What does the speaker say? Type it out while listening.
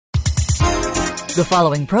The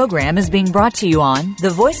following program is being brought to you on the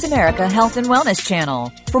Voice America Health and Wellness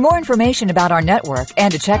Channel. For more information about our network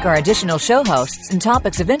and to check our additional show hosts and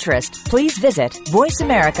topics of interest, please visit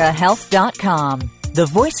voiceamericahealth.com. The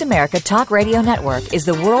Voice America Talk Radio Network is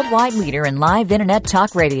the worldwide leader in live Internet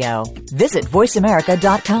talk radio. Visit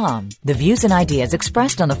voiceamerica.com. The views and ideas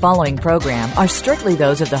expressed on the following program are strictly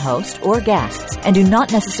those of the host or guests and do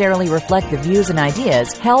not necessarily reflect the views and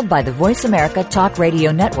ideas held by the Voice America Talk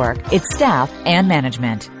Radio Network, its staff, and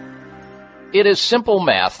management. It is simple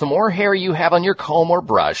math. The more hair you have on your comb or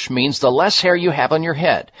brush means the less hair you have on your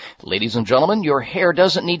head. Ladies and gentlemen, your hair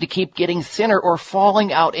doesn't need to keep getting thinner or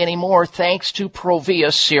falling out anymore thanks to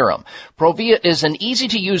Provia Serum. Provia is an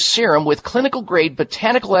easy-to-use serum with clinical-grade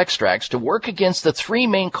botanical extracts to work against the three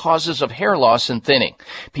main causes of hair loss and thinning.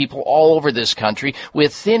 People all over this country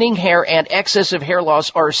with thinning hair and excessive hair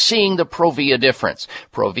loss are seeing the Provia difference.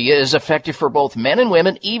 Provia is effective for both men and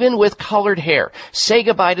women, even with colored hair. Say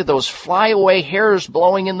goodbye to those flyaway hairs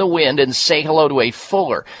blowing in the wind and say hello to a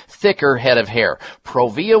fuller, thicker head of hair.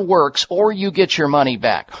 Provia works or you get your money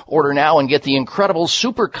back. Order now and get the incredible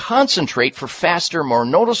super concentrate for faster, more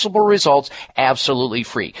noticeable results absolutely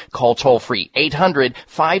free. Call toll-free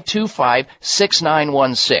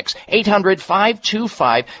 800-525-6916.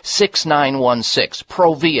 800-525-6916.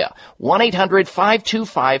 Provia.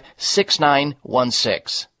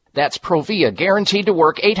 1-800-525-6916. That's Provia, guaranteed to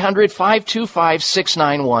work.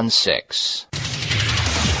 800-525-6916.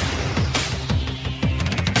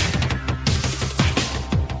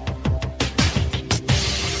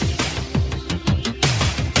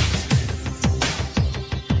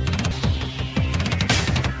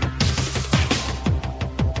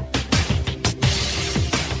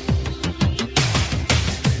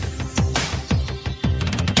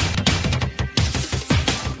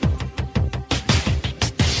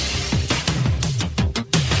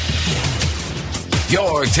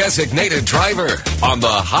 Your designated driver on the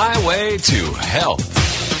highway to health.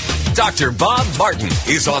 Dr. Bob Martin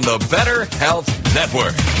is on the Better Health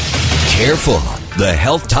Network. Careful. The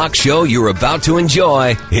health talk show you're about to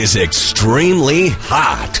enjoy is extremely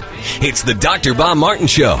hot. It's the Dr. Bob Martin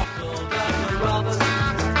Show.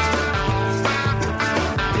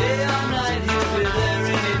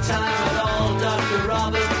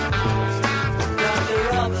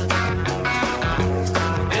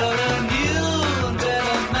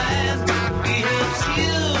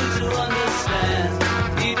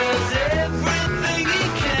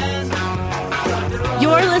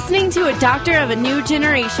 You're listening to a doctor of a new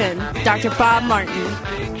generation, Dr. Bob Martin.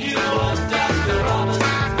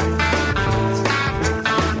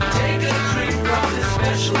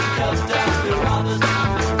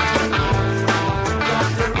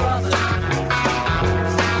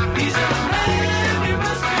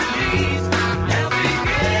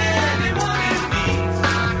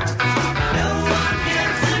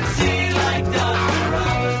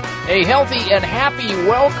 A healthy and happy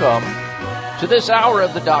welcome to this hour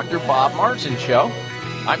of the Dr. Bob Martin Show.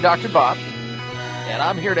 I'm Dr. Bob, and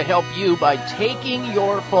I'm here to help you by taking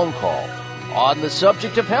your phone call on the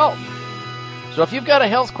subject of health. So if you've got a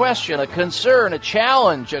health question, a concern, a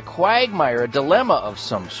challenge, a quagmire, a dilemma of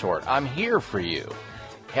some sort, I'm here for you.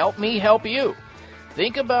 Help me help you.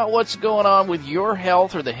 Think about what's going on with your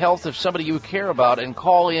health or the health of somebody you care about and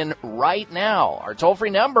call in right now. Our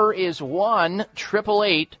toll-free number is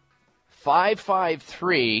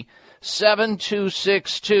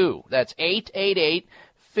 1-888-553-7262. That's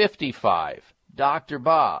 888-55. Dr.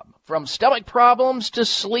 Bob. From stomach problems to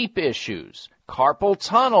sleep issues, carpal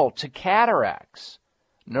tunnel to cataracts,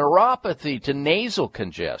 neuropathy to nasal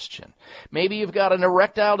congestion. Maybe you've got an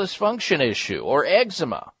erectile dysfunction issue or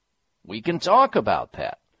eczema. We can talk about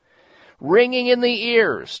that. Ringing in the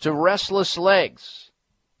ears to restless legs,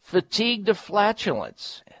 fatigue to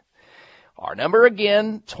flatulence. Our number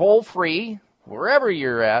again, toll-free, wherever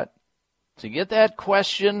you're at, to get that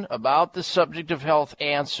question about the subject of health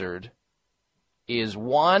answered is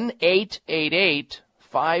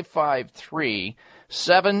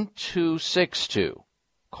 1-888-553-7262.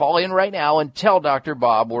 Call in right now and tell Dr.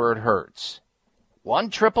 Bob where it hurts.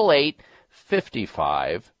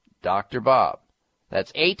 1-888-55 Dr. Bob.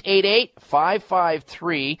 That's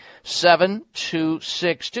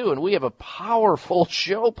 888-553-7262. And we have a powerful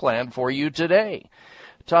show planned for you today.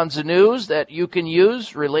 Tons of news that you can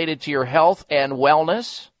use related to your health and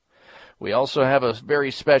wellness. We also have a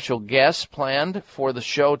very special guest planned for the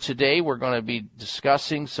show today. We're going to be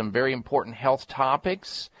discussing some very important health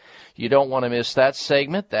topics. You don't want to miss that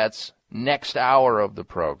segment. That's next hour of the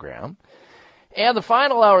program. And the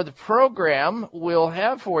final hour of the program will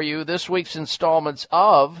have for you this week's installments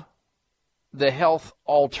of the health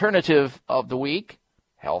alternative of the week,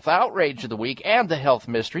 health outrage of the week, and the health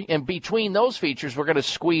mystery. And between those features, we're going to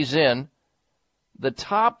squeeze in the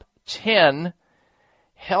top 10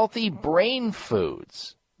 healthy brain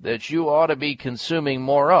foods that you ought to be consuming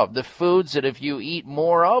more of. The foods that if you eat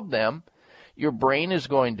more of them, your brain is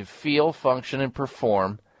going to feel, function, and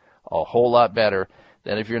perform a whole lot better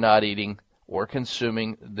than if you're not eating or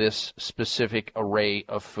consuming this specific array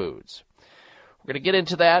of foods. We're going to get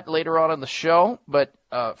into that later on in the show, but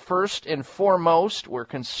first and foremost, we're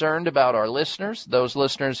concerned about our listeners, those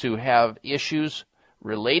listeners who have issues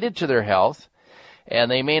related to their health,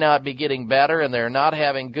 and they may not be getting better and they're not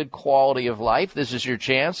having good quality of life. This is your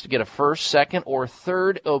chance to get a first, second, or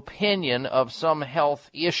third opinion of some health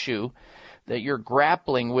issue that you're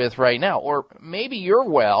grappling with right now. Or maybe you're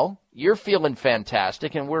well, you're feeling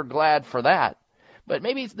fantastic, and we're glad for that. But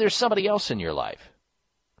maybe there's somebody else in your life,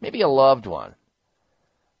 maybe a loved one,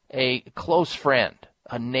 a close friend,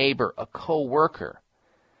 a neighbor, a coworker,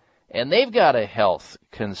 and they've got a health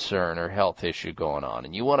concern or health issue going on,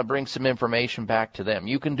 and you want to bring some information back to them.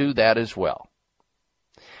 You can do that as well.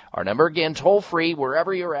 Our number, again, toll-free,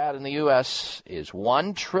 wherever you're at in the U.S., is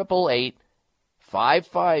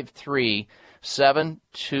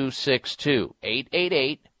 1-888-553-7262,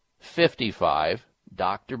 888-55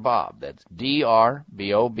 Dr. Bob. That's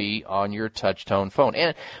D-R-B-O-B on your touch-tone phone.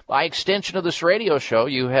 And by extension of this radio show,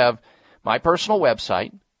 you have my personal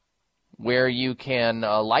website where you can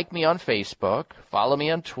like me on Facebook, follow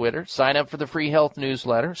me on Twitter, sign up for the free health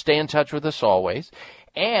newsletter, stay in touch with us always,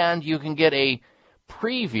 and you can get a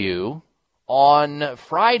preview on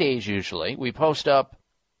Fridays usually. We post up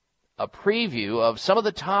a preview of some of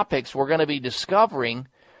the topics we're going to be discovering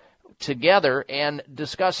together and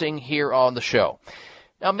discussing here on the show.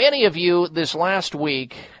 Now, many of you this last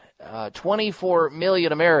week, 24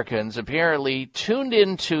 million Americans apparently tuned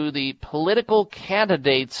into the political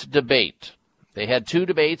candidates debate. They had two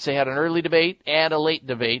debates. They had an early debate and a late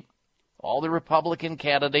debate. All the Republican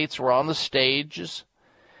candidates were on the stages,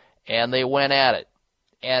 and they went at it.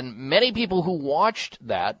 And many people who watched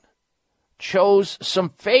that chose some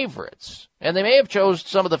favorites, and they may have chose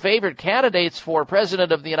some of the favorite candidates for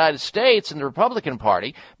President of the United States in the Republican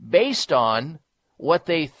Party based on what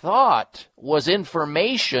they thought was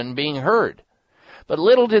information being heard. But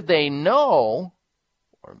little did they know,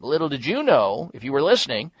 or little did you know, if you were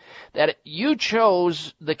listening, that you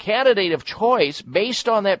chose the candidate of choice based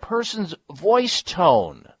on that person's voice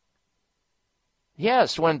tone.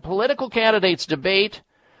 Yes, when political candidates debate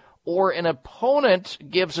or an opponent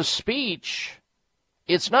gives a speech,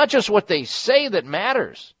 it's not just what they say that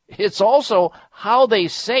matters. It's also how they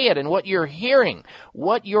say it and what you're hearing,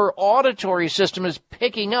 what your auditory system is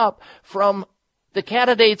picking up from the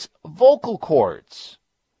candidate's vocal cords.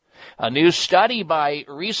 A new study by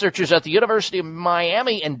researchers at the University of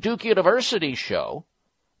Miami and Duke University show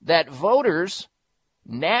that voters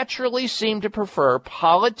naturally seem to prefer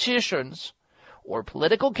politicians or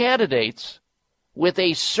political candidates with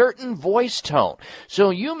a certain voice tone. So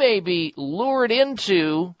you may be lured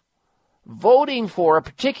into voting for a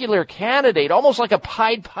particular candidate, almost like a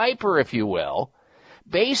Pied Piper, if you will,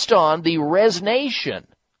 based on the resonation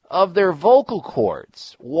of their vocal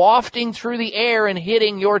cords, wafting through the air and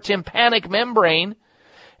hitting your tympanic membrane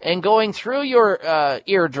and going through your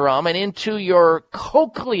eardrum and into your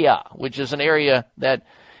cochlea, which is an area that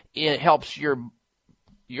it helps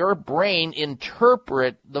your brain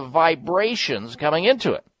interpret the vibrations coming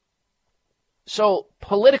into it. So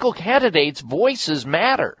political candidates' voices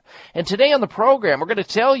matter. And today on the program, we're going to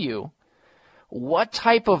tell you what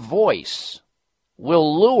type of voice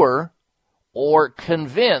will lure or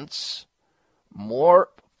convince more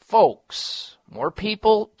folks, more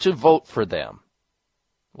people to vote for them.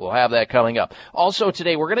 We'll have that coming up. Also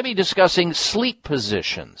today, we're going to be discussing sleep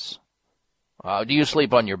positions. Do you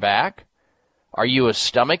sleep on your back? Are you a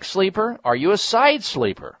stomach sleeper? Are you a side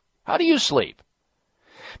sleeper? How do you sleep?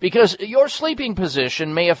 Because your sleeping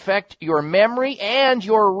position may affect your memory and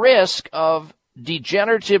your risk of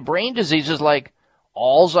degenerative brain diseases like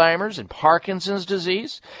Alzheimer's and Parkinson's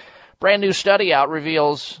disease. Brand new study out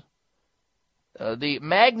reveals the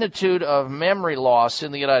magnitude of memory loss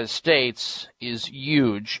in the United States is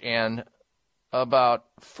huge, and about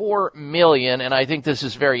 4 million, and I think this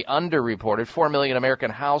is very underreported, 4 million American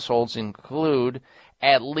households include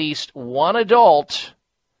at least one adult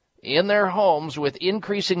in their homes with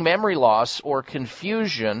increasing memory loss or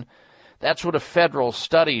confusion. That's what a federal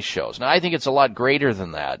study shows. Now, I think it's a lot greater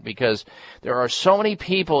than that because there are so many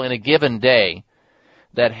people in a given day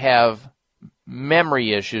that have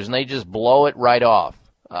memory issues, and they just blow it right off.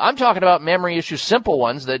 I'm talking about memory issues, simple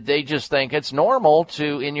ones that they just think it's normal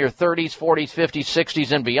to, in your 30s, 40s, 50s,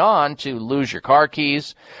 60s, and beyond, to lose your car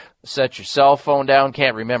keys, set your cell phone down,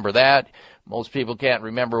 can't remember that. Most people can't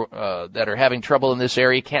remember, that are having trouble in this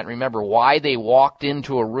area, can't remember why they walked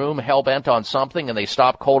into a room hell-bent on something and they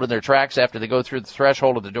stop cold in their tracks after they go through the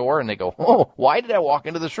threshold of the door and they go, oh, why did I walk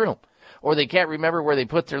into this room? Or they can't remember where they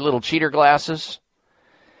put their little cheater glasses.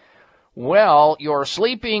 Well, your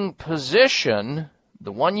sleeping position,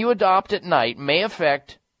 the one you adopt at night, may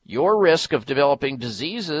affect your risk of developing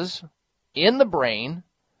diseases in the brain,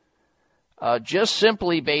 just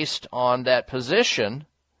simply based on that position.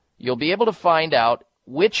 You'll be able to find out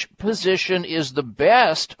which position is the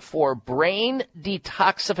best for brain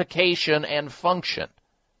detoxification and function,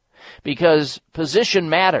 because position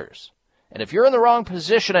matters. And if you're in the wrong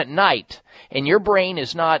position at night and your brain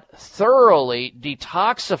is not thoroughly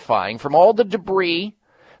detoxifying from all the debris,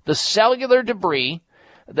 the cellular debris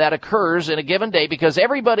that occurs in a given day, because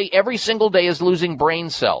everybody every single day is losing brain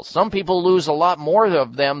cells. Some people lose a lot more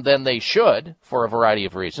of them than they should for a variety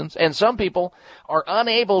of reasons, and some people are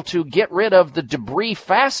unable to get rid of the debris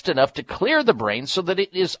fast enough to clear the brain so that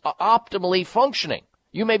it is optimally functioning.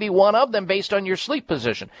 You may be one of them based on your sleep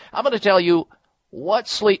position. I'm going to tell you what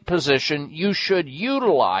sleep position you should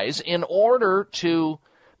utilize in order to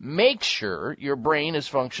make sure your brain is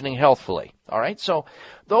functioning healthfully. All right, so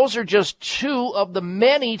those are just two of the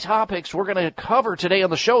many topics we're going to cover today on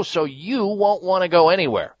the show, so you won't want to go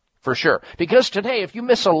anywhere, for sure. Because today, if you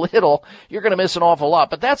miss a little, you're going to miss an awful lot.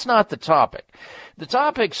 But that's not the topic. The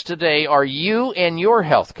topics today are you and your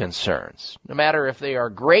health concerns, no matter if they are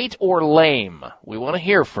great or lame. We want to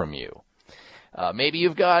hear from you. Maybe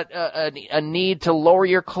you've got a need to lower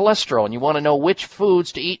your cholesterol, and you want to know which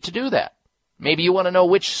foods to eat to do that. Maybe you want to know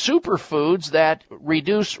which superfoods that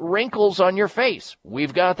reduce wrinkles on your face.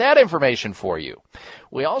 We've got that information for you.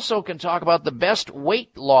 We also can talk about the best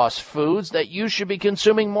weight loss foods that you should be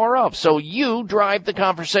consuming more of. So you drive the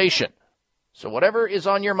conversation. So whatever is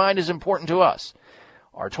on your mind is important to us.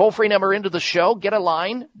 Our toll-free number into the show, get a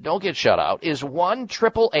line, don't get shut out, is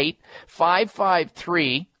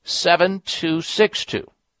 1-888-553-7262.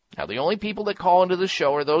 Now, the only people that call into the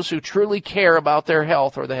show are those who truly care about their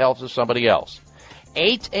health or the health of somebody else.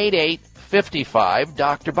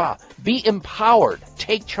 888-55-Dr. Bob. Be empowered.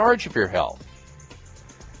 Take charge of your health.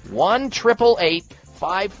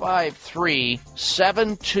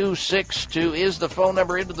 1-888-553-7262 is the phone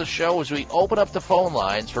number into the show as we open up the phone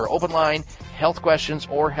lines for open line health questions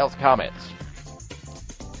or health comments.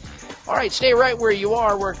 All right, stay right where you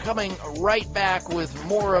are. We're coming right back with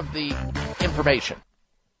more of the information.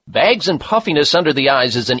 Bags and puffiness under the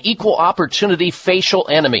eyes is an equal opportunity facial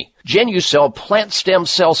enemy. Genucell Plant Stem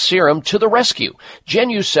Cell Serum to the rescue.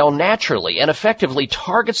 Genucell naturally and effectively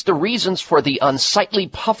targets the reasons for the unsightly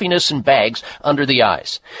puffiness and bags under the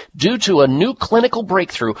eyes. Due to a new clinical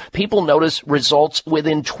breakthrough, people notice results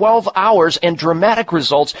within 12 hours and dramatic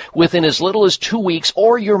results within as little as 2 weeks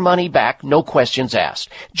or your money back, no questions asked.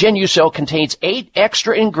 Genucell contains 8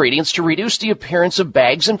 extra ingredients to reduce the appearance of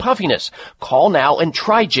bags and puffiness. Call now and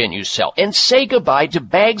try Genucell and say goodbye to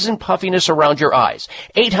bags and puffiness around your eyes.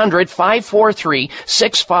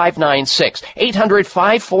 800-543-6596.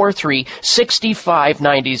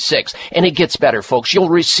 800-543-6596. And it gets better, folks. You'll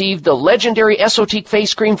receive the legendary Esotique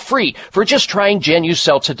face cream free for just trying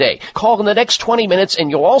Genucell today. Call in the next 20 minutes and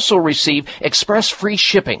you'll also receive express free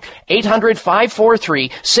shipping.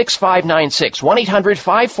 800-543-6596.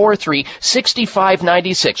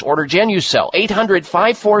 1-800-543-6596. Order Genucell.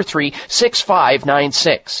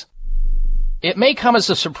 800-543-6596. It may come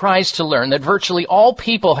as a surprise to learn that virtually all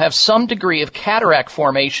people have some degree of cataract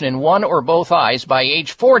formation in one or both eyes by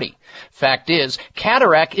age 40. Fact is,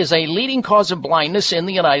 cataract is a leading cause of blindness in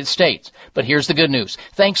the United States. But here's the good news.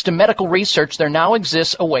 Thanks to medical research, there now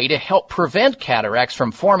exists a way to help prevent cataracts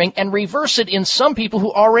from forming and reverse it in some people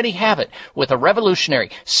who already have it with a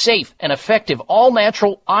revolutionary, safe, and effective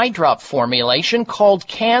all-natural eye drop formulation called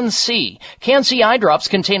Can-C. Can-C eye drops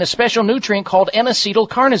contain a special nutrient called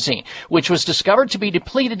N-acetylcarnosine, which was discovered to be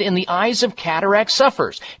depleted in the eyes of cataract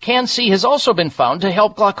sufferers. Can-C has also been found to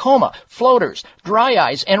help glaucoma, floaters, dry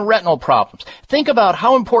eyes, and retinal problems. Think about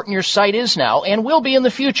how important your sight is now and will be in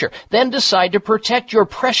the future. Then decide to protect your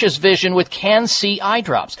precious vision with Can-C eye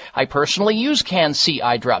drops. I personally use Can-C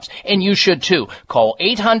eye drops, and you should too. Call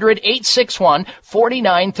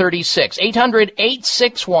 800-861-4936.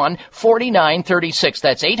 800-861-4936.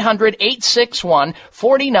 That's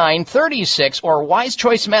 800-861-4936 or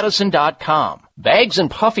wisechoicemedicine.com. Bags and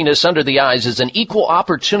puffiness under the eyes is an equal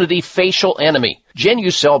opportunity facial enemy.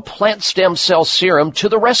 Genucell Plant Stem Cell Serum to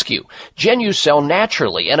the rescue. Genucell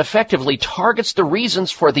naturally and effectively targets the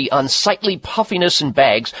reasons for the unsightly puffiness and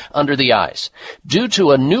bags under the eyes. Due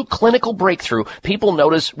to a new clinical breakthrough, people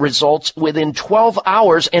notice results within 12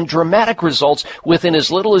 hours and dramatic results within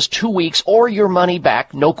as little as 2 weeks or your money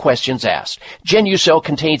back, no questions asked. Genucell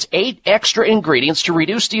contains 8 extra ingredients to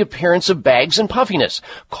reduce the appearance of bags and puffiness.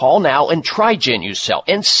 Call now and try Genucell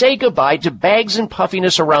and say goodbye to bags and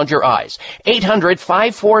puffiness around your eyes.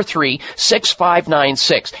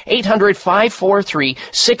 800-543-6596.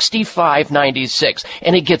 800-543-6596.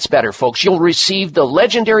 And it gets better, folks. You'll receive the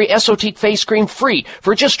legendary Esotique face cream free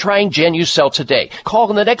for just trying Genucell today. Call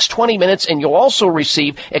in the next 20 minutes and you'll also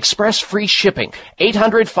receive express free shipping.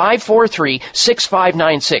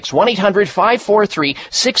 800-543-6596.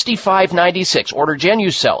 1-800-543-6596. Order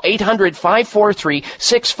Genucell.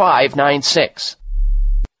 800-543-6596.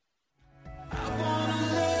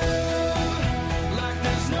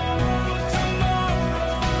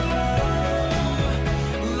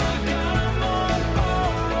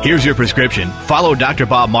 Here's your prescription. Follow Dr.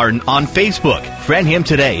 Bob Martin on Facebook. Friend him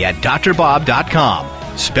today at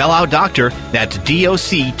drbob.com. Spell out doctor, that's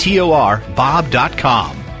D-O-C-T-O-R,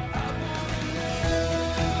 bob.com.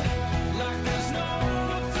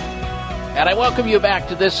 And I welcome you back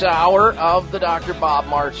to this hour of the Dr. Bob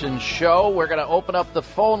Martin Show. We're going to open up the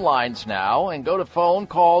phone lines now and go to phone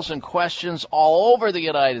calls and questions all over the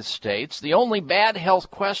United States. The only bad health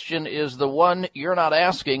question is the one you're not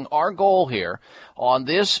asking. Our goal here on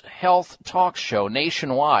this health talk show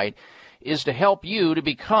nationwide is to help you to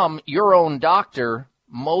become your own doctor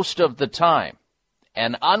most of the time.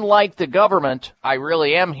 And unlike the government, I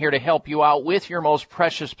really am here to help you out with your most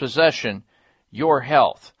precious possession, your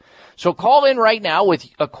health. So call in right now with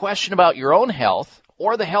a question about your own health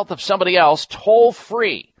or the health of somebody else, toll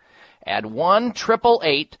free at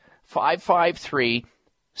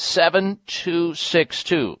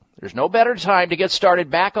 1-888-553-7262. There's no better time to get started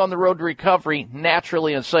back on the road to recovery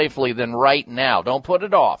naturally and safely than right now. Don't put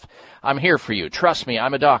it off. I'm here for you. Trust me,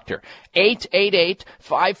 I'm a doctor.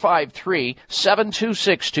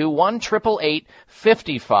 888-553-7262,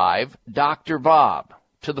 1-888-55 Bob.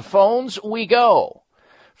 To the phones we go.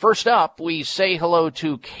 First up, we say hello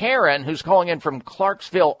to Karen, who's calling in from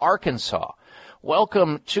Clarksville, Arkansas.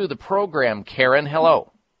 Welcome to the program, Karen.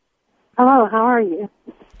 Hello. Hello, how are you?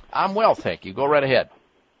 I'm well, thank you. Go right ahead.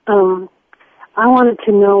 I wanted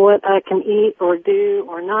to know what I can eat or do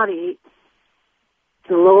or not eat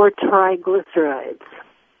to lower triglycerides.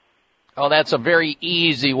 Oh, that's a very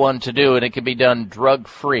easy one to do, and it can be done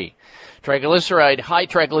drug-free. High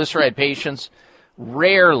triglyceride patients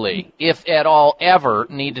rarely, if at all, ever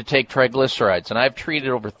need to take triglycerides. And I've treated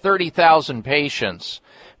over 30,000 patients,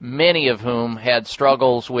 many of whom had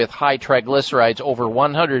struggles with high triglycerides over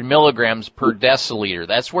 100 milligrams per deciliter.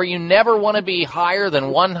 That's where you never want to be higher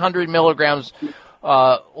than 100 milligrams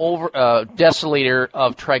deciliter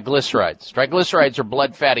of triglycerides. Triglycerides are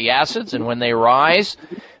blood fatty acids, and when they rise,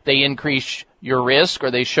 they increase your risk,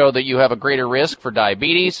 or they show that you have a greater risk for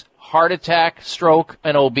diabetes, heart attack, stroke,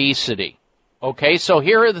 and obesity. Okay, so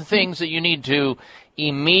here are the things that you need to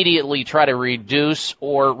immediately try to reduce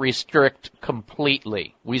or restrict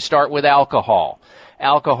completely. We start with alcohol.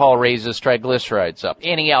 Alcohol raises triglycerides up.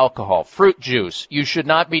 Any alcohol. Fruit juice. You should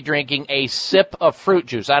not be drinking a sip of fruit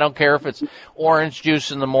juice. I don't care if it's orange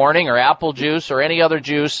juice in the morning or apple juice or any other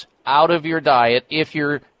juice out of your diet if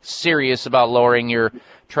you're serious about lowering your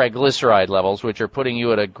triglyceride levels, which are putting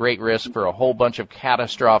you at a great risk for a whole bunch of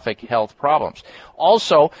catastrophic health problems.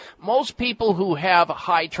 Also, most people who have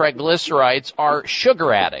high triglycerides are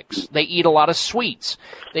sugar addicts. They eat a lot of sweets.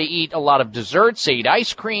 They eat a lot of desserts. They eat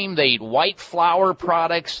ice cream. They eat white flour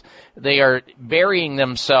products. They are burying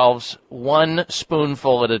themselves one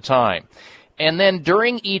spoonful at a time. And then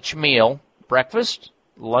during each meal, breakfast,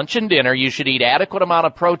 lunch, and dinner, you should eat adequate amount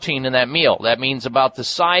of protein in that meal. That means about the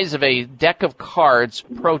size of a deck of cards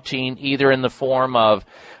protein, either in the form of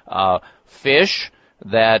fish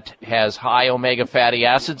that has high omega fatty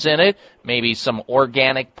acids in it, maybe some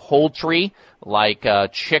organic poultry like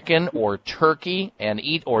chicken or turkey, and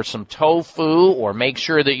eat, or some tofu, or make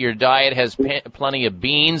sure that your diet has plenty of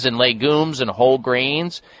beans and legumes and whole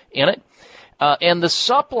grains in it. And the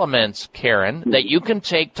supplements, Karen, that you can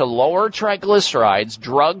take to lower triglycerides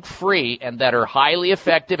drug-free and that are highly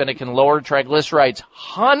effective, and it can lower triglycerides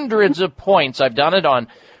hundreds of points. I've done it on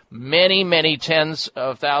many, many tens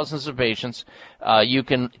of thousands of patients. You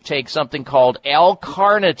can take something called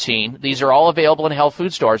L-carnitine. These are all available in health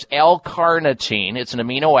food stores. L-carnitine, it's an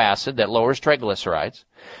amino acid that lowers triglycerides.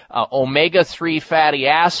 Omega-3 fatty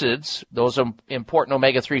acids, those are important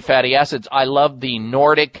omega-3 fatty acids. I love the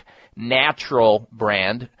Nordic Natural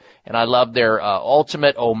brand, and I love their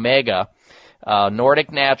Ultimate Omega,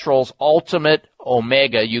 Nordic Naturals Ultimate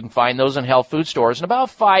Omega. You can find those in health food stores, and about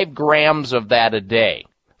 5 grams of that a day.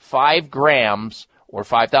 5 grams or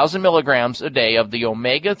 5,000 milligrams a day of the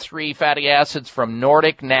omega-3 fatty acids from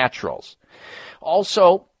Nordic Naturals.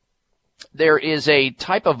 Also, there is a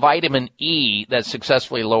type of vitamin E that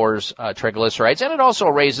successfully lowers triglycerides, and it also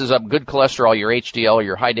raises up good cholesterol, your HDL,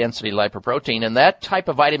 your high-density lipoprotein, and that type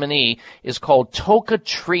of vitamin E is called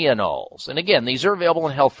tocotrienols. And again, these are available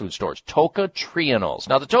in health food stores, tocotrienols.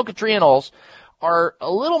 Now, the tocotrienols are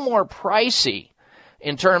a little more pricey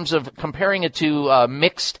in terms of comparing it to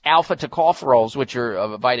mixed alpha tocopherols, which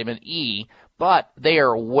are vitamin E, but they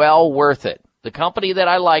are well worth it. The company that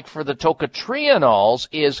I like for the tocotrienols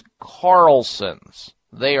is Carlson's.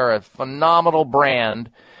 They are a phenomenal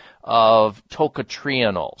brand of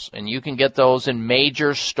tocotrienols, and you can get those in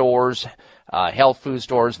major stores, health food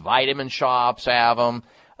stores. Vitamin Shops have them.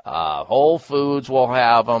 Whole Foods will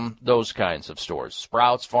have them, those kinds of stores.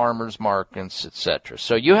 Sprouts, Farmers Markets, etc.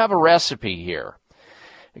 So you have a recipe here,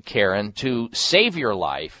 Karen, to save your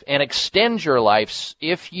life and extend your life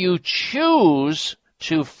if you choose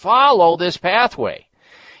to follow this pathway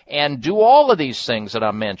and do all of these things that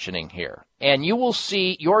I'm mentioning here. And you will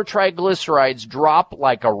see your triglycerides drop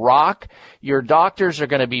like a rock. Your doctors are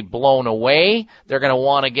going to be blown away. They're going to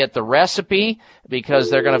want to get the recipe because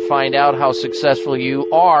they're going to find out how successful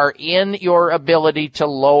you are in your ability to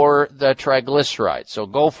lower the triglycerides. So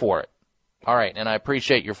go for it. All right, and I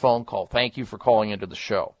appreciate your phone call. Thank you for calling into the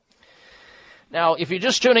show. Now, if you're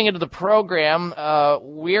just tuning into the program,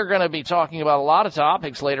 we're going to be talking about a lot of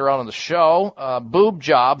topics later on in the show. Boob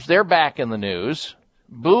jobs, they're back in the news.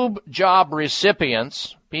 Boob job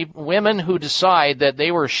recipients, women who decide that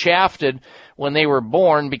they were shafted when they were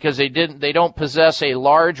born because they don't possess a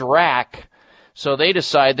large rack, so they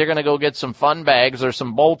decide they're going to go get some fun bags or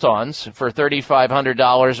some bolt-ons for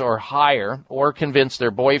 $3,500 or higher, or convince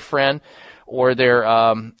their boyfriend or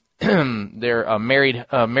their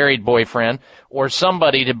married boyfriend or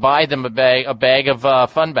somebody to buy them a bag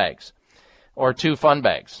of fun bags, or 2 fun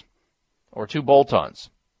bags, or 2 bolt-ons.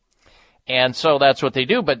 And so that's what they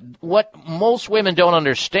do. But what most women don't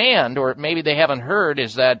understand, or maybe they haven't heard,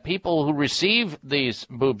 is that people who receive these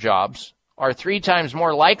boob jobs are 3 times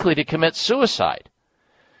more likely to commit suicide.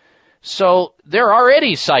 So there are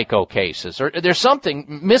already psycho cases, or there's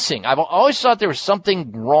something missing. I've always thought there was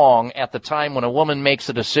something wrong at the time when a woman makes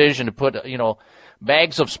a decision to put,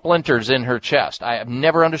 bags of splinters in her chest. I have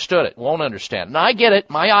never understood it, won't understand. And I get it.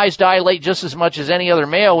 My eyes dilate just as much as any other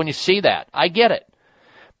male when you see that. I get it.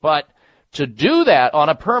 But to do that on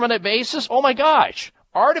a permanent basis, oh my gosh,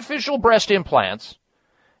 artificial breast implants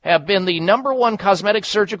have been the #1 cosmetic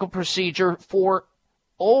surgical procedure for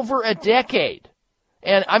over a decade.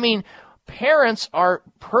 And, I mean, parents are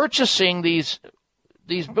purchasing these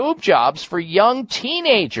boob jobs for young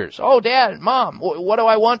teenagers. Oh, Dad, Mom, what do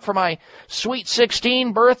I want for my sweet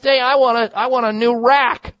 16 birthday? I want a new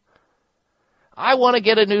rack. I want to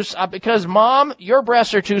get a new, because, Mom, your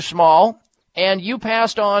breasts are too small, and you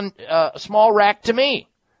passed on a small rack to me.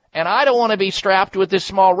 And I don't want to be strapped with this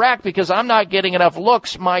small rack because I'm not getting enough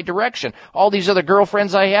looks my direction. All these other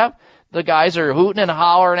girlfriends I have, the guys are hooting and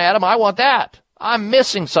hollering at them. I want that. I'm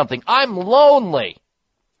missing something. I'm lonely.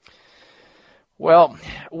 Well,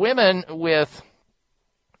 women with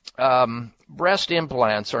breast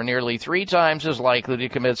implants are nearly 3 times as likely to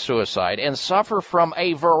commit suicide and suffer from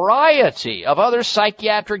a variety of other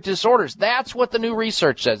psychiatric disorders. That's what the new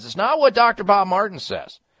research says. It's not what Dr. Bob Martin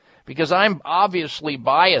says, because I'm obviously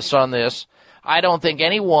biased on this. I don't think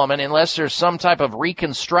any woman, unless there's some type of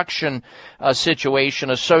reconstruction situation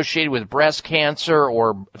associated with breast cancer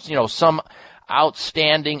or, some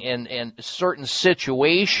outstanding and certain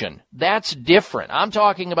situation, that's different. I'm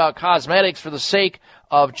talking about cosmetics for the sake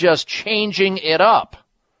of just changing it up.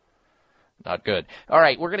 Not good. All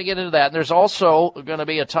right, we're going to get into that. And there's also going to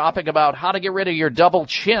be a topic about how to get rid of your double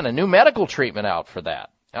chin, a new medical treatment out for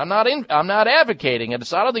that. I'm not advocating it.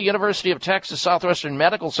 It's out of the University of Texas Southwestern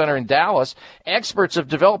Medical Center in Dallas. Experts have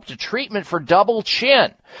developed a treatment for double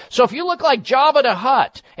chin. So if you look like Jabba the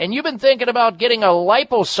Hutt and you've been thinking about getting a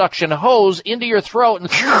liposuction hose into your throat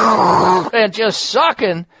and just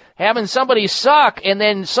sucking, having somebody suck and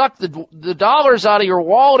then suck the dollars out of your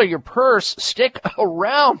wallet or your purse, stick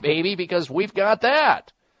around, baby, because we've got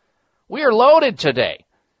that. We are loaded today.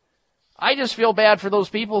 I just feel bad for those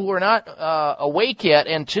people who are not awake yet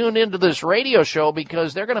and tuned into this radio show,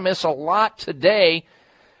 because they're going to miss a lot today,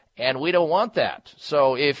 and we don't want that.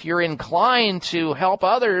 So if you're inclined to help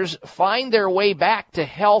others find their way back to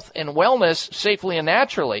health and wellness safely and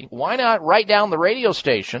naturally, why not write down the radio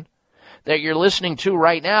station that you're listening to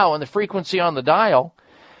right now and the frequency on the dial,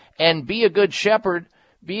 and be a good shepherd,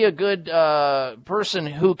 be a good person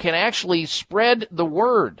who can actually spread the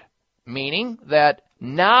word, meaning that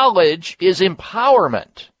knowledge is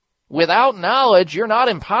empowerment. Without knowledge, you're not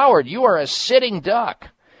empowered. You are a sitting duck.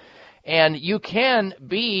 And you can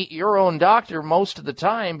be your own doctor most of the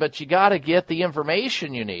time, but you got to get the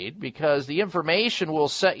information you need, because the information will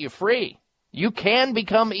set you free. You can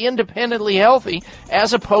become independently healthy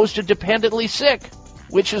as opposed to dependently sick,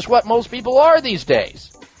 which is what most people are these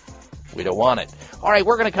days. We don't want it. All right,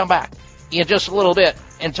 we're going to come back in just a little bit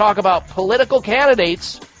and talk about political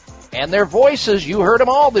candidates and their voices. You heard them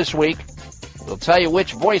all this week. We'll tell you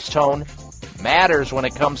which voice tone matters when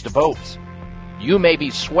it comes to votes. You may be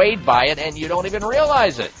swayed by it and you don't even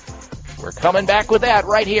realize it. We're coming back with that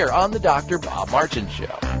right here on the Dr. Bob Martin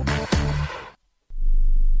Show.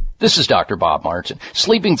 This is Dr. Bob Martin.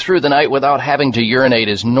 Sleeping through the night without having to urinate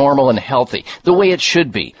is normal and healthy, the way it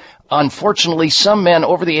should be. Unfortunately, some men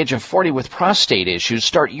over the age of 40 with prostate issues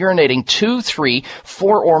start urinating 2, 3,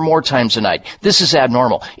 4 or more times a night. This is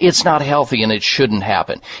abnormal. It's not healthy and it shouldn't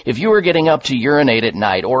happen. If you are getting up to urinate at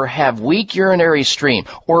night or have weak urinary stream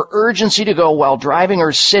or urgency to go while driving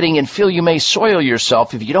or sitting and feel you may soil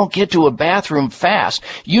yourself if you don't get to a bathroom fast,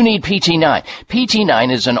 you need PT9.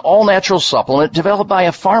 PT9 is an all-natural supplement developed by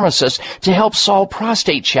a pharmacist to help solve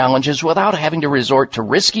prostate challenges without having to resort to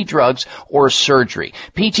risky drugs or surgery.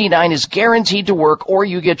 PT9 is guaranteed to work or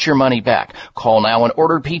you get your money back. Call now and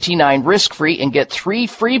order PT9 risk-free and get 3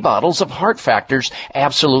 free bottles of Heart Factors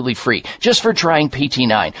absolutely free just for trying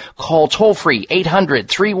PT9. Call toll-free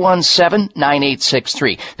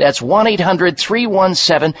 800-317-9863. That's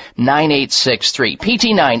 1-800-317-9863.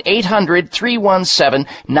 PT9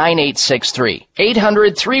 800-317-9863.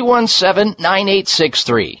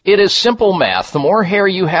 800-317-9863. It is simple math. The more hair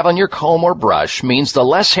you have on your comb or brush means the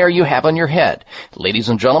less hair you have on your head. Ladies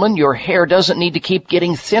and gentlemen, your hair doesn't need to keep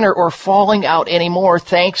getting thinner or falling out anymore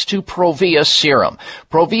thanks to Provia Serum.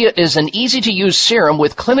 Provia is an easy-to-use serum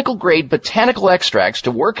with clinical-grade botanical extracts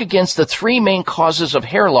to work against the 3 main causes of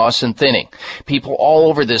hair loss and thinning. People all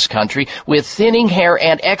over this country with thinning hair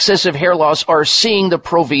and excessive hair loss are seeing the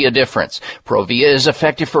Provia difference. Provia is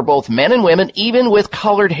effective for both men and women, even with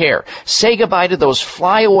colored hair. Say goodbye to those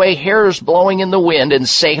flyaway hairs blowing in the wind and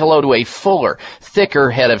say hello to a fuller, thicker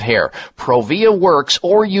head of hair. Provia works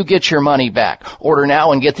or you get your money back. Order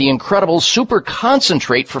now and get the incredible super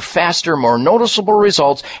concentrate for faster, more noticeable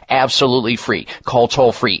results absolutely free. Call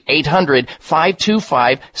toll-free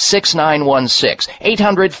 800-525-6916.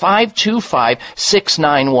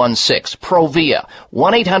 800-525-6916. Provia.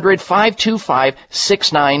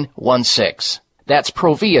 1-800-525-6916. That's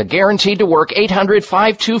Provia, guaranteed to work,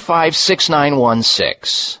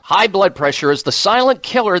 800-525-6916. High blood pressure is the silent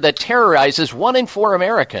killer that terrorizes 1 in 4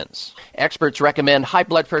 Americans. Experts recommend high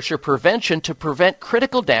blood pressure prevention to prevent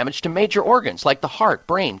critical damage to major organs like the heart,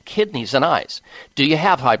 brain, kidneys, and eyes. Do you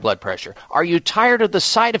have high blood pressure? Are you tired of the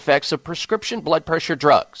side effects of prescription blood pressure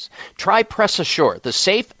drugs? Try Press Assure, the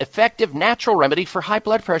safe, effective, natural remedy for high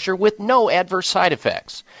blood pressure with no adverse side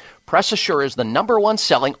effects. Press Assure is the #1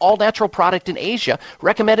 selling all-natural product in Asia,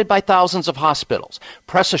 recommended by thousands of hospitals.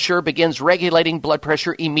 Press Assure begins regulating blood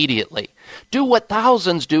pressure immediately. Do what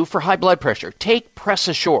thousands do for high blood pressure. Take Press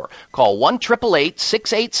Assure. Call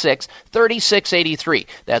 1-888-686-3683.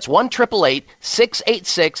 That's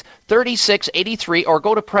 1-888-686-3683, or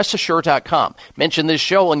go to PressAssure.com. Mention this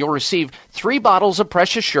show and you'll receive 3 bottles of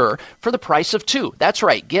Press Assure for the price of 2. That's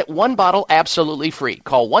right. Get 1 bottle absolutely free.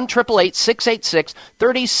 Call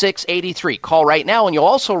 1-888-686-3683. Call right now and you'll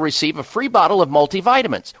also receive a free bottle of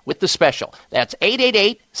multivitamins with the special. That's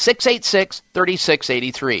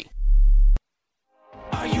 888-686-3683.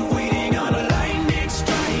 Are you waiting on a lightning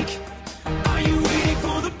strike? Are you waiting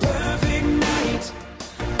for the perfect night?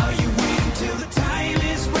 Are you waiting till the time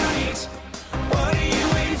is right? What are you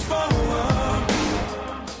waiting for?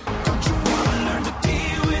 Don't you want to learn to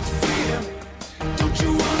deal with fear? Don't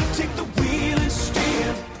you want to take the wheel and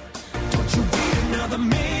steer? Don't you wait another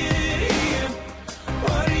minute here?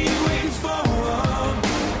 What are you waiting for?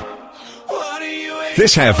 What are you waiting for?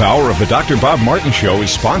 This half hour of the Dr. Bob Martin Show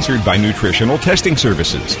is sponsored by Nutritional Testing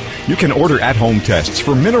Services. You can order at-home tests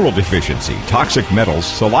for mineral deficiency, toxic metals,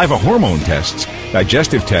 saliva hormone tests,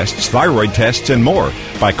 digestive tests, thyroid tests, and more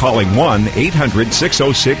by calling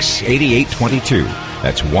 1-800-606-8822.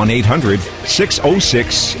 That's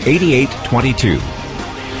 1-800-606-8822.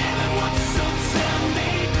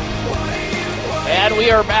 And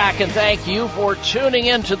we are back, and thank you for tuning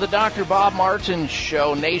in to the Dr. Bob Martin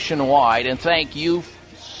Show nationwide, and thank you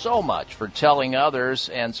so much for telling others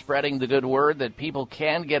and spreading the good word that people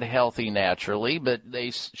can get healthy naturally, but they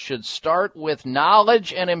should start with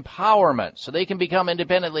knowledge and empowerment so they can become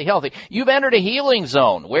independently healthy. You've entered a healing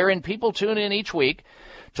zone wherein people tune in each week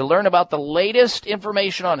to learn about the latest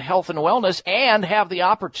information on health and wellness and have the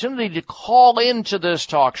opportunity to call into this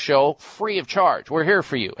talk show free of charge. We're here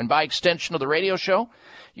for you. And by extension of the radio show,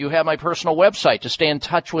 you have my personal website to stay in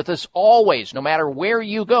touch with us always, no matter where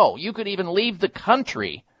you go. You could even leave the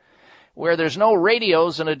country where there's no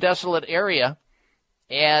radios in a desolate area,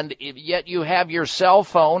 and yet you have your cell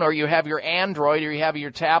phone or you have your Android or you have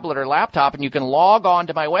your tablet or laptop, and you can log on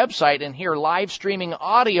to my website and hear live streaming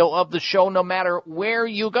audio of the show no matter where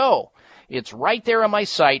you go. It's right there on my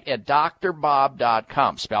site at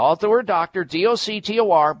drbob.com. Spell out the word doctor,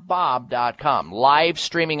 D-O-C-T-O-R, bob.com. Live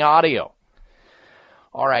streaming audio.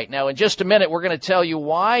 All right, now in just a minute, we're going to tell you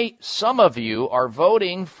why some of you are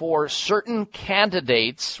voting for certain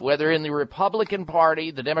candidates, whether in the Republican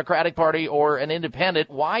Party, the Democratic Party, or an independent.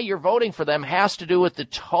 Why you're voting for them has to do with the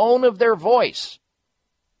tone of their voice,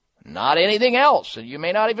 not anything else. And you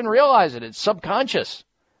may not even realize it. It's subconscious.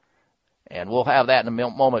 And we'll have that in a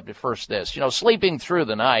moment, but first this. You know, sleeping through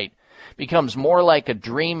the night becomes more like a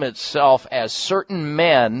dream itself as certain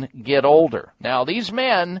men get older. Now, these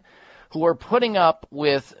men who are putting up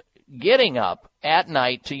with getting up at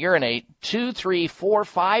night to urinate 2, 3, 4,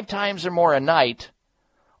 5 times or more a night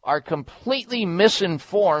are completely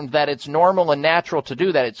misinformed that it's normal and natural to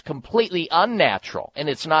do that. It's completely unnatural, and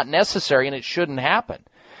it's not necessary, and it shouldn't happen.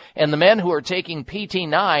 And the men who are taking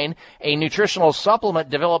PT9, a nutritional supplement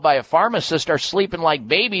developed by a pharmacist, are sleeping like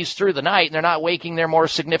babies through the night, and they're not waking their more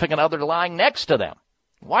significant other lying next to them.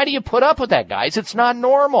 Why do you put up with that, guys? It's not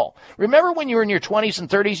normal. Remember when you were in your 20s and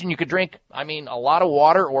 30s and you could drink, a lot of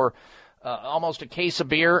water or almost a case of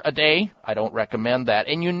beer a day? I don't recommend that.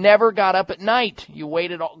 And you never got up at night. You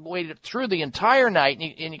waited through the entire night,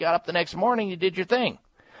 and you got up the next morning, you did your thing.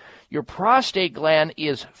 Your prostate gland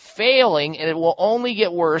is failing, and it will only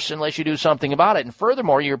get worse unless you do something about it. And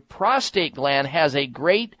furthermore, your prostate gland has a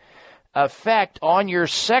great effect on your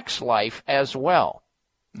sex life as well.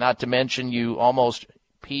 Not to mention you almost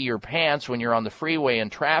pee your pants when you're on the freeway in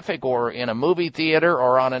traffic or in a movie theater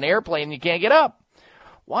or on an airplane and you can't get up.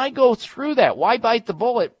 Why go through that? Why bite the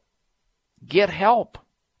bullet? Get help.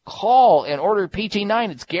 Call and order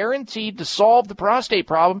PT9. It's guaranteed to solve the prostate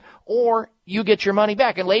problem, or you get your money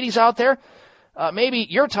back. And ladies out there, maybe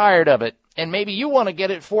you're tired of it, and maybe you want to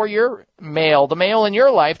get it for your male, the male in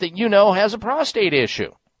your life that you know has a prostate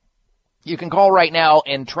issue. You can call right now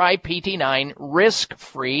and try PT9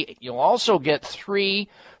 risk-free. You'll also get 3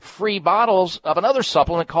 free bottles of another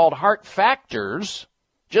supplement called Heart Factors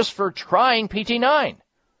just for trying PT9.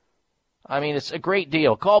 It's a great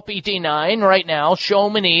deal. Call PT9 right now.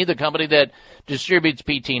 Chamonix, the company that distributes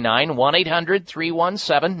PT9,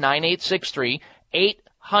 1-800-317-9863,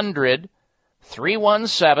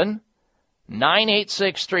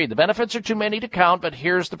 800-317-9863. The benefits are too many to count, but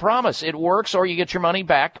here's the promise. It works or you get your money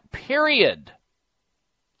back, period.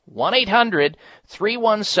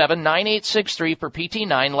 1-800-317-9863 for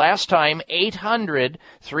PT9. Last time,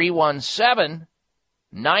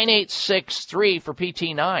 800-317-9863 for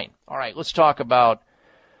PT9. All right, let's talk about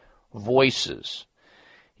voices.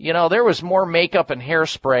 You know, there was more makeup and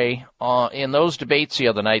hairspray in those debates the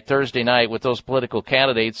other night, Thursday night, with those political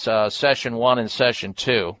candidates, session 1 and session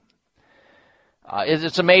 2.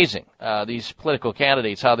 It's amazing, these political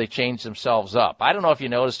candidates, how they change themselves up. I don't know if you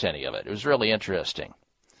noticed any of it. It was really interesting.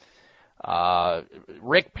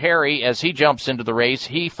 Rick Perry, as he jumps into the race,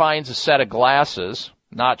 he finds a set of glasses,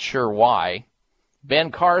 not sure why.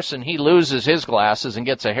 Ben Carson, he loses his glasses and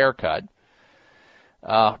gets a haircut.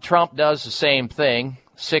 Trump does the same thing,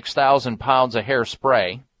 6,000 pounds of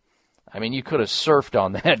hairspray. You could have surfed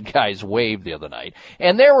on that guy's wave the other night.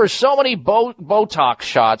 And there were so many Botox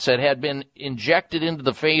shots that had been injected into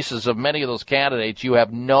the faces of many of those candidates, you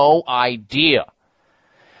have no idea.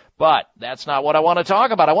 But that's not what I want to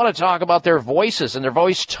talk about. I want to talk about their voices and their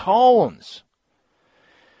voice tones.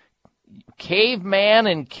 Caveman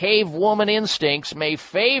and cavewoman instincts may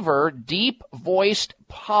favor deep-voiced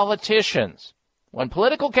politicians. When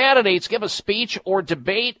political candidates give a speech or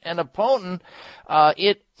debate an opponent,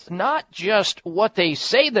 it's not just what they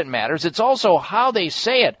say that matters, it's also how they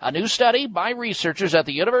say it. A new study by researchers at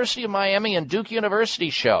the University of Miami and Duke University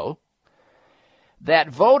show that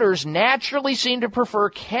voters naturally seem to prefer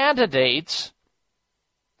candidates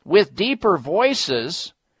with deeper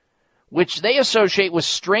voices, which they associate with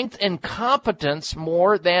strength and competence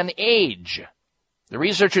more than age. The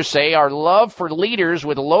researchers say our love for leaders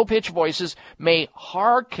with low-pitched voices may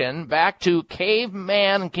hearken back to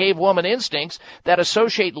caveman and cavewoman instincts that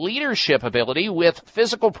associate leadership ability with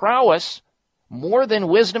physical prowess more than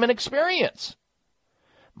wisdom and experience.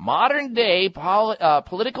 Modern-day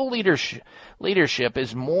political leadership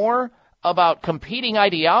is more about competing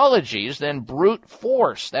ideologies than brute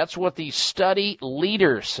force. That's what the study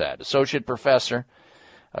leader said. Associate Professor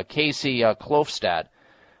Casey Klofstad,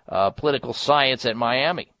 political science at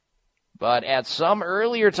Miami. But at some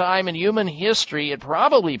earlier time in human history, it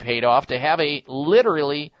probably paid off to have a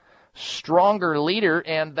literally stronger leader,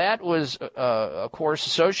 and that was, of course,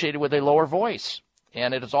 associated with a lower voice.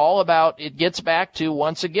 And it is all about, it gets back to,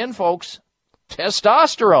 once again, folks,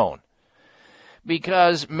 testosterone.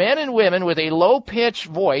 Because men and women with a low-pitched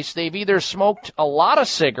voice, they've either smoked a lot of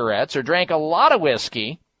cigarettes or drank a lot of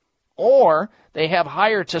whiskey, or they have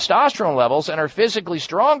higher testosterone levels and are physically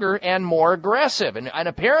stronger and more aggressive. And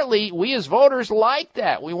apparently, we as voters like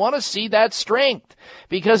that. We want to see that strength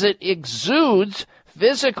because it exudes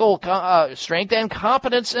physical strength and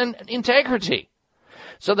competence and integrity.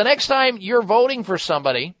 So the next time you're voting for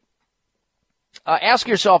somebody, ask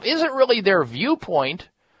yourself, is it really their viewpoint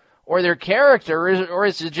or their character, or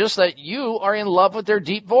is it just that you are in love with their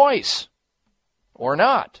deep voice or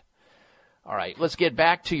not? All right, let's get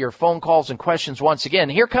back to your phone calls and questions once again.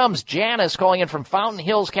 Here comes Janice calling in from Fountain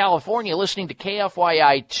Hills, California, listening to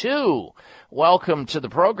KFYI2. Welcome to the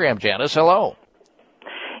program, Janice. Hello.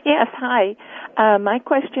 Yes, hi. My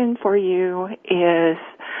question for you is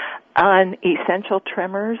on essential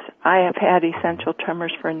tremors. I have had essential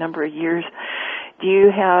tremors for a number of years. Do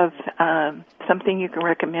you have something you can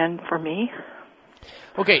recommend for me?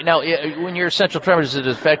 Okay, now, when your essential tremors, is it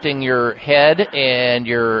affecting your head and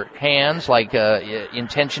your hands, like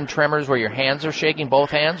intention tremors where your hands are shaking,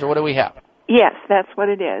 both hands, or what do we have? Yes, that's what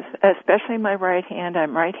it is, especially my right hand.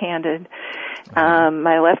 I'm right-handed.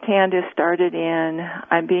 My left hand is started in.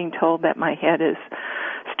 I'm being told that my head is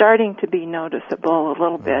starting to be noticeable a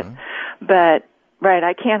little bit. But, right,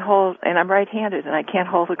 I can't hold, and I'm right-handed, and I can't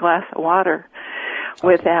hold a glass of water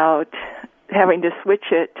without having to switch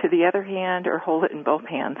it to the other hand or hold it in both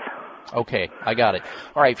hands. Okay, I got it.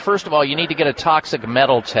 All right, first of all, you need to get a toxic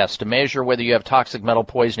metal test to measure whether you have toxic metal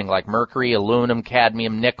poisoning like mercury, aluminum,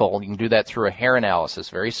 cadmium, nickel. You can do that through a hair analysis.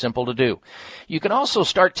 Very simple to do. You can also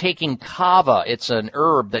start taking kava. It's an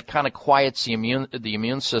herb that kind of quiets the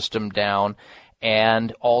immune system down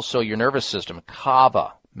and also your nervous system.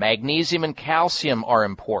 Kava. Magnesium and calcium are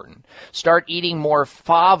important. Start eating more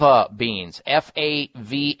fava beans,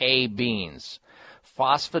 F-A-V-A beans.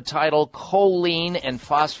 Phosphatidylcholine and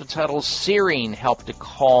phosphatidylserine help to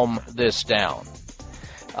calm this down.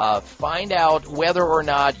 Find out whether or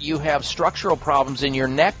not you have structural problems in your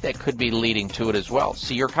neck that could be leading to it as well.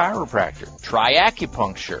 See your chiropractor. Try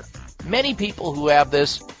acupuncture. Many people who have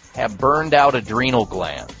this have burned out adrenal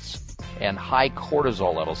glands and high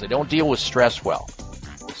cortisol levels. They don't deal with stress well.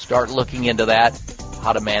 Start looking into that,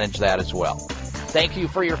 how to manage that as well. Thank you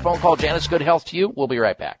for your phone call, Janice. Good health to you. We'll be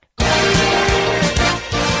right back.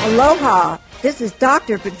 Aloha. This is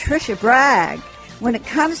Dr. Patricia Bragg. When it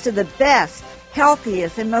comes to the best,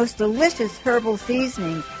 healthiest, and most delicious herbal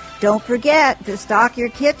seasonings, don't forget to stock your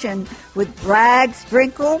kitchen with Bragg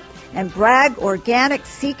Sprinkle and Bragg Organic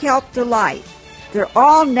Sea Kelp Delight. They're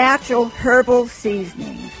all natural herbal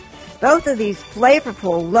seasonings. Both of these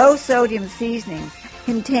flavorful, low-sodium seasonings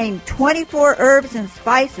contain 24 herbs and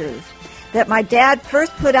spices that my dad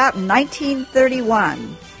first put out in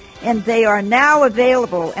 1931. And they are now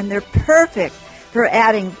available, and they're perfect for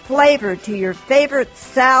adding flavor to your favorite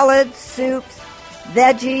salads, soups,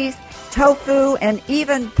 veggies, tofu, and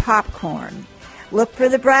even popcorn. Look for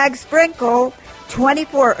the Bragg Sprinkle,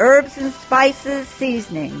 24 herbs and spices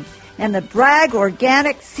seasoning, and the Bragg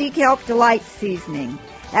Organic Sea Kelp Delight seasoning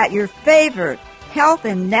at your favorite health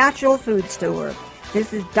and natural food store.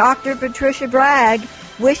 This is Dr. Patricia Bragg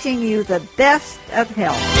wishing you the best of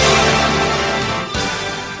health.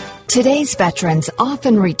 Today's veterans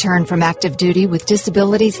often return from active duty with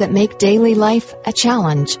disabilities that make daily life a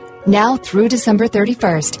challenge. Now through December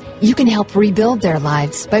 31st, you can help rebuild their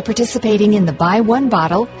lives by participating in the Buy One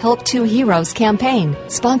Bottle, Help Two Heroes campaign,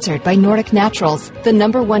 sponsored by Nordic Naturals, the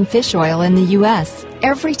 #1 fish oil in the U.S.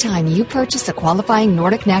 Every time you purchase a qualifying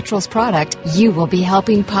Nordic Naturals product, you will be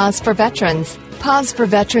helping Pause for Veterans. Pause for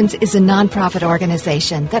Veterans is a nonprofit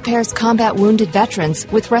organization that pairs combat wounded veterans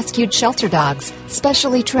with rescued shelter dogs,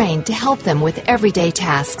 specially trained to help them with everyday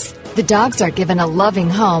tasks. The dogs are given a loving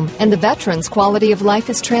home, and the veterans' quality of life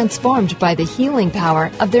is transformed by the healing power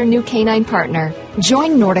of their new canine partner.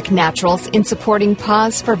 Join Nordic Naturals in supporting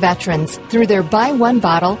Paws for Veterans through their Buy One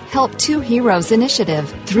Bottle, Help Two Heroes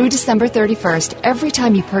initiative. Through December 31st, every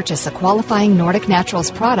time you purchase a qualifying Nordic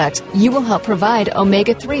Naturals product, you will help provide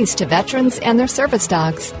omega-3s to veterans and their service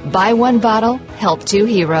dogs. Buy one bottle, help two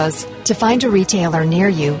heroes. To find a retailer near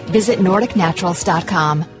you, visit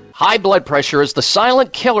NordicNaturals.com. High blood pressure is the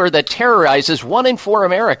silent killer that terrorizes 1 in 4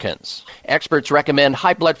 Americans. Experts recommend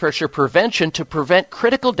high blood pressure prevention to prevent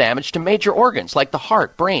critical damage to major organs like the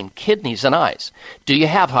heart, brain, kidneys, and eyes. Do you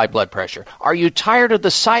have high blood pressure? Are you tired of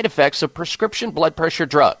the side effects of prescription blood pressure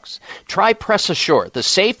drugs? Try Press Assure, the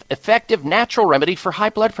safe, effective, natural remedy for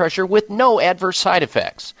high blood pressure with no adverse side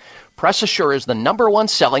effects. Press Assure is the #1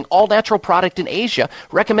 selling all-natural product in Asia,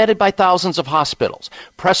 recommended by thousands of hospitals.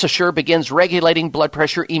 Press Assure begins regulating blood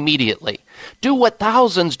pressure immediately. Do what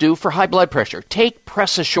thousands do for high blood pressure. Take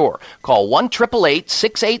Press Assure. Call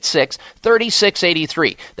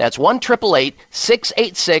 1-888-686-3683. That's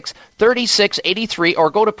 1-888-686-3683, or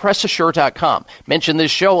go to PressAssure.com. Mention this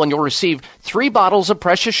show and you'll receive 3 bottles of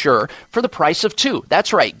Press Assure for the price of 2.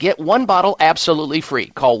 That's right. Get 1 bottle absolutely free.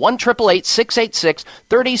 Call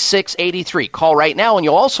 1-888-686-3683. Call right now and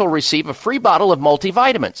you'll also receive a free bottle of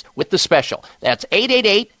multivitamins with the special. That's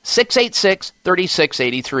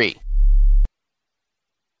 888-686-3683.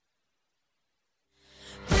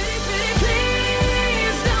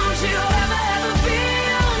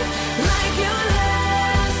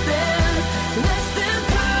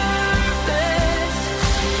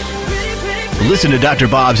 Listen to Dr.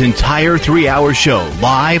 Bob's entire 3-hour show,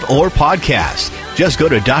 live or podcast. Just go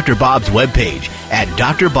to Dr. Bob's webpage at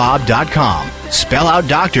drbob.com. Spell out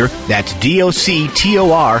doctor, that's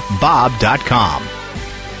DOCTOR, Bob.com.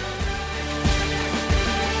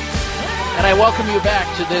 And I welcome you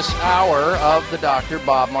back to this hour of the Dr.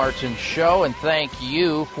 Bob Martin Show, and thank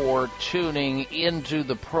you for tuning into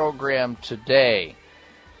the program today.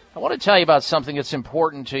 I want to tell you about something that's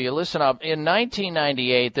important to you. Listen up. In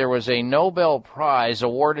 1998, there was a Nobel Prize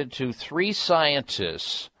awarded to 3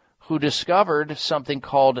 scientists who discovered something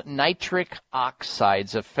called nitric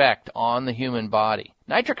oxide's effect on the human body.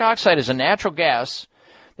 Nitric oxide is a natural gas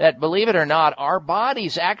that, believe it or not, our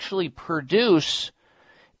bodies actually produce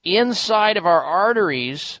inside of our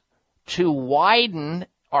arteries to widen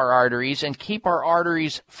our arteries and keep our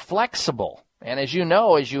arteries flexible. And as you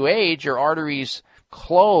know, as you age, your arteries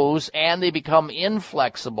close and they become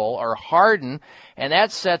inflexible or harden, and that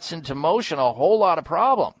sets into motion a whole lot of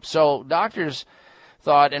problems. So doctors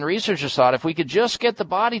thought and researchers thought if we could just get the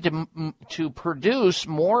body to produce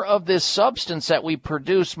more of this substance that we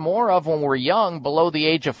produce more of when we're young, below the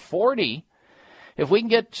age of 40, if we can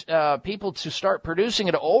get people to start producing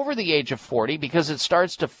it over the age of 40, because it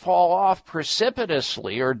starts to fall off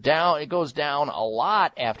precipitously or down, it goes down a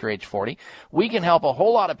lot after age 40, we can help a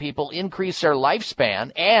whole lot of people increase their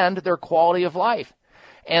lifespan and their quality of life.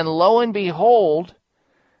 And lo and behold,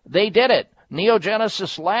 they did it.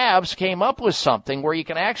 Neogenesis Labs came up with something where you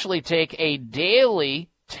can actually take a daily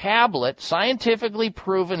tablet, scientifically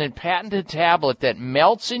proven and patented tablet that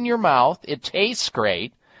melts in your mouth, it tastes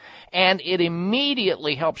great, and it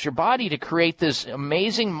immediately helps your body to create this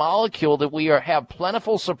amazing molecule that we have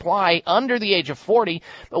plentiful supply under the age of 40,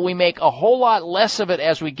 but we make a whole lot less of it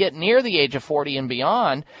as we get near the age of 40 and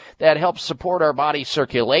beyond. That helps support our body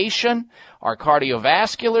circulation, our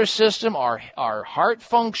cardiovascular system, our heart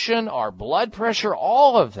function, our blood pressure,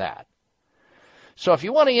 all of that. So if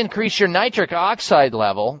you want to increase your nitric oxide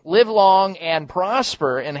level, live long and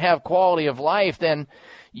prosper and have quality of life, then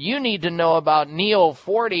you need to know about Neo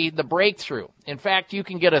 40, the breakthrough. In fact, you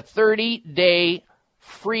can get a 30-day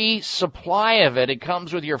free supply of it. It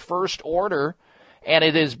comes with your first order, and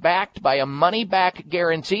it is backed by a money-back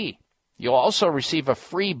guarantee. You'll also receive a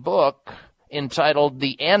free book entitled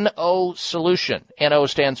The NO Solution. NO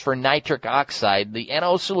stands for nitric oxide. The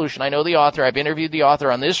NO Solution. I know the author. I've interviewed the author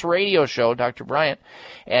on this radio show, Dr. Bryant,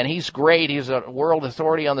 and he's great. He's a world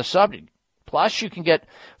authority on the subject. Plus, you can get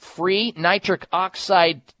free nitric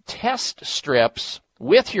oxide test strips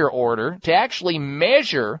with your order to actually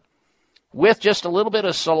measure with just a little bit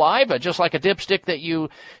of saliva, just like a dipstick that you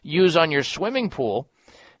use on your swimming pool.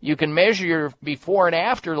 You can measure your before and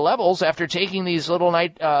after levels after taking these little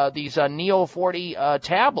Neo 40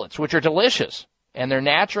 tablets, which are delicious, and they're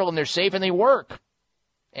natural and they're safe and they work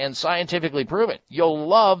and scientifically proven. You'll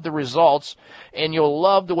love the results, and you'll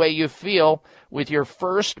love the way you feel with your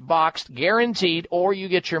first box guaranteed, or you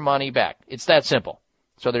get your money back. It's that simple.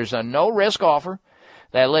 So there's a no-risk offer.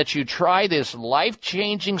 that lets you try this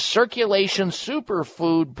life-changing circulation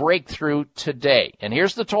superfood breakthrough today. And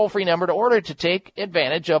here's the toll-free number to order to take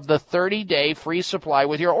advantage of the 30-day free supply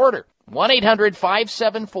with your order.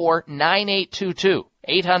 1-800-574-9822.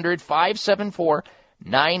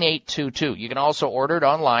 800-574-9822. You can also order it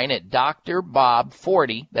online at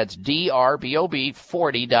drbob40, that's DRBOB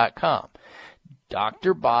 40.com.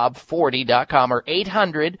 drbob40.com or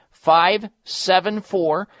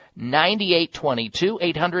 800-574-9822.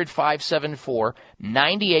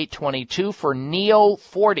 800-574-9822 for Neo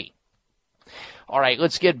 40. All right,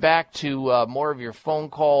 let's get back to more of your phone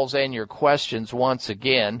calls and your questions once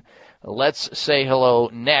again. Let's say hello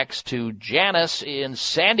next to Janice in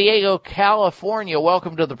San Diego, California.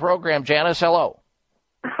 Welcome to the program, Janice. Hello.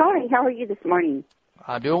 Hi, how are you this morning?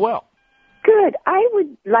 I'm doing well. Good. I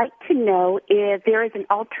would like to know if there is an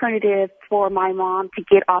alternative for my mom to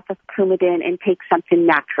get off of Coumadin and take something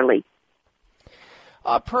naturally.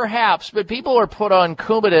 Perhaps, but people are put on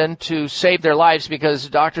Coumadin to save their lives because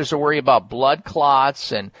doctors are worried about blood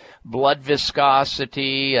clots and blood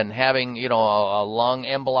viscosity and having, a lung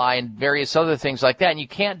emboli and various other things like that. And you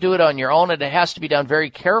can't do it on your own, and it has to be done very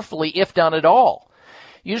carefully, if done at all.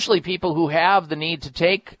 Usually people who have the need to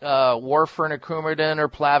take warfarin or Coumadin or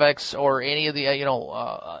Plavix or any of the,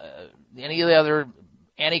 any of the other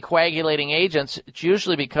anticoagulating agents, it's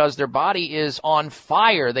usually because their body is on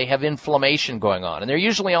fire. They have inflammation going on. And they're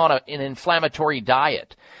usually on an inflammatory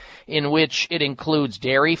diet in which it includes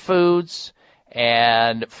dairy foods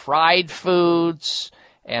and fried foods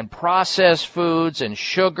and processed foods and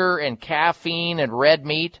sugar and caffeine and red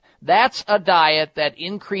meat. That's a diet that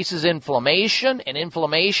increases inflammation, and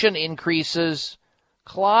inflammation increases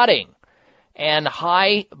clotting and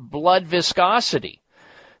high blood viscosity.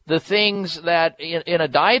 The things that, in a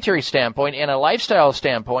dietary standpoint and a lifestyle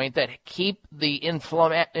standpoint, that keep the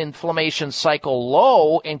inflammation cycle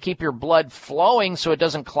low and keep your blood flowing so it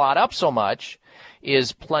doesn't clot up so much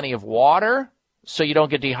is plenty of water so you don't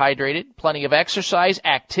get dehydrated, plenty of exercise,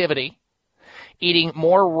 activity, eating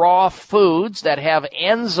more raw foods that have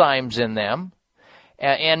enzymes in them,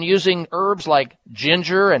 and using herbs like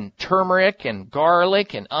ginger and turmeric and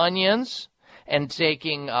garlic and onions, and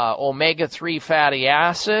taking omega-3 fatty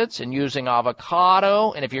acids and using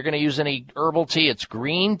avocado. And if you're going to use any herbal tea, it's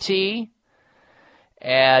green tea.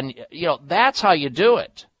 And, that's how you do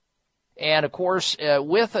it. And, of course,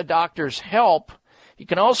 with a doctor's help, you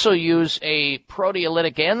can also use a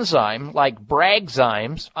proteolytic enzyme like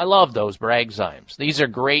Bragzymes. I love those Bragzymes. These are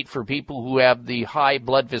great for people who have the high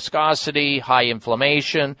blood viscosity, high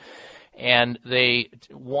inflammation, and they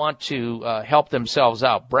want to help themselves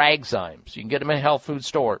out. Bragzymes. You can get them in health food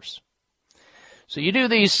stores. So you do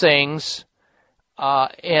these things,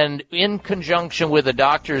 and in conjunction with a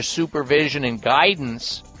doctor's supervision and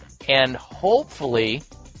guidance, and hopefully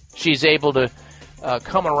she's able to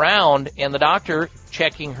come around, and the doctor,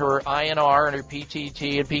 checking her INR and her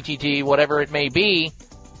PTT and PTT, whatever it may be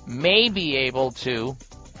able to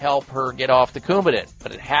help her get off the Coumadin.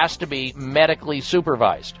 But it has to be medically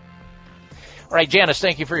supervised. All right, Janice,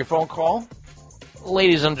 thank you for your phone call.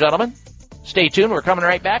 Ladies and gentlemen, stay tuned. We're coming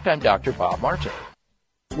right back. I'm Dr. Bob Martin.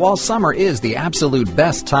 While summer is the absolute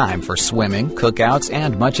best time for swimming, cookouts,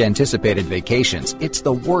 and much-anticipated vacations, it's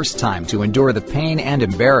the worst time to endure the pain and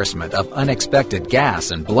embarrassment of unexpected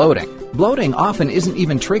gas and bloating. Bloating often isn't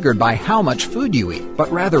even triggered by how much food you eat, but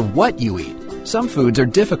rather what you eat. Some foods are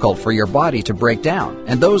difficult for your body to break down,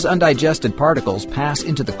 and those undigested particles pass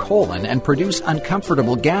into the colon and produce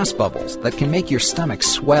uncomfortable gas bubbles that can make your stomach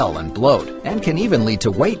swell and bloat, and can even lead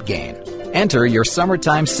to weight gain. Enter your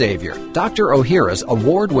summertime savior, Dr. Ohhira's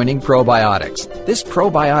award-winning probiotics. This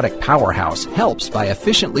probiotic powerhouse helps by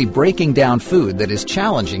efficiently breaking down food that is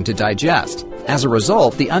challenging to digest. As a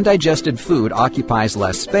result, the undigested food occupies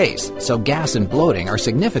less space, so gas and bloating are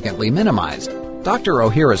significantly minimized. Dr.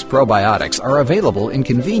 Ohhira's probiotics are available in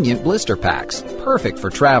convenient blister packs, perfect for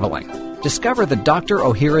traveling. Discover the Dr.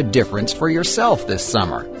 Ohhira difference for yourself this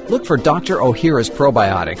summer. Look for Dr. Ohhira's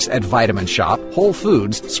probiotics at Vitamin Shop, Whole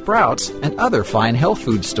Foods, Sprouts, and other fine health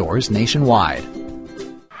food stores nationwide.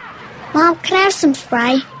 Mom, can I have some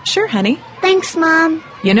spray? Sure, honey. Thanks, Mom.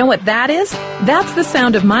 You know what that is? That's the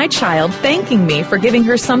sound of my child thanking me for giving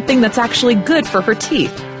her something that's actually good for her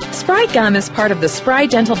teeth. Spry Gum is part of the Spry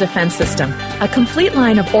Dental Defense System, a complete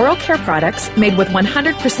line of oral care products made with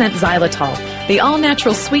 100% xylitol, the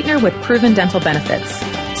all-natural sweetener with proven dental benefits.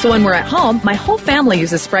 So when we're at home, my whole family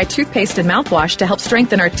uses Spry toothpaste and mouthwash to help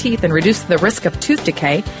strengthen our teeth and reduce the risk of tooth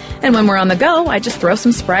decay. And when we're on the go, I just throw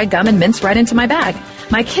some Spry gum and mints right into my bag.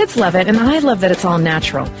 My kids love it, and I love that it's all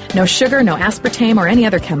natural. No sugar, no aspartame, or any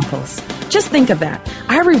other chemicals. Just think of that.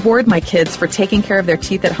 I reward my kids for taking care of their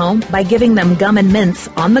teeth at home by giving them gum and mints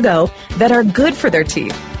on the go that are good for their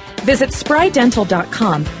teeth. Visit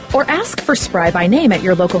sprydental.com or ask for Spry by name at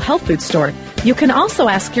your local health food store. You can also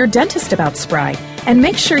ask your dentist about Spry and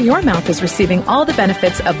make sure your mouth is receiving all the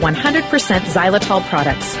benefits of 100% xylitol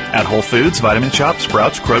products. At Whole Foods, Vitamin Shoppe,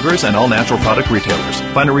 Sprouts, Kroger's, and all natural product retailers.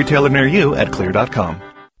 Find a retailer near you at clear.com.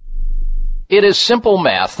 It is simple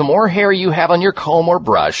math. The more hair you have on your comb or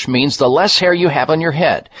brush means the less hair you have on your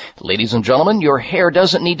head. Ladies and gentlemen, your hair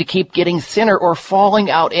doesn't need to keep getting thinner or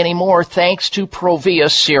falling out anymore thanks to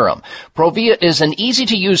Provia Serum. Provia is an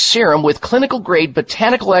easy-to-use serum with clinical-grade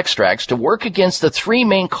botanical extracts to work against the three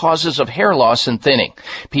main causes of hair loss and thinning.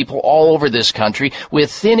 People all over this country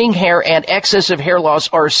with thinning hair and excessive hair loss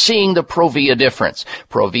are seeing the Provia difference.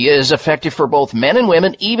 Provia is effective for both men and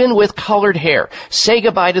women, even with colored hair. Say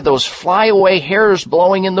goodbye to those flyaway hairs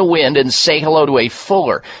blowing in the wind and say hello to a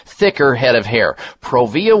fuller, thicker head of hair.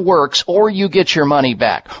 Provia works or you get your money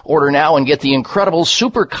back. Order now and get the incredible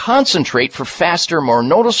super concentrate for faster, more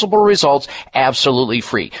noticeable results absolutely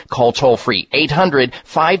free. Call toll free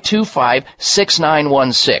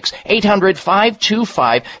 800-525-6916.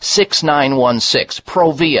 800-525-6916.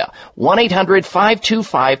 Provia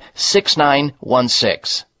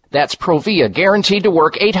 1-800-525-6916. That's Provia, guaranteed to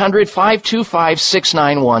work,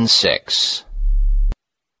 800-525-6916.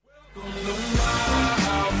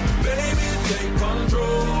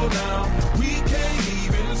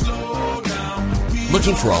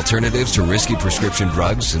 Looking for alternatives to risky prescription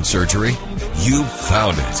drugs and surgery? You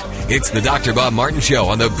found it. It's the Dr. Bob Martin Show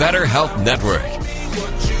on the Better Health Network.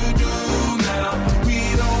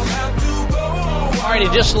 All right,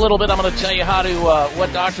 in just a little bit, I'm going to tell you how to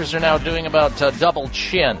what doctors are now doing about double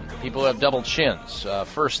chin. People who have double chins.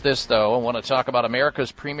 First, this, though, I want to talk about America's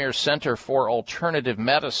premier center for alternative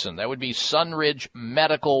medicine. That would be Sunridge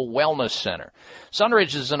Medical Wellness Center.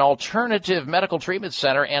 Sunridge is an alternative medical treatment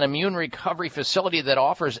center and immune recovery facility that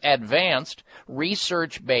offers advanced,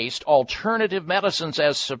 research-based alternative medicines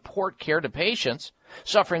as support care to patients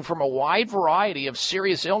suffering from a wide variety of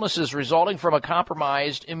serious illnesses resulting from a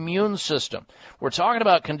compromised immune system. We're talking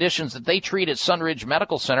about conditions that they treat at Sunridge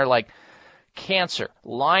Medical Center like cancer,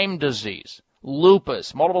 Lyme disease,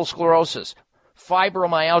 lupus, multiple sclerosis,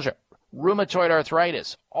 fibromyalgia, rheumatoid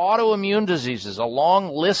arthritis, autoimmune diseases, a long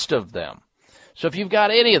list of them. So if you've got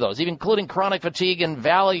any of those, even including chronic fatigue and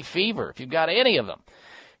valley fever, if you've got any of them,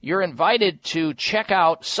 you're invited to check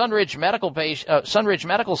out Sunridge Medical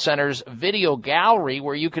Center's video gallery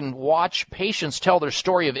where you can watch patients tell their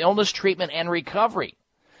story of illness, treatment, and recovery.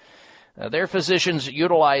 Their physicians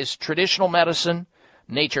utilize traditional medicine,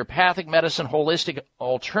 naturopathic medicine, holistic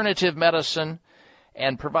alternative medicine,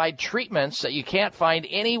 and provide treatments that you can't find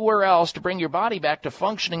anywhere else to bring your body back to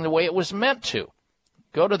functioning the way it was meant to.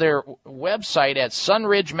 Go to their website at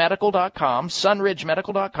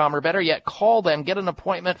sunridgemedical.com, or better yet, call them, get an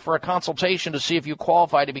appointment for a consultation to see if you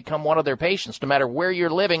qualify to become one of their patients, no matter where you're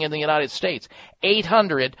living in the United States.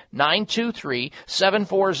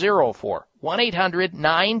 800-923-7404.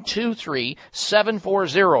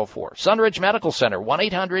 1-800-923-7404. Sunridge Medical Center,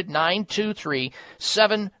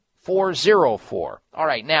 1-800-923-7404. All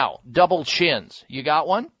right, now, double chins. You got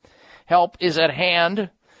one? Help is at hand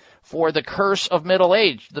for the curse of middle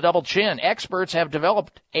age, the double chin. Experts have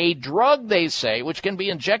developed a drug, they say, which can be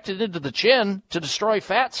injected into the chin to destroy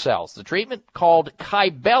fat cells. The treatment, called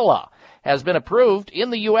Kybella, has been approved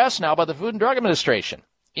in the U.S. now by the Food and Drug Administration.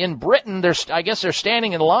 In Britain, I guess they're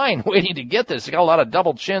standing in line waiting to get this. They got a lot of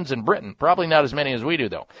double chins in Britain. Probably not as many as we do,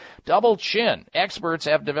 though. Double chin. Experts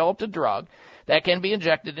have developed a drug that can be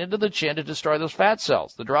injected into the chin to destroy those fat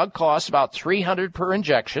cells. The drug costs about $300 per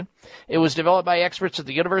injection. It was developed by experts at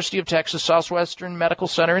the University of Texas Southwestern Medical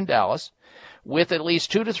Center in Dallas. With at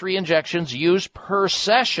least 2 to 3 injections used per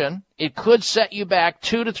session, it could set you back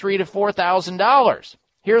 $2,000 to $3,000 to $4,000.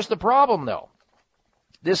 Here's the problem, though.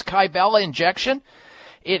 This Kybella injection,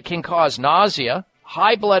 it can cause nausea,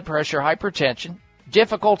 high blood pressure, hypertension,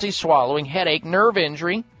 difficulty swallowing, headache, nerve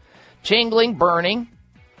injury, tingling, burning,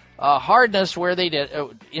 hardness where they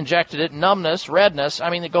injected it, numbness, redness.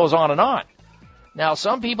 I mean, it goes on and on. Now,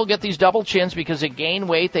 some people get these double chins because they gain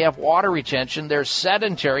weight, they have water retention, they're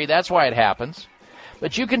sedentary. That's why it happens.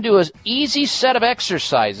 But you can do an easy set of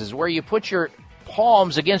exercises where you put your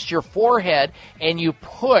palms against your forehead and you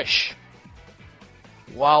push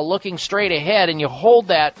while looking straight ahead, and you hold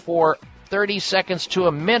that for 30 seconds to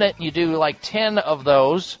a minute. You do like 10 of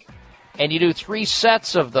those, and you do 3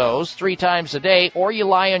 sets of those 3 times a day, or you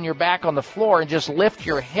lie on your back on the floor and just lift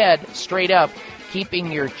your head straight up, keeping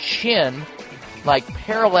your chin like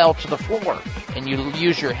parallel to the floor, and you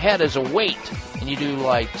use your head as a weight, and you do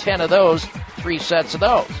like 10 of those, 3 sets of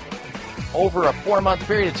those. Over a 4-month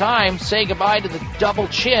period of time, say goodbye to the double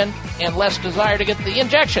chin and less desire to get the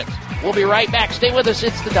injections. We'll be right back. Stay with us.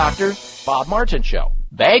 It's the Dr. Bob Martin Show.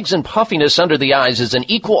 Bags and puffiness under the eyes is an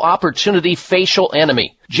equal opportunity facial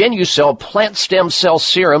enemy. Genucell Plant Stem Cell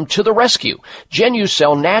Serum to the rescue.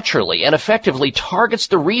 Genucell naturally and effectively targets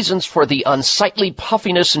the reasons for the unsightly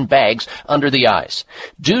puffiness and bags under the eyes.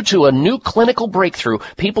 Due to a new clinical breakthrough,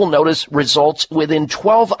 people notice results within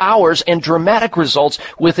 12 hours and dramatic results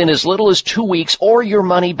within as little as 2 weeks, or your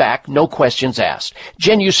money back, no questions asked.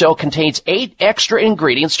 Genucell contains 8 extra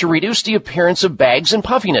ingredients to reduce the appearance of bags and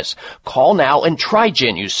puffiness. Call now and try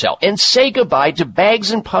Genucell and say goodbye to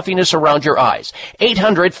bags and puffiness around your eyes.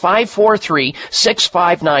 800-543-6596.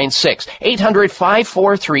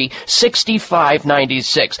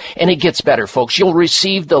 800-543-6596. And it gets better, folks. You'll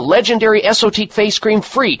receive the legendary Esotique face cream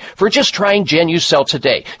free for just trying Genucell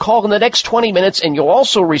today. Call in the next 20 minutes and you'll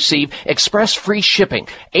also receive express free shipping.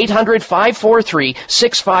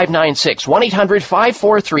 800-543-6596.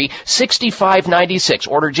 1-800-543-6596.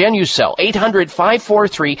 Order Genucell.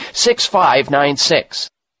 800-543-6596.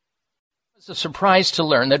 It's a surprise to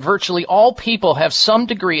learn that virtually all people have some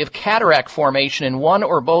degree of cataract formation in one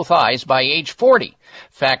or both eyes by age 40.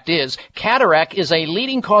 Fact is, cataract is a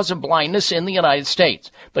leading cause of blindness in the United States.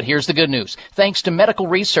 But here's the good news. Thanks to medical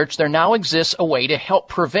research, there now exists a way to help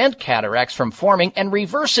prevent cataracts from forming and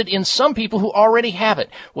reverse it in some people who already have it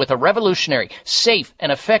with a revolutionary, safe,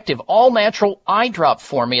 and effective all-natural eye drop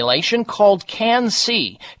formulation called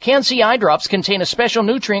Can-C. Can-C eye drops contain a special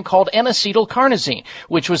nutrient called N-acetylcarnosine,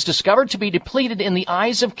 which was discovered to be depleted in the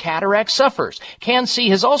eyes of cataract sufferers. Can-C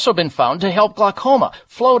has also been found to help glaucoma,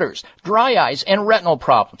 floaters, dry eyes, and retinal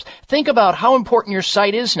problems. Think about how important your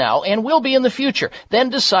sight is now and will be in the future. Then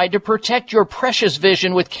decide to protect your precious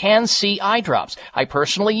vision with Can-C eye drops. I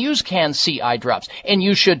personally use Can-C eye drops, and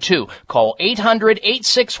you should too. Call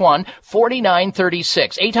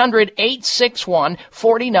 800-861-4936.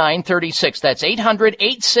 800-861-4936. That's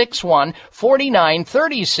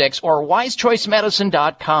 800-861-4936 or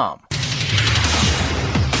wisechoicemedicine.com.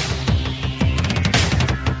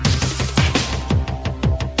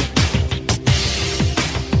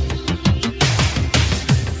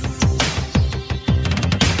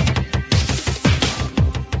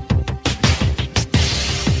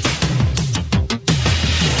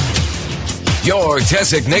 Your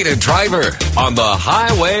designated driver on the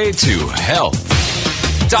highway to health.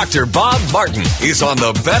 Dr. Bob Martin is on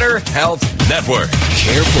the Better Health Network.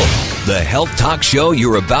 Careful. The health talk show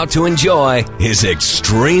you're about to enjoy is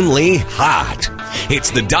extremely hot.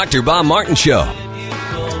 It's the Dr. Bob Martin Show.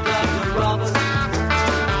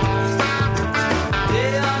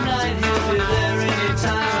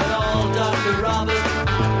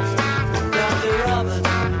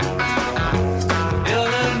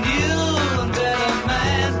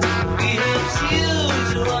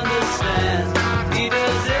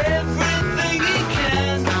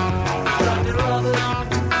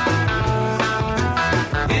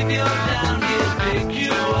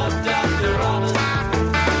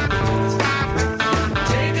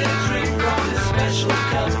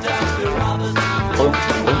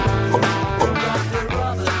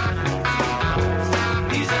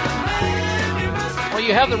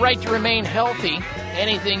 You have the right to remain healthy.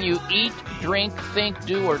 Anything you eat, drink, think,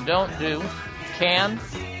 do, or don't do can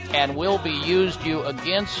and will be used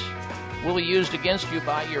against you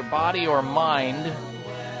by your body or mind.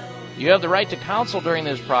 You have the right to counsel during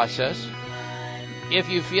this process. If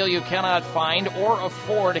you feel you cannot find or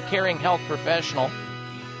afford a caring health professional,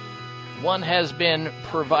 one has been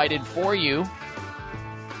provided for you,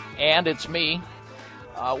 and it's me.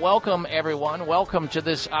 Welcome, everyone. Welcome to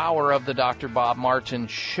this hour of the Dr. Bob Martin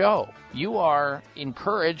Show. You are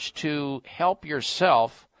encouraged to help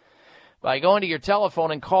yourself by going to your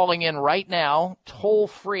telephone and calling in right now, toll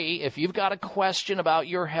free. If you've got a question about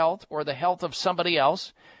your health or the health of somebody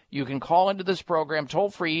else, you can call into this program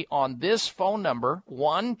toll free on this phone number,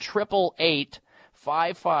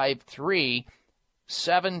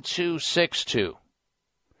 1-888-553-7262.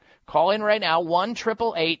 Call in right now,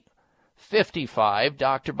 1-888-55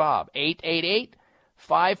 Dr. Bob,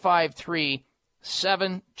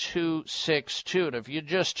 888-553-7262. And if you're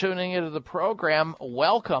just tuning into the program,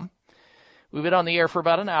 welcome. We've been on the air for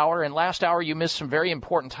about an hour, and last hour you missed some very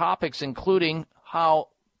important topics, including how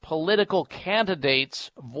political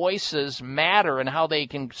candidates' voices matter and how they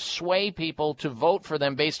can sway people to vote for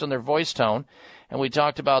them based on their voice tone. And we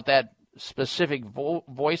talked about that specific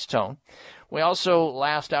voice tone. We also,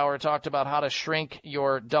 last hour, talked about how to shrink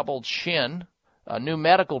your double chin, a new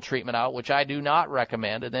medical treatment out, which I do not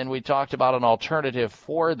recommend. And then we talked about an alternative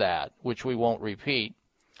for that, which we won't repeat.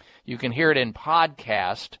 You can hear it in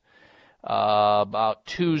podcast about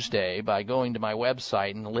Tuesday by going to my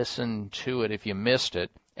website and listen to it if you missed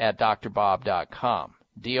it at drbob.com,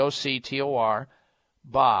 DOCTOR,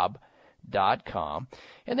 Bob.com.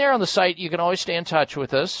 And there on the site, you can always stay in touch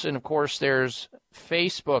with us. And, of course, there's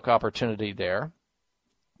Facebook opportunity there.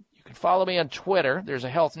 You can follow me on Twitter. There's a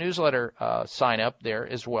health newsletter sign up there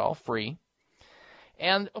as well, free.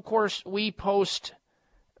 And, of course, we post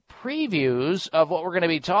previews of what we're going to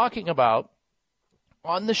be talking about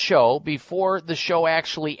on the show before the show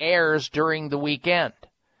actually airs during the weekend.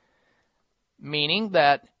 Meaning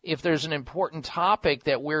that if there's an important topic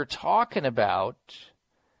that we're talking about,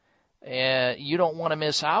 you don't want to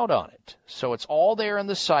miss out on it. So it's all there on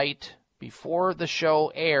the site before the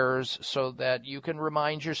show airs so that you can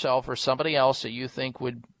remind yourself or somebody else that you think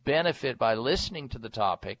would benefit by listening to the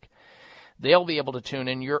topic. They'll be able to tune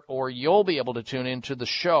in, or you'll be able to tune into the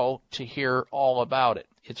show to hear all about it.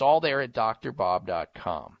 It's all there at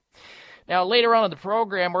drbob.com. Now, later on in the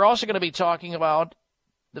program, we're also going to be talking about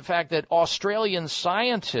the fact that Australian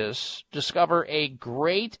scientists discover a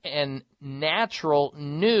great and natural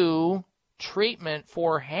new treatment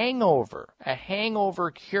for hangover, a hangover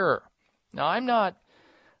cure. Now, I'm not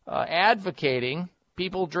advocating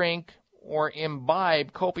people drink or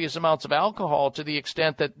imbibe copious amounts of alcohol to the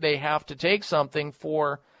extent that they have to take something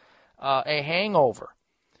for a hangover.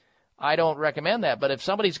 I don't recommend that. But if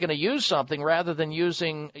somebody's going to use something rather than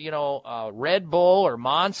using, Red Bull or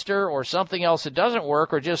Monster or something else that doesn't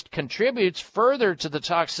work or just contributes further to the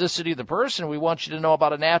toxicity of the person, we want you to know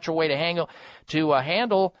about a natural way to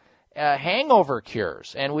handle hangover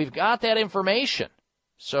cures. And we've got that information.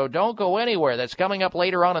 So don't go anywhere. That's coming up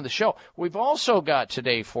later on in the show. We've also got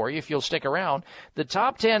today for you, if you'll stick around, the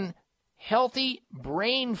top 10 healthy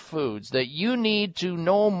brain foods that you need to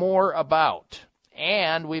know more about.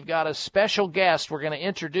 And we've got a special guest we're going to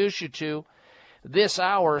introduce you to this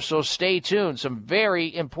hour, so stay tuned. Some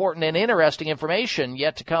very important and interesting information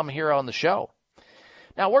yet to come here on the show.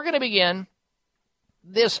 Now, we're going to begin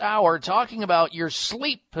this hour talking about your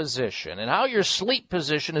sleep position and how your sleep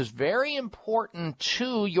position is very important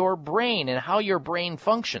to your brain and how your brain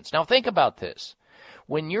functions. Now, think about this.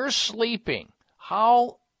 When you're sleeping,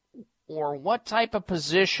 how or what type of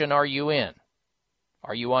position are you in?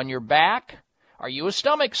 Are you on your back? Are you a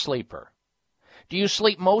stomach sleeper? Do you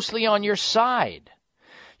sleep mostly on your side?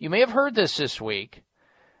 You may have heard this week.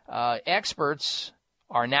 Experts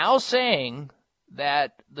are now saying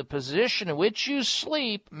that the position in which you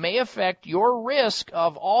sleep may affect your risk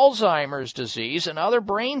of Alzheimer's disease and other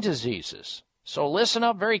brain diseases. So listen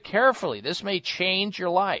up very carefully. This may change your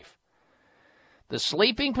life. The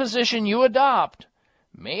sleeping position you adopt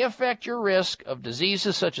may affect your risk of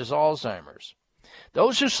diseases such as Alzheimer's.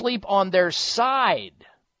 Those who sleep on their side,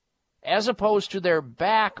 as opposed to their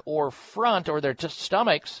back or front or their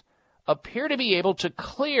stomachs, appear to be able to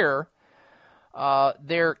clear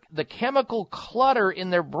the chemical clutter in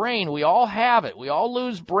their brain. We all have it. We all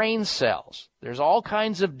lose brain cells. There's all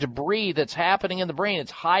kinds of debris that's happening in the brain.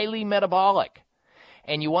 It's highly metabolic.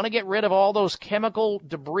 And you want to get rid of all those chemical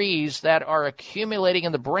debris that are accumulating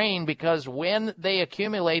in the brain because when they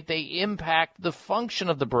accumulate, they impact the function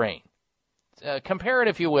of the brain. Compare it,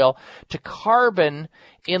 if you will, to carbon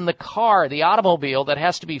in the car, the automobile, that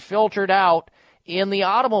has to be filtered out in the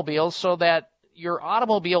automobile so that your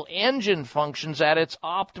automobile engine functions at its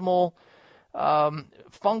optimal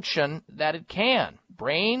function that it can.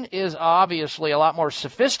 Brain is obviously a lot more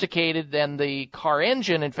sophisticated than the car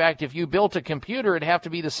engine. In fact, if you built a computer, it'd have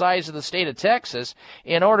to be the size of the state of Texas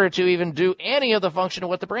in order to even do any of the function of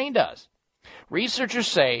what the brain does. Researchers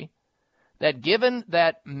say that given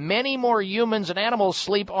that many more humans and animals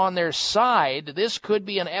sleep on their side, this could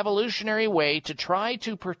be an evolutionary way to try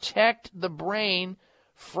to protect the brain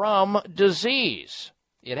from disease.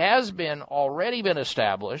 It has already been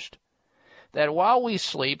established that while we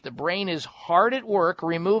sleep, the brain is hard at work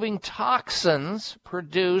removing toxins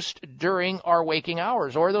produced during our waking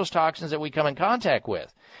hours, or those toxins that we come in contact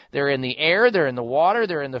with. They're in the air, they're in the water,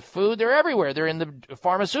 they're in the food, they're everywhere. They're in the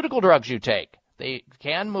pharmaceutical drugs you take. They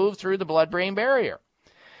can move through the blood-brain barrier.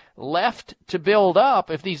 Left to build up,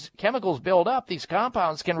 if these chemicals build up, these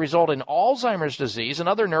compounds can result in Alzheimer's disease and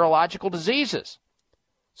other neurological diseases.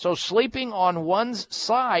 So sleeping on one's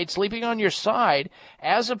side, sleeping on your side,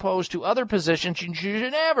 as opposed to other positions, you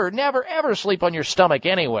should never, ever sleep on your stomach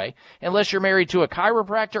anyway, unless you're married to a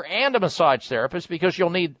chiropractor and a massage therapist, because you'll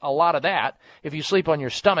need a lot of that. If you sleep on your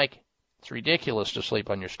stomach, it's ridiculous to sleep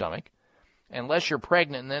on your stomach. Unless you're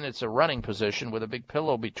pregnant, and then it's a running position with a big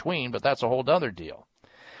pillow between, but that's a whole other deal.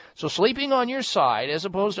 So sleeping on your side, as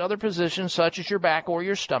opposed to other positions such as your back or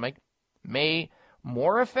your stomach, may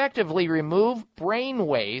more effectively remove brain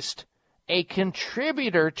waste, a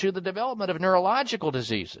contributor to the development of neurological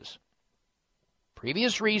diseases.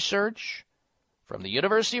 Previous research from the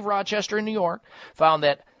University of Rochester in New York found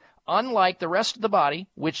that unlike the rest of the body,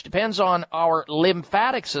 which depends on our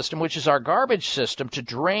lymphatic system, which is our garbage system, to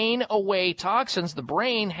drain away toxins, the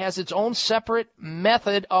brain has its own separate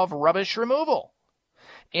method of rubbish removal.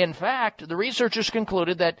 In fact, the researchers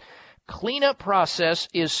concluded that cleanup process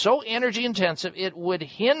is so energy intensive it would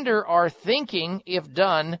hinder our thinking if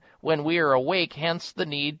done when we are awake, hence the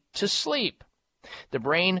need to sleep. The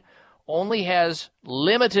brain only has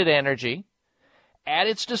limited energy at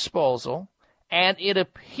its disposal, and it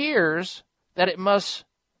appears that it must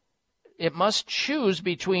choose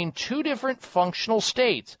between two different functional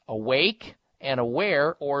states, awake and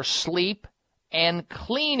aware, or sleep and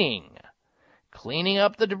cleaning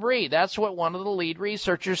up the debris. That's what one of the lead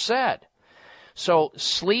researchers said. So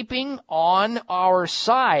sleeping on our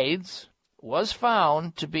sides was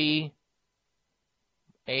found to be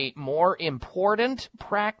a more important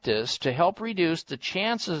practice to help reduce the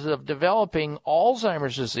chances of developing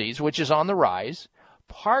Alzheimer's disease, which is on the rise,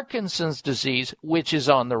 Parkinson's disease, which is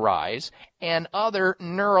on the rise, and other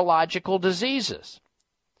neurological diseases.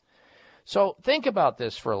 So think about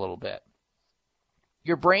this for a little bit.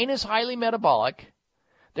 Your brain is highly metabolic.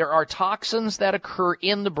 There are toxins that occur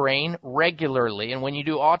in the brain regularly, and when you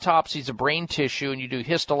do autopsies of brain tissue and you do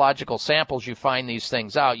histological samples, you find these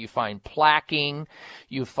things out. You find plaquing,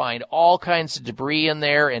 you find all kinds of debris in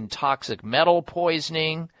there and toxic metal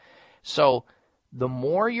poisoning. So the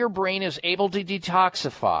more your brain is able to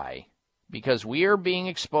detoxify, because we are being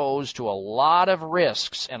exposed to a lot of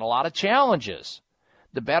risks and a lot of challenges,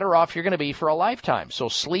 the better off you're going to be for a lifetime. So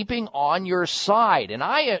sleeping on your side, and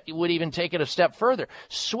I would even take it a step further,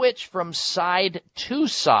 switch from side to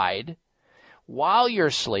side while you're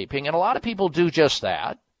sleeping, and a lot of people do just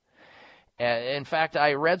that. In fact,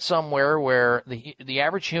 I read somewhere where the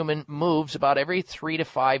average human moves about every 3 to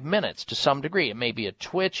 5 minutes to some degree. It may be a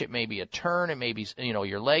twitch, it may be a turn, it may be,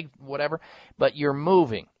 your leg, whatever, but you're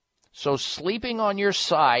moving. So sleeping on your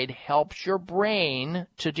side helps your brain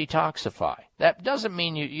to detoxify. That doesn't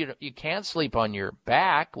mean you can't sleep on your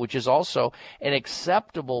back, which is also an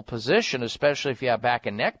acceptable position, especially if you have back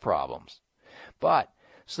and neck problems. But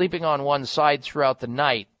sleeping on one side throughout the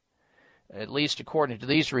night, at least according to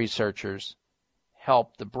these researchers,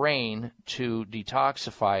 help the brain to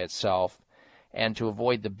detoxify itself and to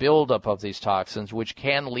avoid the buildup of these toxins, which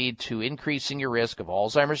can lead to increasing your risk of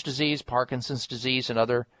Alzheimer's disease, Parkinson's disease, and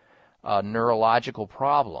other neurological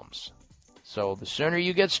problems. So the sooner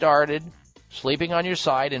you get started sleeping on your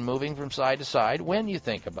side and moving from side to side, when you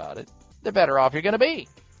think about it, the better off you're going to be.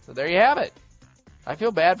 So there you have it. I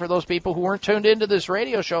feel bad for those people who weren't tuned into this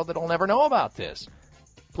radio show that will never know about this.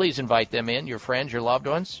 Please invite them in, your friends, your loved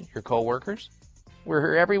ones, your co-workers. We're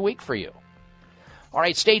here every week for you. All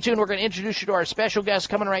right, stay tuned. We're going to introduce you to our special guest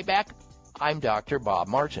coming right back. I'm Dr. Bob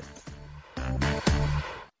Martin.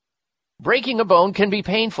 Breaking a bone can be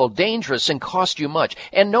painful, dangerous, and cost you much,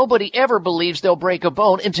 and nobody ever believes they'll break a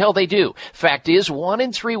bone until they do. Fact is, 1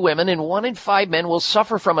 in 3 women and 1 in 5 men will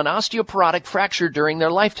suffer from an osteoporotic fracture during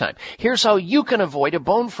their lifetime. Here's how you can avoid a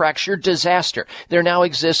bone fracture disaster. There now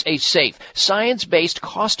exists a safe, science-based,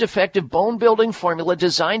 cost-effective bone-building formula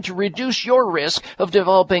designed to reduce your risk of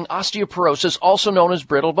developing osteoporosis, also known as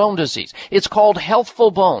brittle bone disease. It's called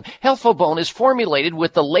Healthful Bone. Healthful Bone is formulated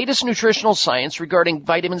with the latest nutritional science regarding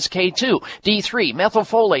vitamins K2, D3,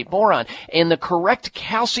 methylfolate, boron, and the correct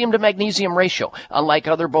calcium to magnesium ratio. Unlike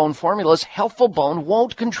other bone formulas, Healthful Bone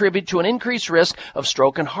won't contribute to an increased risk of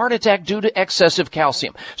stroke and heart attack due to excessive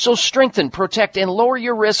calcium. So strengthen, protect, and lower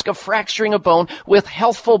your risk of fracturing a bone with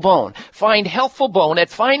Healthful Bone. Find Healthful Bone at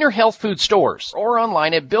finer health food stores or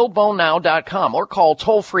online at BuildBoneNow.com or call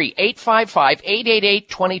toll-free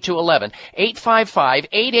 855-888-2211.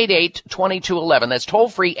 855-888-2211. That's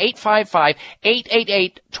toll-free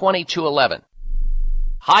 855-888-2211.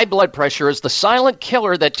 High blood pressure is the silent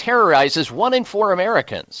killer that terrorizes 1 in 4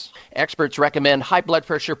 Americans. Experts recommend high blood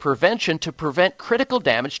pressure prevention to prevent critical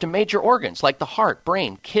damage to major organs like the heart,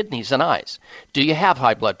 brain, kidneys, and eyes. Do you have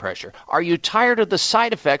high blood pressure? Are you tired of the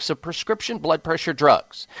side effects of prescription blood pressure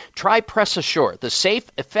drugs? Try Press Assure, the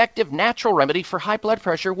safe, effective, natural remedy for high blood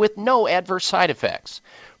pressure with no adverse side effects.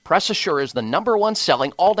 Press Assure is the #1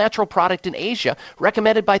 selling all-natural product in Asia,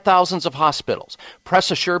 recommended by thousands of hospitals. Press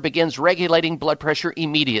Assure begins regulating blood pressure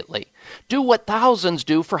immediately. Do what thousands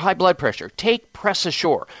do for high blood pressure. Take Press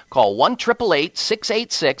Assure. Call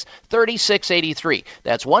 1-888-686-3683.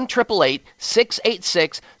 That's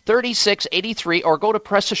 1-888-686-3683, or go to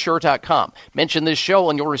PressAssure.com. Mention this show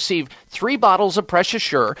and you'll receive 3 bottles of Press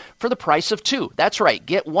Assure for the price of 2. That's right.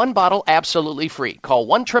 Get 1 bottle absolutely free. Call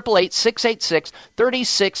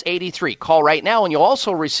 1-888-686-3683. Call right now and you'll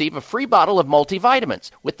also receive a free bottle of multivitamins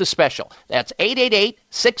with the special. That's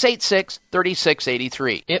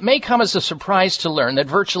 888-686-3683. It may come as a surprise to learn that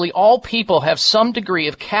virtually all people have some degree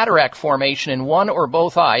of cataract formation in one or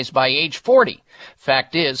both eyes by age 40.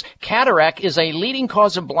 Fact is, cataract is a leading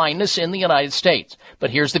cause of blindness in the United States. But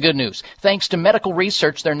here's the good news. Thanks to medical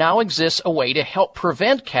research, there now exists a way to help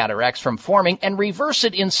prevent cataracts from forming and reverse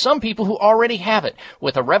it in some people who already have it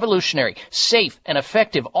with a revolutionary, safe, and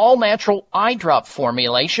effective all-natural eye drop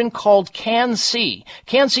formulation called Can-C.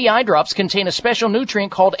 Can-C eye drops contain a special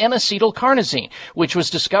nutrient called N-acetylcarnosine, which was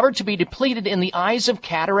discovered to be depleted in the eyes of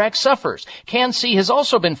cataract sufferers. Can-C has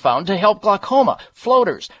also been found to help glaucoma,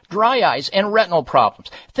 floaters, dry eyes, and retinal problems.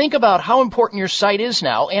 Think about how important your sight is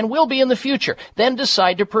now and will be in the future. Then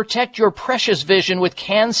decide to protect your precious vision with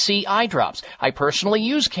Can-C eye drops. I personally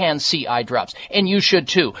use Can-C eye drops, and you should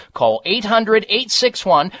too. Call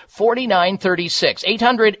 800-861-4936.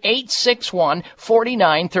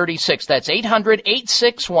 800-861-4936. That's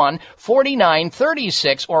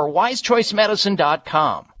 800-861-4936 or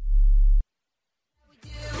wisechoicemedicine.com.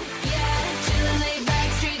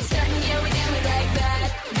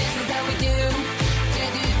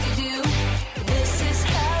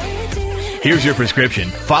 Here's your prescription.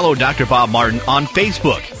 Follow Dr. Bob Martin on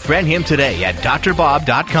Facebook. Friend him today at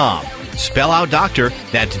drbob.com. Spell out doctor,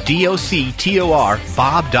 that's D-O-C-T-O-R,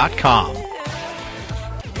 bob.com.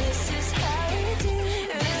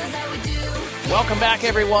 Welcome back,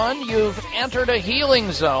 everyone. You've entered a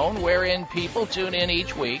healing zone wherein people tune in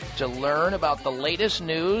each week to learn about the latest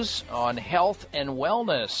news on health and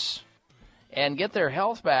wellness and get their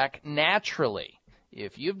health back naturally.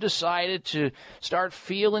 If you've decided to start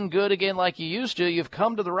feeling good again like you used to, you've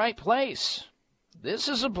come to the right place. This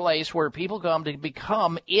is a place where people come to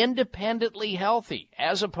become independently healthy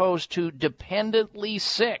as opposed to dependently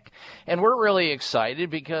sick. And we're really excited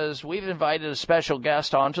because we've invited a special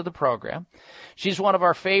guest onto the program. She's one of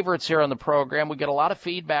our favorites here on the program. We get a lot of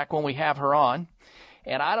feedback when we have her on.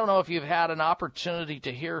 And I don't know if you've had an opportunity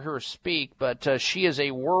to hear her speak, but she is a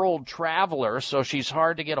world traveler, so she's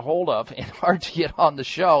hard to get a hold of and hard to get on the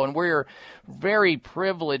show. And we're very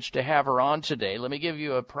privileged to have her on today. Let me give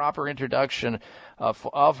you a proper introduction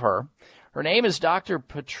of her. Her name is Dr.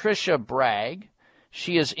 Patricia Bragg.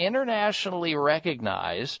 She is internationally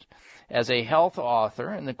recognized as a health author,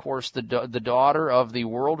 and of course the daughter of the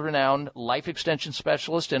world-renowned life extension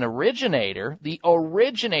specialist and the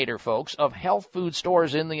originator, folks, of health food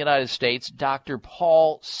stores in the United States, Dr.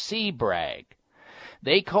 Paul C. Bragg.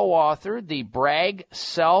 They co-authored the Bragg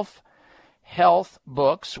Self-Health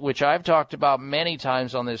books, which I've talked about many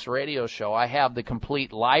times on this radio show. I have the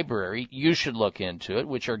complete library. You should look into it,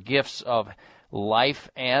 which are gifts of life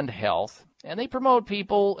and health. And they promote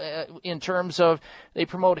people they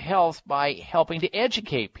promote health by helping to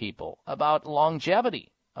educate people about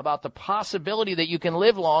longevity, about the possibility that you can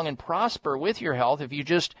live long and prosper with your health if you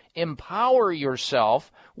just empower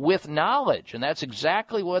yourself with knowledge. And that's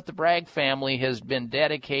exactly what the Bragg family has been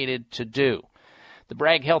dedicated to do. The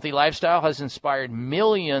Bragg Healthy Lifestyle has inspired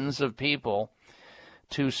millions of people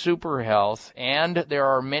to super health, and there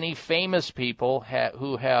are many famous people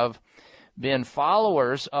who have been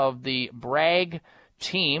followers of the Bragg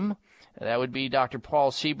team. That would be Dr. Paul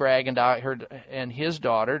C. Bragg and his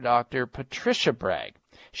daughter, Dr. Patricia Bragg.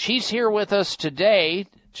 She's here with us today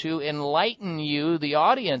to enlighten you, the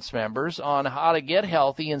audience members, on how to get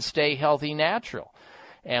healthy and stay healthy natural.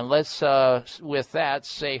 And let's, with that,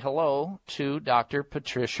 say hello to Dr.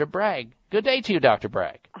 Patricia Bragg. Good day to you, Dr.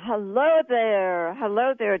 Bragg. Hello there.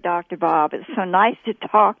 Hello there, Dr. Bob. It's so nice to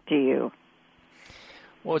talk to you.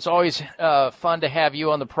 Well, it's always fun to have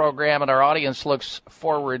you on the program, and our audience looks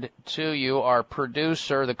forward to you. Our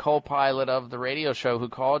producer, the co-pilot of the radio show who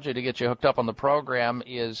called you to get you hooked up on the program,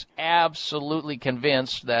 is absolutely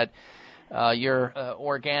convinced that Your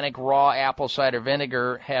organic raw apple cider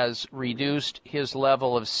vinegar has reduced his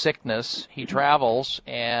level of sickness. He travels,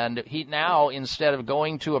 and he now, instead of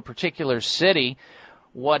going to a particular city,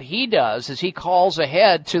 what he does is he calls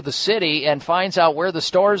ahead to the city and finds out where the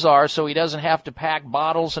stores are so he doesn't have to pack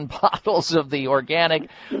bottles and bottles of the organic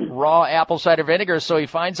raw apple cider vinegar. So he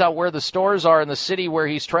finds out where the stores are in the city where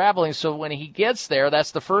he's traveling. So when he gets there,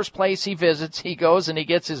 that's the first place he visits. He goes and he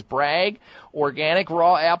gets his Bragg organic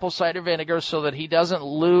raw apple cider vinegar so that he doesn't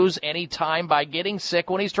lose any time by getting sick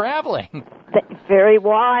when he's traveling. Very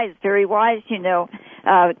wise, very wise, you know.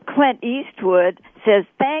 Clint Eastwood says,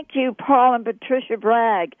 "Thank you, Paul and Patricia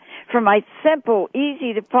Bragg, for my simple,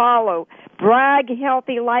 easy-to-follow Bragg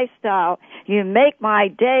healthy lifestyle. You make my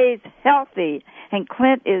days healthy." And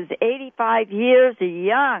Clint is 85 years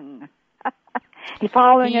young. He's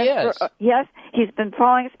following us. Yes, he's been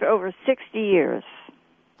following us for over 60 years.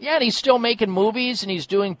 Yeah, and he's still making movies, and he's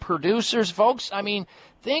doing producers. Folks, I mean,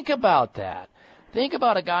 think about that. Think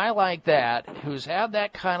about a guy like that who's had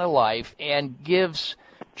that kind of life and gives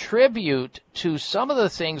tribute to some of the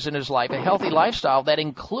things in his life, a healthy lifestyle that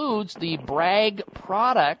includes the Bragg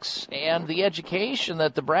products and the education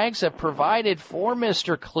that the Braggs have provided for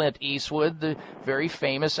Mr. Clint Eastwood, the very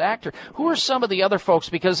famous actor. Who are some of the other folks?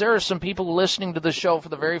 Because there are some people listening to the show for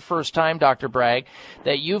the very first time, Dr. Bragg,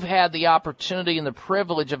 that you've had the opportunity and the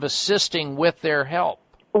privilege of assisting with their help.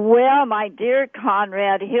 Well, my dear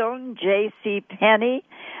Conrad Hilton, J.C. Penney,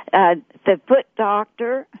 the foot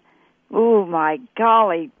doctor. Oh, my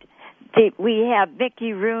golly. We have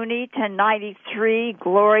Mickey Rooney to 93,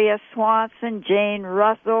 Gloria Swanson, Jane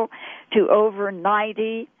Russell to over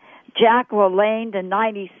 90, Jack LaLanne to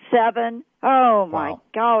 97. Oh, my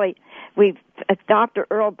golly. We've Dr.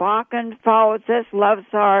 Earl Bakken follows us,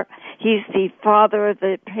 he's the father of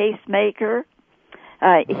the pacemaker.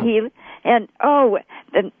 I've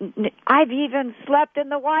even slept in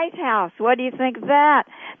the White House. What do you think of that?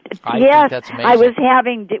 I think that's amazing.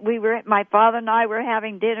 My father and I were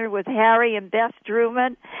having dinner with Harry and Beth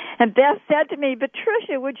Struman, and Beth said to me,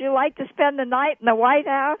 "Patricia, would you like to spend the night in the White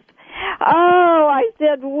House?" Oh, I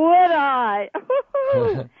said, would I?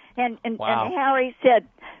 and Harry said,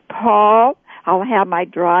 "Paul, I'll have my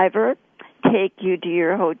driver take you to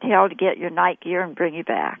your hotel to get your night gear and bring you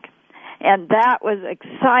back." And that was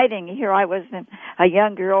exciting. Here I was, a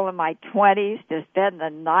young girl in my 20s, to spend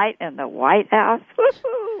the night in the White House.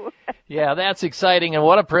 Woo-hoo! Yeah, that's exciting, and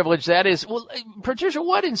what a privilege that is. Well, Patricia,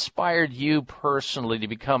 what inspired you personally to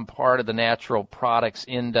become part of the natural products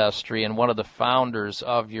industry and one of the founders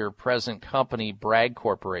of your present company, Bragg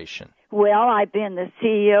Corporation? Well, I've been the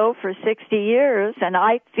CEO for 60 years, and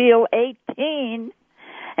I feel 18.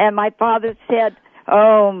 And my father said,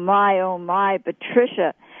 oh, my,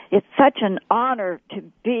 Patricia, it's such an honor to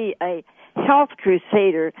be a health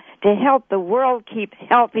crusader, to help the world keep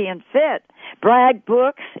healthy and fit. Bragg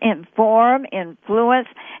books inform, influence,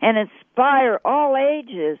 and inspire all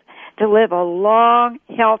ages to live a long,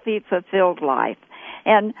 healthy, fulfilled life.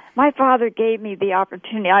 And my father gave me the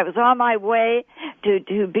opportunity. I was on my way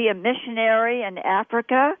to be a missionary in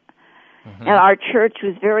Africa, and our church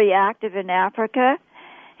was very active in Africa.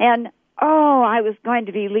 And, I was going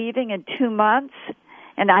to be leaving in 2 months.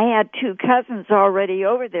 And I had 2 cousins already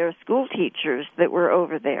over there, school teachers that were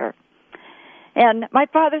over there. And my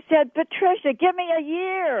father said, Patricia, give me a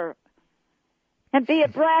year and be a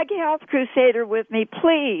Bragg Health Crusader with me,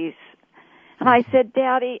 please. And I said,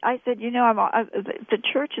 Daddy, the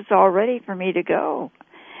church is all ready for me to go.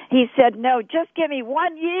 He said, no, just give me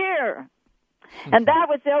 1 year. And that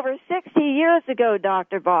was over 60 years ago,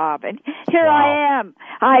 Dr. Bob. And here I am.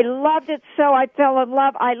 I loved it so. I fell in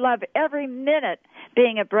love. I love every minute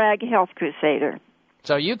being a Bragg Health Crusader.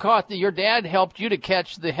 So your dad helped you to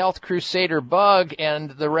catch the Health Crusader bug,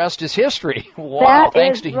 and the rest is history. Wow,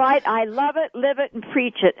 that is right. I love it, live it, and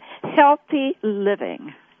preach it. Healthy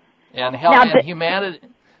living. And humanity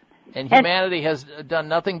has done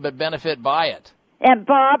nothing but benefit by it. And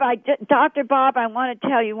Dr. Bob, I want to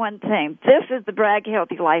tell you one thing. This is the Bragg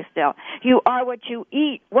Healthy Lifestyle. You are what you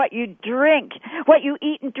eat, what you drink. What you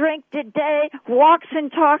eat and drink today walks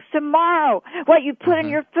and talks tomorrow. What you put in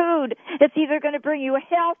your food, it's either going to bring you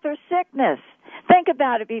health or sickness. Think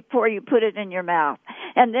about it before you put it in your mouth.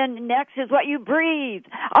 And then next is what you breathe.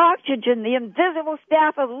 Oxygen, the invisible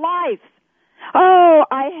staff of life. Oh,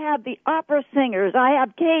 I have the opera singers. I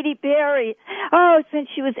have Katy Perry. Oh, since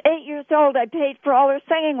she was 8 years old, I paid for all her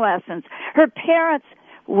singing lessons. Her parents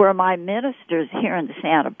were my ministers here in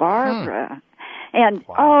Santa Barbara. And,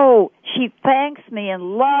 she thanks me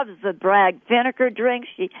and loves the Bragg vinegar drink.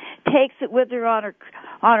 She takes it with her on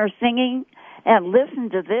her singing. And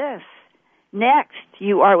listen to this. Next,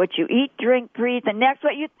 you are what you eat, drink, breathe, and next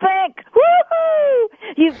what you think. Woohoo!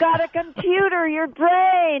 You've got a computer, your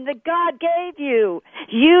brain that God gave you.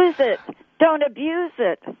 Use it. Don't abuse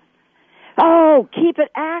it. Oh, keep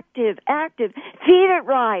it active. Feed it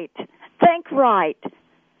right. Think right.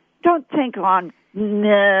 Don't think on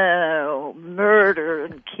murder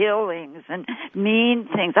and killings and mean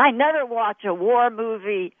things. I never watch a war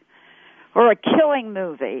movie or a killing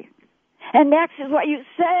movie. And next is what you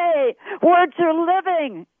say. Words are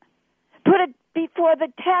living. Put it before the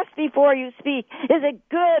test before you speak. Is it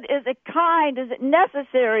good? Is it kind? Is it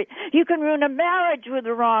necessary? You can ruin a marriage with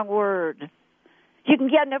the wrong word. You can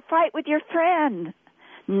get in a fight with your friend.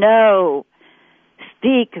 No.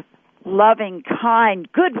 Speak loving, kind,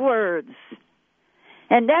 good words.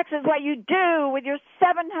 And next is what you do with your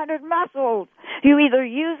 700 muscles. You either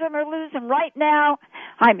use them or lose them. Right now,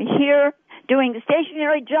 I'm here doing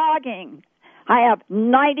stationary jogging. I have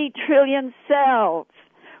 90 trillion cells.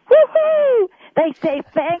 Woohoo! They say,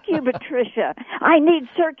 thank you, Patricia. I need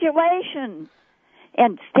circulation.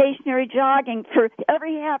 And stationary jogging for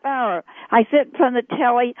every half hour. I sit in front of the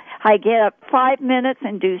telly, I get up 5 minutes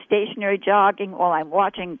and do stationary jogging while I'm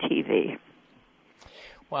watching TV.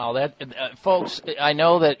 Wow, that folks, I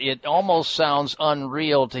know that it almost sounds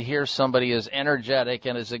unreal to hear somebody as energetic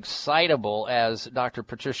and as excitable as Dr.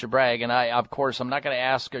 Patricia Bragg. And of course, I'm not going to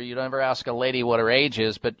ask her, you never ask a lady what her age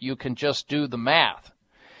is, but you can just do the math.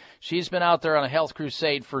 She's been out there on a health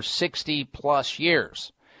crusade for 60 plus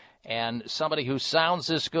years. And somebody who sounds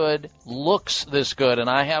this good, looks this good. And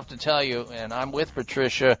I have to tell you, and I'm with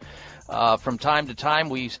Patricia, from time to time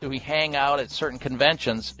we hang out at certain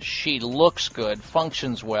conventions. She looks good,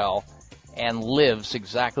 functions well, and lives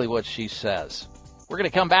exactly what she says. We're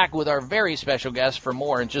going to come back with our very special guest for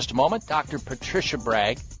more in just a moment, Dr. Patricia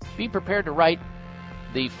Bragg. Be prepared to write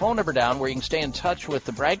the phone number down where you can stay in touch with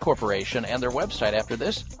the Bragg Corporation and their website after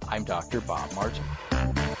this. I'm Dr. Bob Martin.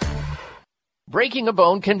 Breaking a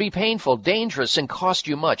bone can be painful, dangerous, and cost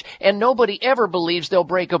you much, and nobody ever believes they'll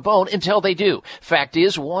break a bone until they do. Fact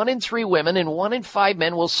is, 1 in 3 women and 1 in 5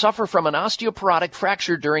 men will suffer from an osteoporotic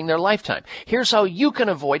fracture during their lifetime. Here's how you can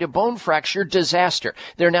avoid a bone fracture disaster.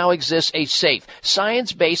 There now exists a safe,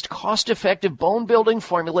 science-based, cost-effective bone-building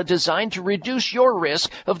formula designed to reduce your risk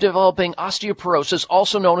of developing osteoporosis,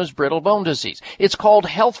 also known as brittle bone disease. It's called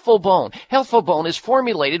Healthful Bone. Healthful Bone is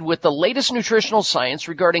formulated with the latest nutritional science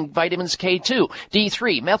regarding vitamins K2,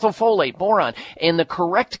 D3, methylfolate, boron, and the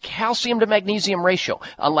correct calcium to magnesium ratio.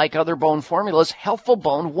 Unlike other bone formulas, Healthful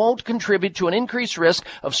Bone won't contribute to an increased risk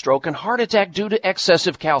of stroke and heart attack due to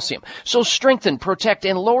excessive calcium. So strengthen, protect,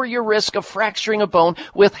 and lower your risk of fracturing a bone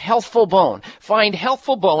with Healthful Bone. Find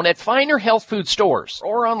Healthful Bone at finer health food stores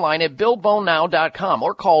or online at BuildBoneNow.com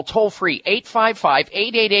or call toll-free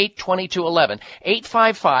 855-888-2211.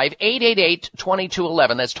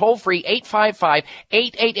 855-888-2211. That's toll-free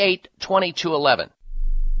 855-888-2211.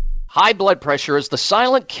 High blood pressure is the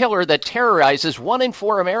silent killer that terrorizes 1 in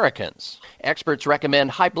 4 Americans. Experts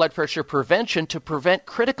recommend high blood pressure prevention to prevent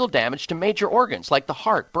critical damage to major organs like the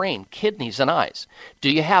heart, brain, kidneys, and eyes.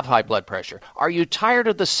 Do you have high blood pressure? Are you tired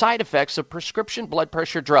of the side effects of prescription blood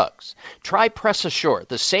pressure drugs? Try Press Assure,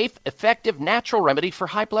 the safe, effective, natural remedy for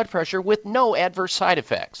high blood pressure with no adverse side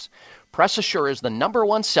effects. Press Assure is the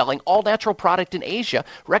 #1 selling all-natural product in Asia,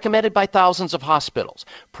 recommended by thousands of hospitals.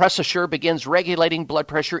 Press Assure begins regulating blood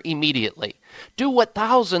pressure immediately. Do what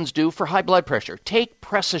thousands do for high blood pressure. Take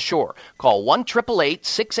Press Assure. Call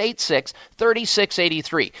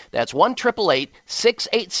 1-888-686-3683. That's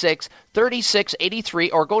 1-888-686-3683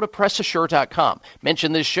 or go to PressAssure.com.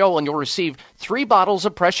 Mention this show and you'll receive 3 bottles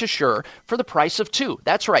of Press Assure for the price of 2.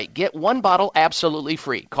 That's right. Get 1 bottle absolutely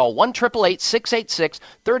free. Call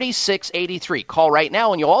 1-888-686-3683. Call right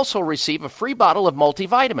now and you'll also receive a free bottle of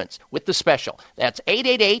multivitamins with the special. That's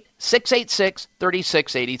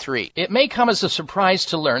 888-686-3683. It may come as a surprise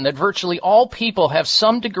to learn that virtually all people have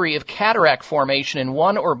some degree of cataract formation in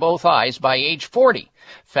one or both eyes by age 40.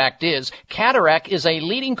 Fact is, cataract is a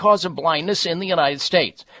leading cause of blindness in the United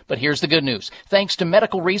States. But here's the good news. Thanks to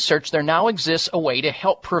medical research, there now exists a way to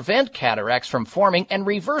help prevent cataracts from forming and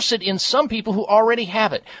reverse it in some people who already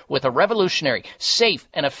have it with a revolutionary, safe,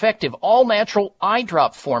 and effective all-natural eye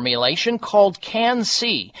drop formulation called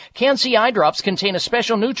Can-C. Can-C eye drops contain a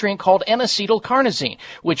special nutrient called N-acetylcarnosine,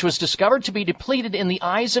 which was discovered to be depleted in the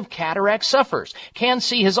eyes of cataract sufferers.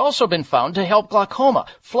 Can-C has also been found to help glaucoma,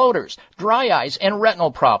 floaters, dry eyes, and retinal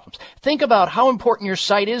retinal problems. Think about how important your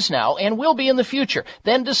sight is now and will be in the future.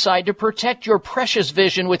 Then decide to protect your precious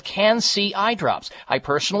vision with Can-C eye drops. I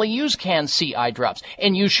personally use Can-C eye drops,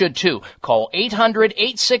 and you should too. Call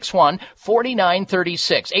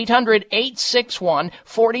 800-861-4936.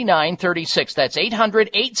 800-861-4936. That's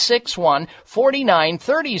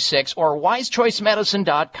 800-861-4936 or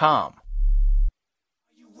wisechoicemedicine.com.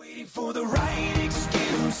 Waiting for the right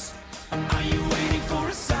excuse. Are you waiting for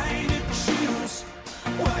a sign to choose?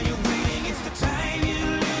 While you're waiting, it's the time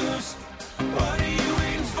you lose. What are you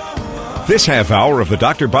waiting for? This half hour of the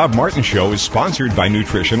Dr. Bob Martin Show is sponsored by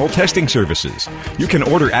Nutritional Testing Services. You can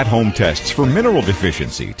order at-home tests for mineral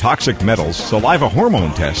deficiency, toxic metals, saliva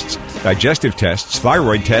hormone tests, digestive tests,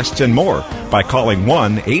 thyroid tests, and more by calling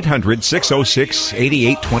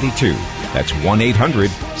 1-800-606-8822. That's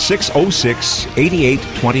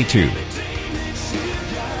 1-800-606-8822.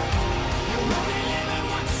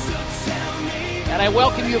 And I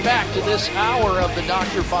welcome you back to this hour of the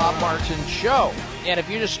Dr. Bob Martin Show. And if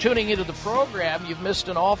you're just tuning into the program, you've missed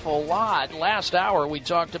an awful lot. Last hour, we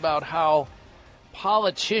talked about how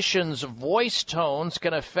politicians' voice tones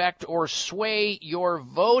can affect or sway your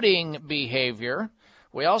voting behavior.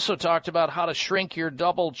 We also talked about how to shrink your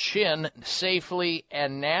double chin safely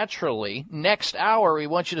and naturally. Next hour, we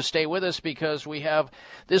want you to stay with us because we have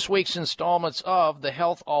this week's installments of the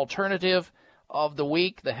Health Alternative of the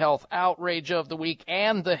Week, the Health Outrage of the Week,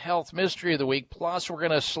 and the Health Mystery of the Week. Plus, we're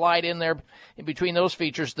going to slide in there, in between those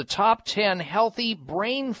features, the top 10 healthy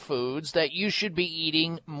brain foods that you should be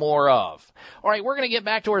eating more of. All right, we're going to get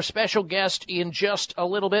back to our special guest in just a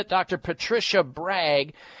little bit, Dr. Patricia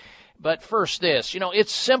Bragg. But first this,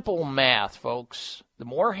 it's simple math, folks. The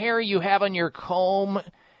more hair you have on your comb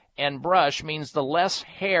and brush means the less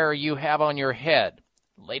hair you have on your head.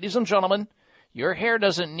 Ladies and gentlemen, your hair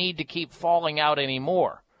doesn't need to keep falling out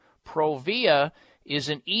anymore. Provia is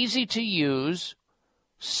an easy-to-use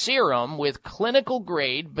serum with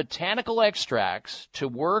clinical-grade botanical extracts to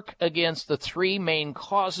work against the three main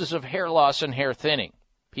causes of hair loss and hair thinning.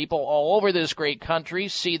 People all over this great country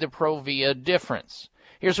see the Provia difference.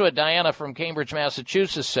 Here's what Diana from Cambridge,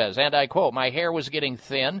 Massachusetts says, and I quote, "My hair was getting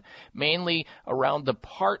thin, mainly around the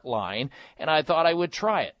part line, and I thought I would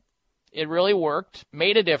try it. It really worked,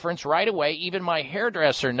 made a difference right away. Even my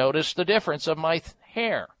hairdresser noticed the difference of my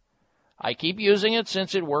hair. I keep using it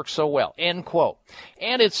since it works so well," end quote.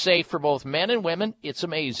 And it's safe for both men and women. It's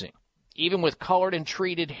amazing, even with colored and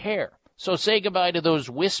treated hair. So say goodbye to those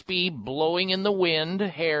wispy, blowing in the wind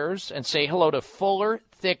hairs and say hello to fuller,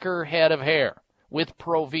 thicker head of hair with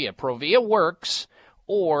Provia. Provia works,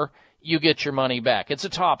 or you get your money back. It's a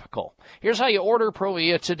topical. Here's how you order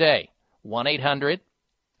Provia today.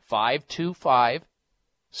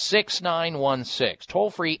 1-800-525-6916. Toll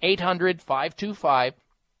free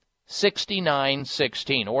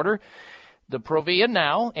 800-525-6916. Order the Provia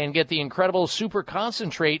now and get the incredible super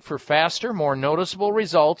concentrate for faster, more noticeable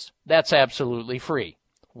results. That's absolutely free.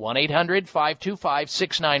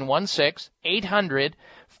 1-800-525-6916.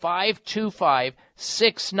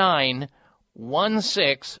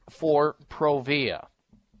 800-525-6916 for Provia.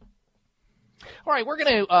 All right, we're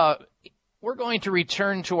going to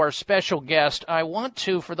return to our special guest. I want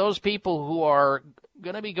to, for those people who are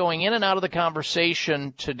going to be going in and out of the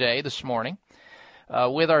conversation today, this morning,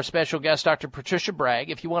 with our special guest, Dr. Patricia Bragg,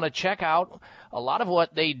 if you want to check out a lot of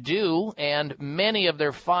what they do and many of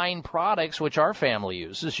their fine products, which our family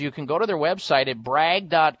uses, you can go to their website at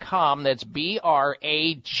bragg.com. That's BRAGG.com,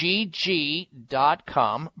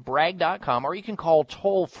 bragg.com, or you can call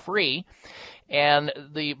toll free, and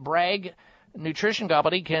the Bragg Nutrition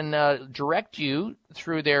Company can direct you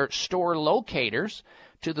through their store locators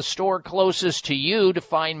to the store closest to you to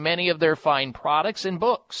find many of their fine products and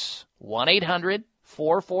books.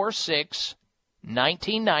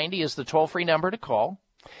 1-800-446-1990 is the toll-free number to call.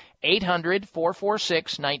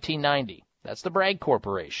 800-446-1990. That's the Bragg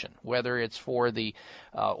Corporation, whether it's for the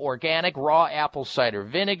organic raw apple cider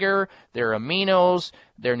vinegar, their aminos,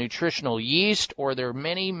 their nutritional yeast, or their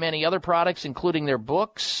many, many other products, including their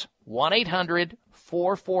books.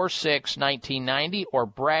 1-800-446-1990 or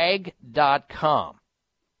bragg.com.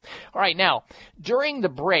 All right, now, during the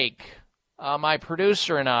break, my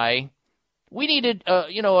producer and I, we needed,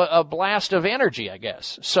 a blast of energy, I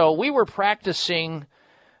guess. So we were practicing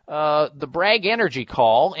the Bragg energy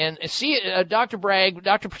call, and see, Dr.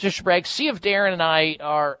 Patricia Bragg, see if Darren and I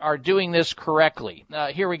are doing this correctly.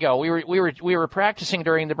 Here we go. We were practicing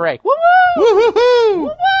during the break. Woo woo! Woo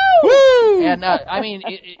woo! And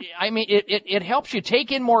it helps you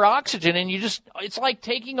take in more oxygen, and it's like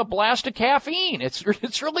taking a blast of caffeine.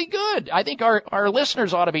 It's really good. I think our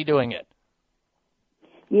listeners ought to be doing it.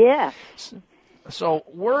 Yeah. So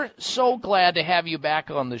we're so glad to have you back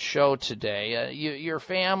on the show today. Your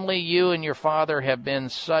family, you and your father have been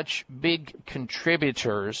such big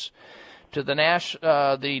contributors to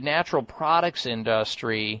the natural products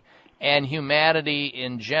industry and humanity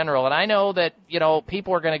in general. And I know that,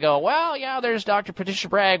 people are going to go, well, yeah, there's Dr. Patricia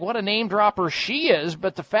Bragg. What a name dropper she is.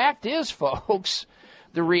 But the fact is, folks,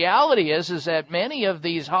 the reality is that many of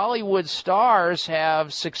these Hollywood stars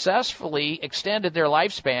have successfully extended their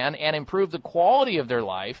lifespan and improved the quality of their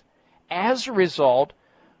life as a result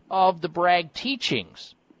of the Bragg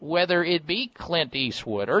teachings, whether it be Clint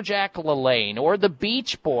Eastwood or Jack LaLanne or the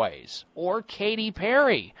Beach Boys or Katy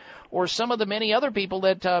Perry or some of the many other people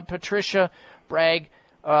that Patricia Bragg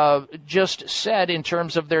just said in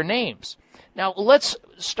terms of their names. Now, let's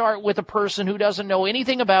start with a person who doesn't know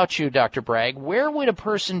anything about you, Dr. Bragg. Where would a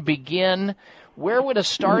person begin? Where would a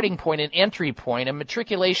starting point, an entry point, a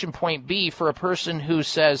matriculation point be for a person who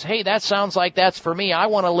says, hey, that sounds like that's for me. I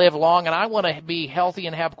want to live long and I want to be healthy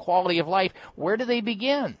and have quality of life. Where do they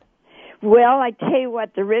begin? Well, I tell you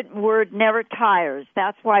what, the written word never tires.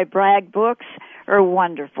 That's why Bragg books are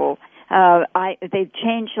wonderful. They've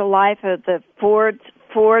changed the life of the Ford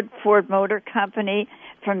Motor Company.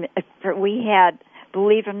 We had,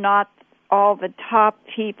 believe it or not, all the top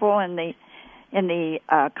people in the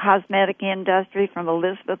cosmetic industry, from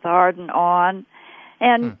Elizabeth Arden on.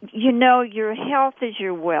 And, your health is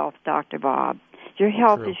your wealth, Dr. Bob. Your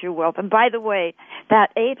health is your wealth. And by the way,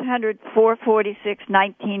 that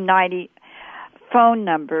 800-446-1990 phone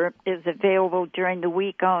number is available during the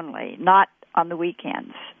week only, not on the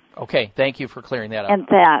weekends. Okay, thank you for clearing that up. And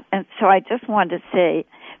so I just wanted to say,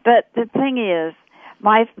 but the thing is,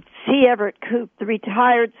 my C. Everett Koop, the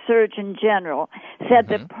retired Surgeon General, said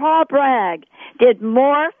that Paul Bragg did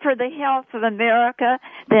more for the health of America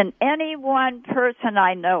than any one person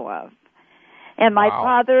I know of. And my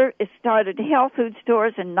father started health food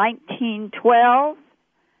stores in 1912.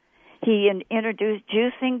 He introduced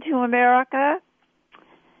juicing to America.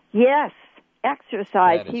 Yes,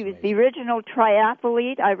 exercise. He was the original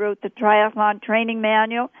triathlete. I wrote the triathlon training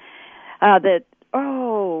manual.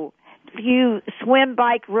 You swim,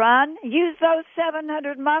 bike, run, use those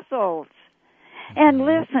 700 muscles. And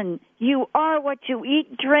listen, you are what you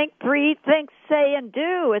eat, drink, breathe, think, say, and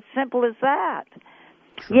do. It's simple as that.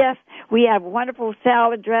 True. Yes, we have wonderful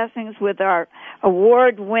salad dressings with our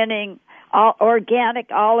award-winning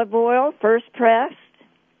organic olive oil, first pressed.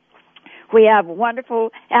 We have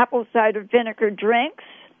wonderful apple cider vinegar drinks.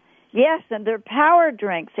 Yes, and they're power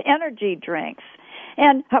drinks, energy drinks.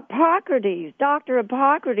 And Hippocrates, Dr.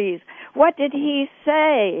 Hippocrates, what did he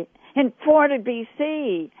say in 400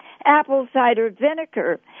 BC? Apple cider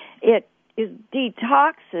vinegar, it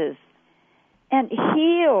detoxes and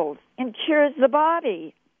heals and cures the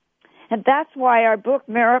body. And that's why our book,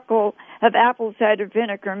 Miracle of Apple Cider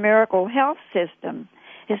Vinegar, Miracle Health System,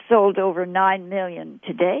 has sold over 9 million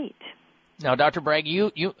to date. Now, Dr. Bragg,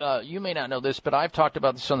 you may not know this, but I've talked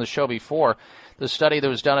about this on the show before. The study that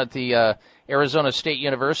was done at the Arizona State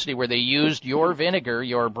University, where they used your vinegar,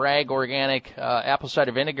 your Bragg organic apple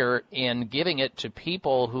cider vinegar, in giving it to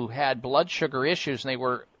people who had blood sugar issues, and they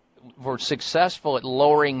were successful at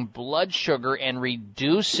lowering blood sugar and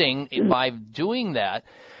reducing, by doing that,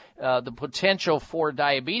 the potential for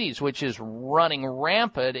diabetes, which is running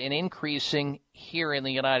rampant and increasing here in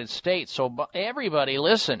the United States. So everybody,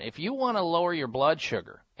 listen, if you want to lower your blood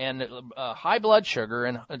sugar, and high blood sugar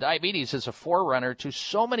and diabetes is a forerunner to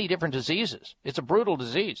so many different diseases. It's a brutal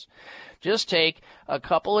disease. Just take a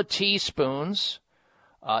couple of teaspoons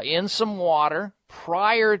in some water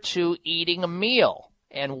prior to eating a meal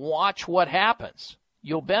and watch what happens.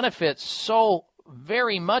 You'll benefit so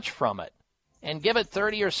very much from it. And give it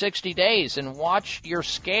 30 or 60 days and watch your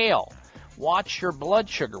scale. Watch your blood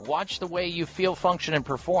sugar. Watch the way you feel, function, and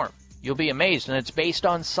perform. You'll be amazed, and it's based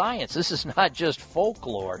on science. This is not just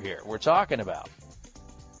folklore here we're talking about.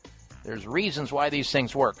 There's reasons why these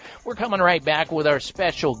things work. We're coming right back with our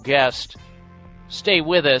special guest. Stay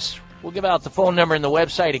with us. We'll give out the phone number and the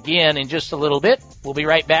website again in just a little bit. We'll be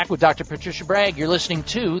right back with Dr. Patricia Bragg. You're listening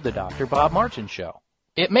to The Dr. Bob Martin Show.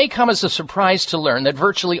 It may come as a surprise to learn that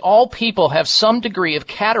virtually all people have some degree of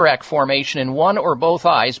cataract formation in one or both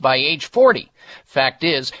eyes by age 40. Fact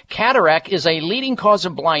is, cataract is a leading cause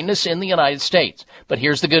of blindness in the United States. But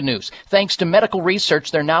here's the good news. Thanks to medical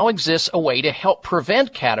research, there now exists a way to help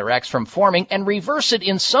prevent cataracts from forming and reverse it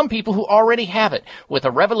in some people who already have it with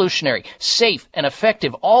a revolutionary, safe, and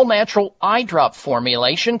effective all-natural eye drop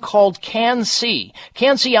formulation called Can-C.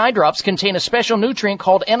 Can-C eye drops contain a special nutrient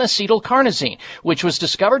called N-acetylcarnosine, which was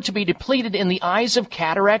discovered to be depleted in the eyes of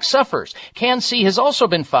cataract sufferers. Can-C has also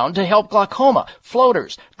been found to help glaucoma,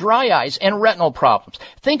 floaters, dry eyes, and retinal retinal problems.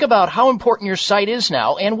 Think about how important your sight is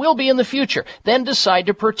now and will be in the future. Then decide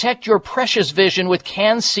to protect your precious vision with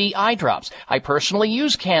Can-C eye drops. I personally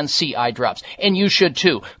use Can-C eye drops, and you should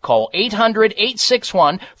too. Call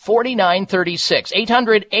 800-861-4936.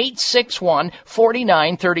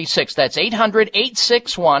 800-861-4936. That's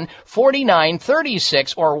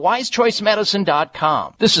 800-861-4936 or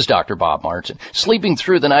wisechoicemedicine.com. This is Dr. Bob Martin. Sleeping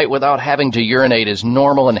through the night without having to urinate is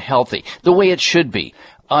normal and healthy, the way it should be.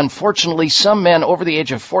 Unfortunately, some men over the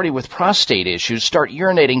age of 40 with prostate issues start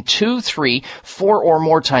urinating 2, 3, 4 or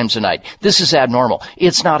more times a night. This is abnormal.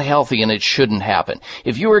 It's not healthy and it shouldn't happen.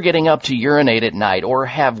 If you are getting up to urinate at night or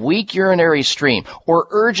have weak urinary stream or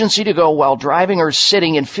urgency to go while driving or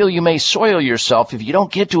sitting and feel you may soil yourself if you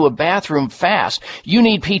don't get to a bathroom fast, you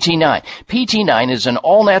need PT9. PT9 is an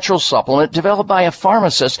all-natural supplement developed by a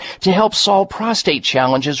pharmacist to help solve prostate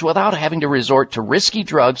challenges without having to resort to risky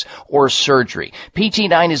drugs or surgery.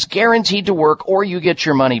 PT9 is guaranteed to work or you get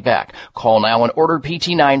your money back. Call now and order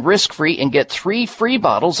PT9 risk-free and get 3 free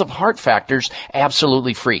bottles of Heart Factors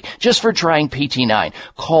absolutely free just for trying PT9.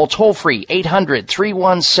 Call toll-free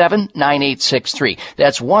 800-317-9863.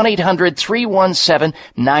 That's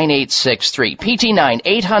 1-800-317-9863. PT9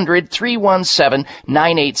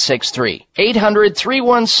 800-317-9863.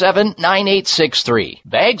 800-317-9863.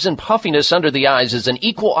 Bags and puffiness under the eyes is an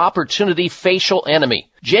equal opportunity facial enemy.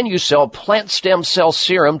 Genucell Plant Stem Cell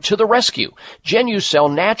Serum to the rescue.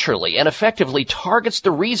 Genucell naturally and effectively targets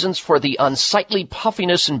the reasons for the unsightly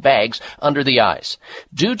puffiness and bags under the eyes.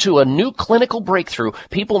 Due to a new clinical breakthrough,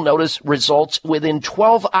 people notice results within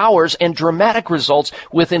 12 hours and dramatic results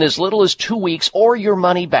within as little as 2 weeks or your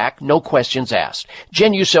money back, no questions asked.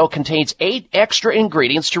 Genucell contains 8 extra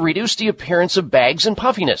ingredients to reduce the appearance of bags and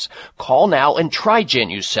puffiness. Call now and try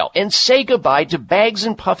Genucell and say goodbye to bags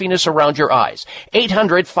and puffiness around your eyes.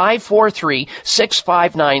 800-543-6596.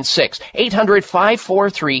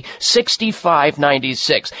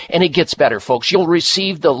 800-543-6596. And it gets better, folks. You'll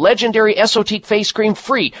receive the legendary Esotique face cream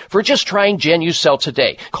free for just trying Genucell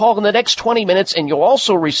today. Call in the next 20 minutes and you'll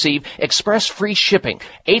also receive express free shipping.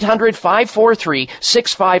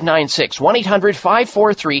 800-543-6596.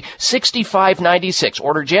 1-800-543-6596.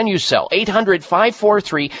 Order Genucell.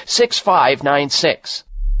 800-543-6596.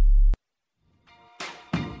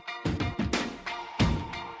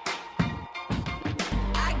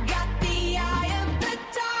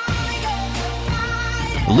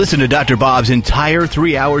 Listen to Dr. Bob's entire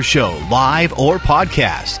 3-hour show, live or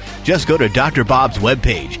podcast. Just go to Dr. Bob's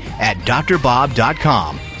webpage at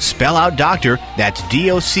drbob.com. Spell out doctor, that's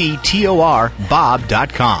D-O-C-T-O-R,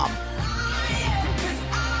 Bob.com.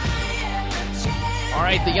 All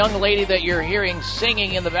right, the young lady that you're hearing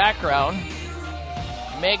singing in the background,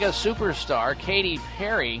 mega superstar Katy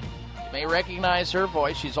Perry. You may recognize her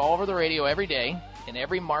voice. She's all over the radio every day in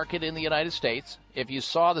every market in the United States. If you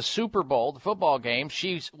saw the Super Bowl, the football game,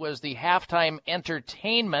 she was the halftime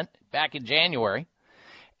entertainment back in January.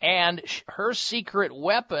 And her secret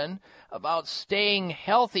weapon about staying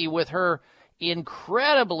healthy with her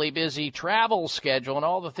incredibly busy travel schedule and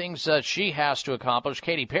all the things that she has to accomplish,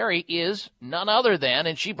 Katy Perry, is none other than,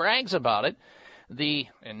 and she brags about it,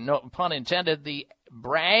 and no pun intended, the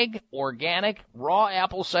Bragg Organic Raw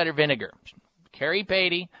Apple Cider Vinegar.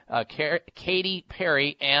 Katy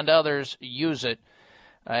Perry and others use it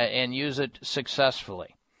and use it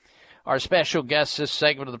successfully. Our special guest this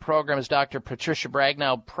segment of the program is Dr. Patricia Bragg.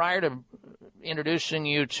 Now, prior to introducing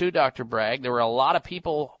you to Dr. Bragg, there were a lot of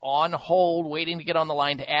people on hold waiting to get on the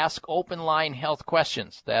line to ask open line health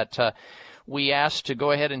questions that we asked to go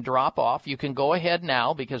ahead and drop off. You can go ahead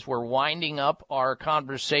now because we're winding up our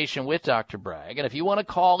conversation with Dr. Bragg. And if you want to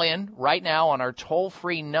call in right now on our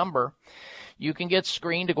toll-free number, you can get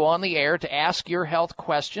screened to go on the air to ask your health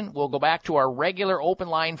question. We'll go back to our regular open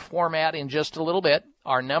line format in just a little bit.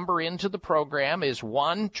 Our number into the program is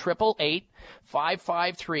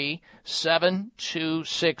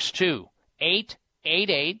 1-888-553-7262.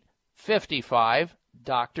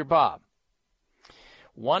 888-55-Dr. Bob.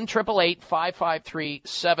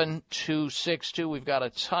 1-888-553-7262. We've got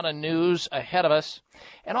a ton of news ahead of us.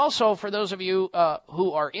 And also, for those of you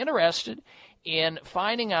who are interested in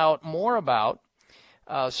finding out more about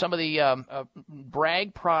some of the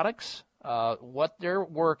Bragg products, what their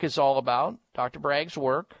work is all about, Dr. Bragg's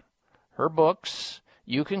work, her books,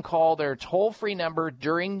 you can call their toll-free number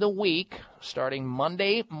during the week, starting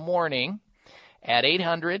Monday morning, at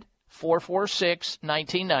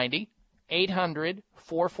 800-446-1990,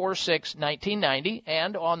 800-446-1990,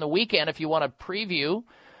 and on the weekend, if you want to preview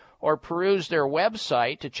or peruse their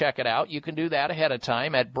website to check it out, you can do that ahead of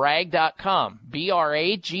time at bragg.com,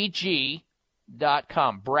 Bragg.com,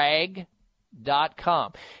 Bragg,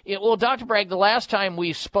 BragDoctor.com. Well, Dr. Bragg, the last time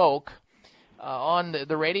we spoke on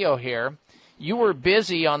the radio here, you were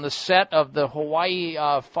busy on the set of the Hawaii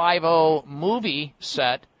Five-0 movie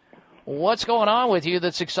set. What's going on with you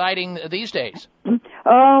that's exciting these days?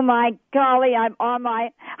 Oh my golly, I'm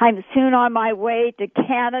soon on my way to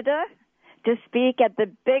Canada to speak at the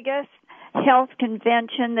biggest health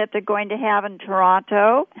convention that they're going to have in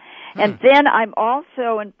Toronto. And then I'm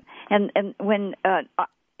also in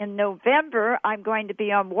November I'm going to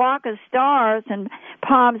be on Walk of Stars in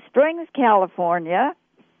Palm Springs, California.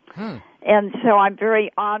 And so I'm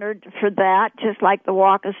very honored for that, just like the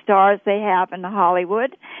Walk of Stars they have in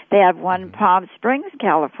Hollywood. They have one in Palm Springs,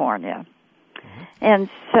 California. And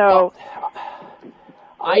so...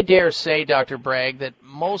 I dare say, Dr. Bragg, that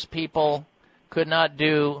most people could not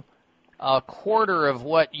do a quarter of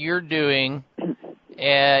what you're doing,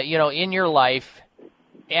 in your life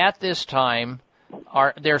at this time.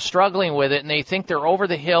 They're struggling with it, and they think they're over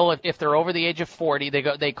the hill if they're over the age of 40.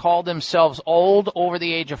 They call themselves old over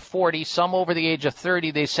the age of 40. Some over the age of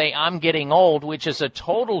 30, they say, I'm getting old, which is a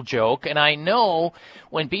total joke. And I know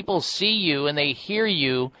when people see you and they hear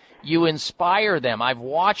you, you inspire them. I've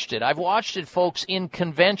watched it. I've watched it, folks, in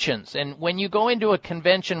conventions. And when you go into a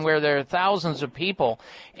convention where there are thousands of people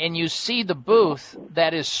and you see the booth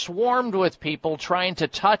that is swarmed with people trying to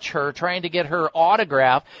touch her, trying to get her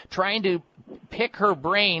autograph, trying to pick her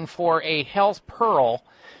brain for a health pearl,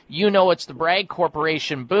 you know it's the Bragg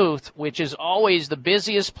Corporation booth, which is always the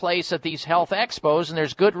busiest place at these health expos, and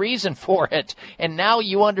there's good reason for it. And now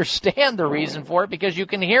you understand the reason for it because you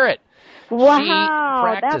can hear it.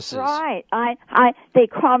 Wow, that's right. They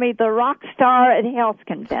call me the rock star at health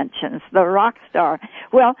conventions, the rock star.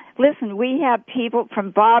 Well, listen, we have people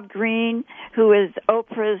from Bob Green, who is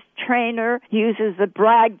Oprah's trainer, uses the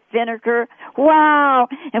Bragg vinegar. Wow.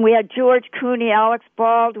 And we have George Clooney, Alex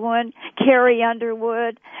Baldwin, Carrie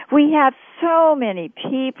Underwood. We have so many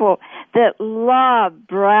people that love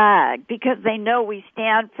Bragg because they know we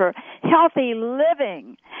stand for healthy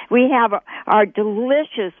living. We have our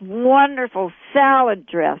delicious, wonderful salad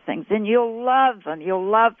dressings, and you'll love them. You'll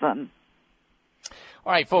love them.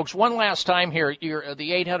 All right, folks, one last time here.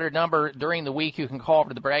 The 800 number during the week, you can call over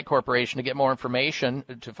to the Bragg Corporation to get more information,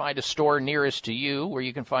 to find a store nearest to you where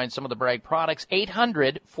you can find some of the Bragg products.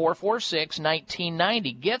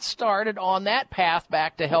 800-446-1990. Get started on that path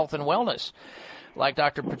back to health and wellness, like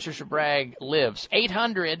Dr. Patricia Bragg lives.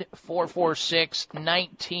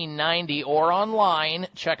 800-446-1990, or online.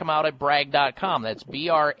 Check them out at Bragg.com. That's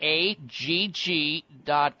BRAGG.com.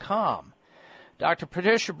 Dr.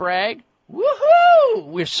 Patricia Bragg, woohoo!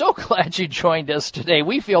 We're so glad you joined us today.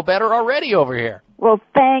 We feel better already over here. Well,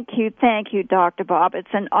 thank you, Dr. Bob.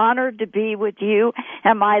 It's an honor to be with you,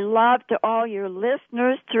 and my love to all your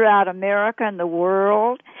listeners throughout America and the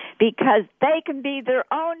world, because they can be their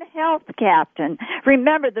own health captain.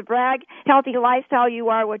 Remember, the Bragg Healthy Lifestyle, you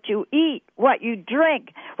are what you eat, what you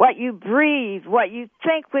drink, what you breathe, what you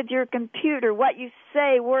think with your computer, what you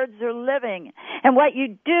say, words are living, and what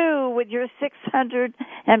you do with your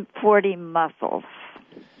 640 muscles.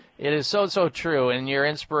 It is so true, and your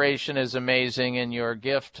inspiration is amazing, and your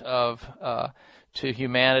gift to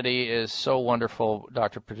humanity is so wonderful,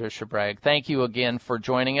 Dr. Patricia Bragg. Thank you again for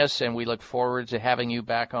joining us, and we look forward to having you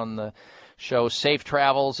back on the show. Safe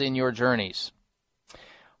travels in your journeys.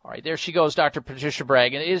 All right, there she goes, Dr. Patricia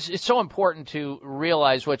Bragg. And it's so important to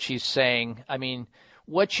realize what she's saying. I mean,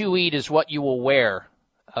 what you eat is what you will wear,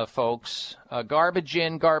 folks. Garbage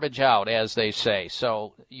in, garbage out, as they say.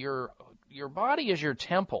 So your body is your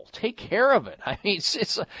temple. Take care of it. I mean,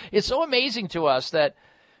 it's so amazing to us that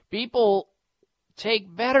people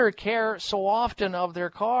take better care so often of their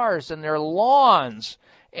cars and their lawns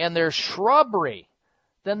and their shrubbery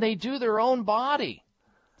than they do their own body.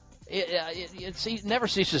 It never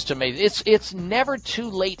ceases to amaze. It's never too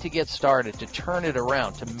late to get started, to turn it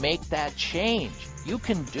around, to make that change. You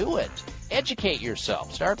can do it. Educate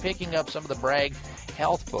yourself. Start picking up some of the Bragg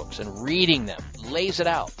health books and reading them. Lays it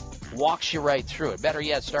out. Walks you right through it. Better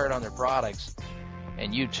yet, start on their products,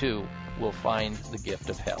 and you too will find the gift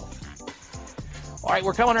of health. All right,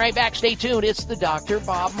 we're coming right back. Stay tuned. It's the Dr.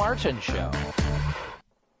 Bob Martin Show.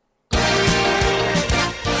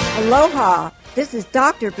 Aloha. This is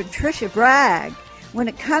Dr. Patricia Bragg. When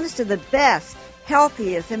it comes to the best,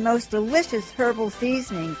 healthiest, and most delicious herbal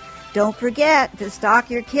seasonings, don't forget to stock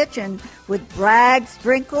your kitchen with Bragg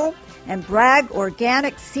Sprinkle and Bragg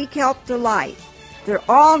Organic Sea Kelp Delight. They're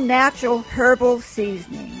all natural herbal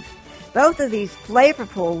seasonings. Both of these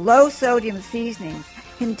flavorful, low-sodium seasonings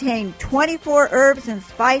contain 24 herbs and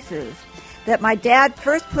spices that my dad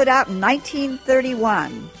first put out in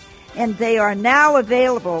 1931. And they are now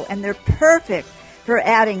available, and they're perfect for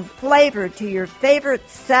adding flavor to your favorite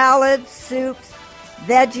salads, soups,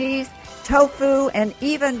 veggies, tofu, and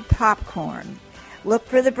even popcorn. Look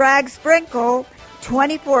for the Bragg Sprinkle,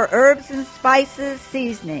 24 herbs and spices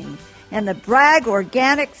seasoning, and the Bragg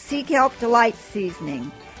Organic Sea Kelp Delight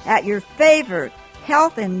seasoning at your favorite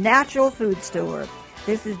health and natural food store.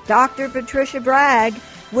 This is Dr. Patricia Bragg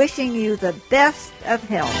wishing you the best of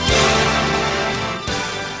health.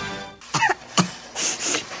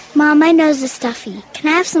 Mom, my nose is stuffy.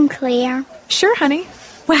 Can I have some Clear? Sure, honey.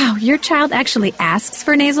 Wow, your child actually asks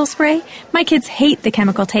for nasal spray? My kids hate the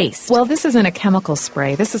chemical taste. Well, this isn't a chemical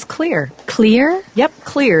spray. This is Clear. Clear? Yep,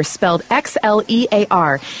 Clear, spelled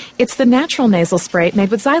Xlear. It's the natural nasal spray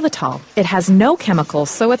made with xylitol. It has no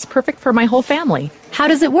chemicals, so it's perfect for my whole family. How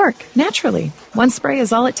does it work? Naturally. One spray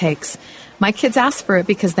is all it takes. My kids ask for it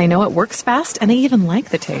because they know it works fast and they even like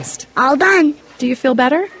the taste. All done. Do you feel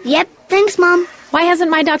better? Yep, thanks, Mom. Why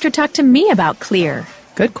hasn't my doctor talked to me about Clear?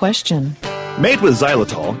 Good question. Made with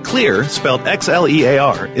xylitol, Clear, spelled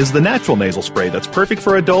Xlear, is the natural nasal spray that's perfect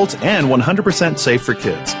for adults and 100% safe for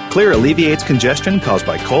kids. Clear alleviates congestion caused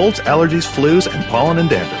by colds, allergies, flus, and pollen and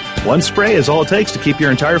dander. One spray is all it takes to keep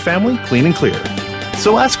your entire family clean and clear.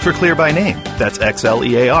 So ask for Clear by name. That's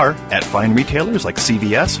Xlear at fine retailers like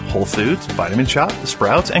CVS, Whole Foods, Vitamin Shop,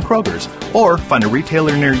 Sprouts, and Kroger's. Or find a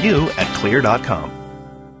retailer near you at Clear.com.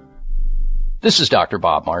 This is Dr.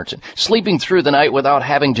 Bob Martin. Sleeping through the night without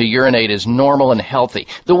having to urinate is normal and healthy,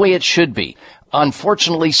 the way it should be.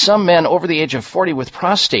 Unfortunately, some men over the age of 40 with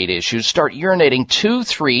prostate issues start urinating 2,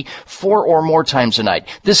 3, 4 or more times a night.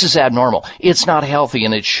 This is abnormal. It's not healthy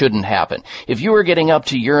and it shouldn't happen. If you are getting up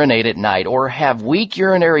to urinate at night or have weak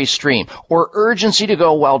urinary stream or urgency to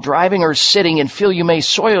go while driving or sitting and feel you may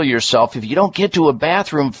soil yourself if you don't get to a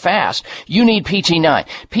bathroom fast, you need PT9.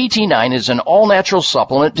 PT9 is an all-natural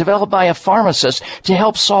supplement developed by a pharmacist to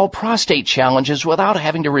help solve prostate challenges without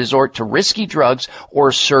having to resort to risky drugs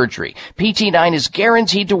or surgery. PT9 is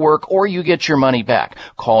guaranteed to work or you get your money back.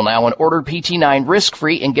 Call now and order PT9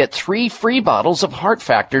 risk-free and get 3 free bottles of Heart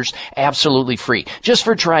Factors absolutely free just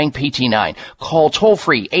for trying PT9. Call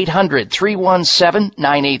toll-free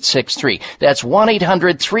 800-317-9863. That's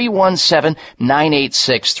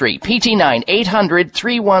 1-800-317-9863. PT9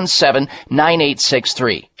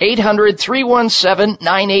 800-317-9863.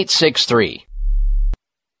 800-317-9863.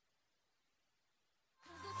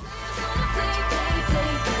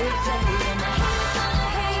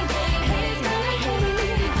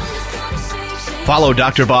 Follow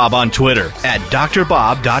Dr. Bob on Twitter at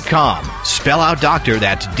drbob.com. Spell out doctor,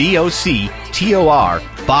 that's D-O-C-T-O-R,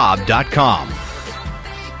 Bob.com.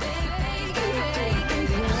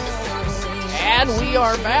 And we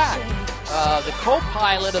are back. The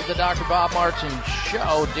co-pilot of the Dr. Bob Martin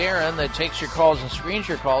show, Darren, that takes your calls and screens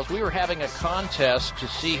your calls, we were having a contest to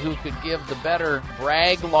see who could give the better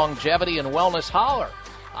Bragg longevity and wellness holler.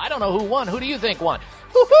 I don't know who won. Who do you think won?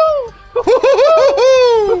 Woo-hoo!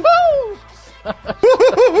 Woo-hoo!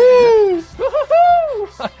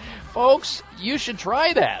 Folks, you should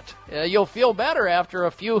try that. You'll feel better after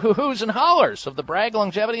a few hoo-hoos and hollers of the Bragg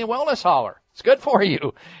Longevity and Wellness Holler. It's good for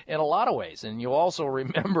you in a lot of ways. And you'll also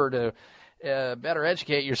remember to better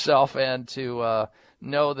educate yourself and to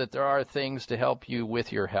know that there are things to help you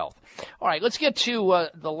with your health. All right, let's get to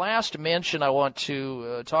the last mention I want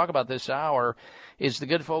to talk about this hour is the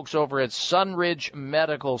good folks over at Sunridge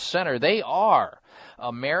Medical Center. They are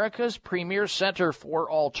America's premier center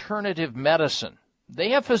for alternative medicine.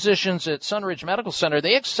 They have physicians at Sunridge Medical Center.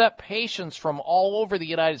 They accept patients from all over the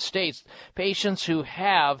United States, patients who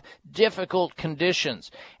have difficult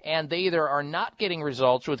conditions, and they either are not getting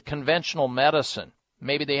results with conventional medicine.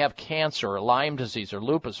 Maybe they have cancer or Lyme disease or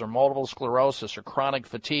lupus or multiple sclerosis or chronic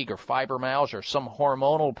fatigue or fibromyalgia or some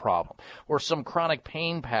hormonal problem or some chronic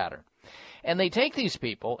pain pattern. And they take these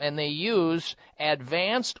people and they use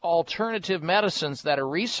advanced alternative medicines that are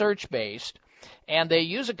research-based, and they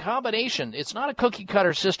use a combination. It's not a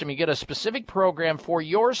cookie-cutter system. You get a specific program for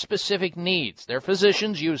your specific needs. Their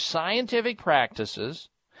physicians use scientific practices,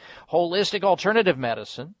 holistic alternative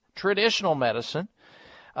medicine, traditional medicine,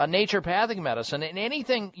 naturopathic medicine, and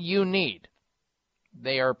anything you need.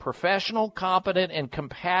 They are professional, competent, and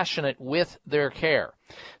compassionate with their care.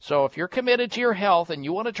 So if you're committed to your health and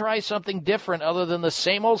you want to try something different other than the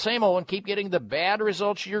same old and keep getting the bad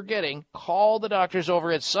results you're getting, call the doctors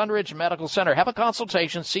over at Sunridge Medical Center. Have a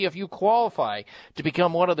consultation, see if you qualify to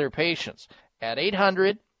become one of their patients at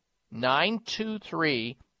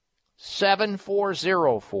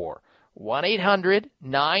 800-923-7404.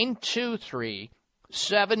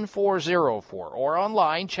 1-800-923-7404. Or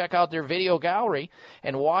online, check out their video gallery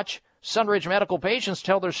and watch Sunridge Medical patients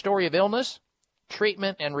tell their story of illness,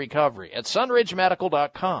 treatment, and recovery at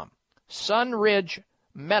sunridgemedical.com.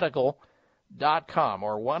 sunridgemedical.com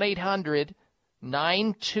or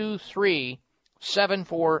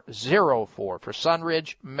 1-800-923-7404 for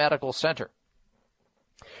Sunridge Medical Center.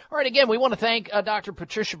 All right, again, we want to thank Dr.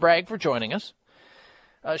 Patricia Bragg for joining us.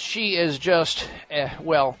 She is just, an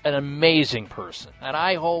amazing person. And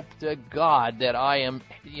I hope to God that I am,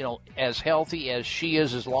 as healthy as she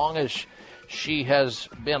is as long as she has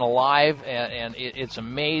been alive. And it's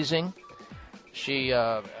amazing. She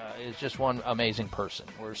is just one amazing person.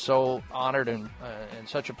 We're so honored and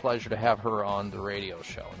such a pleasure to have her on the radio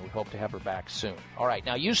show. And we hope to have her back soon. All right,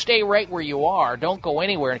 now you stay right where you are. Don't go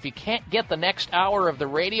anywhere. And if you can't get the next hour of the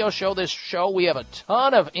radio show, we have a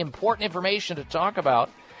ton of important information to talk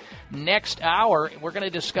about. Next hour, we're going to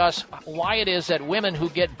discuss why it is that women who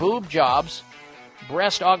get boob jobs,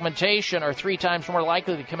 breast augmentation, are 3 times more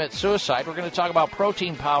likely to commit suicide. We're going to talk about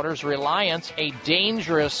protein powders, reliance, a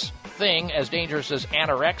dangerous thing, as dangerous as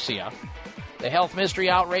anorexia, the health mystery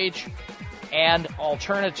outrage, and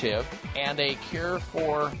alternative, and a cure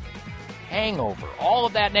for hangover. All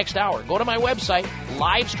of that next hour. Go to my website,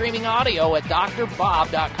 live streaming audio at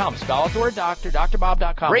drbob.com. Spell out the word doctor,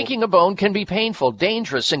 drbob.com. Breaking a bone can be painful,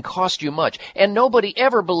 dangerous, and cost you much. And nobody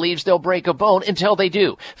ever believes they'll break a bone until they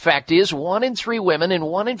do. Fact is, 1 in 3 women and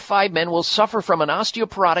 1 in 5 men will suffer from an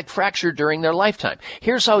osteoporotic fracture during their lifetime.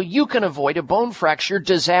 Here's how you can avoid a bone fracture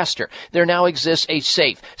disaster. There now exists a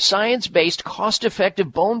safe, science-based,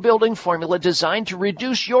 cost-effective bone-building formula designed to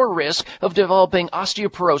reduce your risk of developing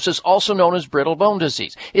osteoporosis, also known as brittle bone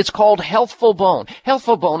disease. It's called Healthful Bone.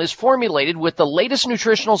 Healthful Bone is formulated with the latest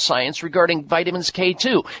nutritional science regarding vitamins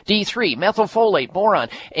K2, D3, methylfolate, boron,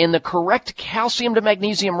 and the correct calcium to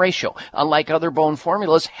magnesium ratio. Unlike other bone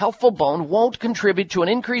formulas, Healthful Bone won't contribute to an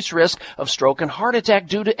increased risk of stroke and heart attack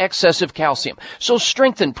due to excessive calcium. So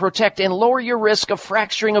strengthen, protect, and lower your risk of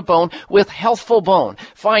fracturing a bone with Healthful Bone.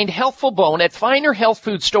 Find Healthful Bone at finer health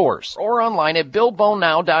food stores or online at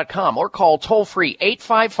buildbonenow.com or call toll-free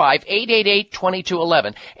 855-888-2211.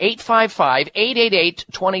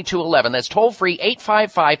 855-888-2211. That's toll-free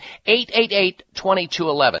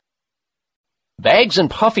 855-888-2211. Bags and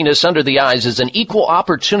puffiness under the eyes is an equal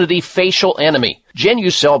opportunity facial enemy.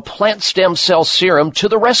 Genucell Plant Stem Cell Serum to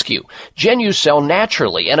the rescue. Genucell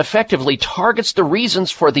naturally and effectively targets the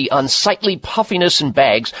reasons for the unsightly puffiness and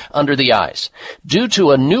bags under the eyes. Due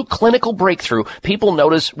to a new clinical breakthrough, people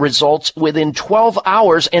notice results within 12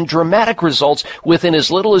 hours and dramatic results within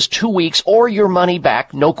as little as 2 weeks or your money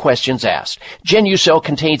back, no questions asked. Genucell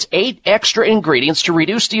contains 8 extra ingredients to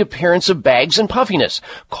reduce the appearance of bags and puffiness.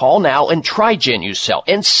 Call now and try Genucell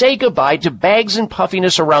and say goodbye to bags and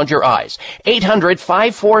puffiness around your eyes.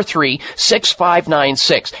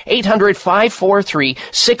 800-543-6596.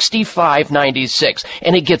 800-543-6596.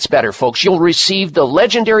 And it gets better, folks. You'll receive the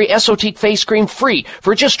legendary Esotique face cream free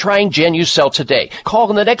for just trying Genucell today. Call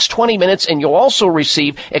in the next 20 minutes and you'll also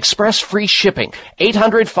receive express free shipping.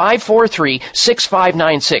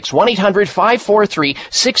 800-543-6596.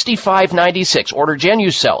 1-800-543-6596. Order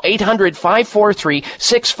Genucell.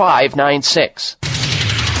 800-543-6596.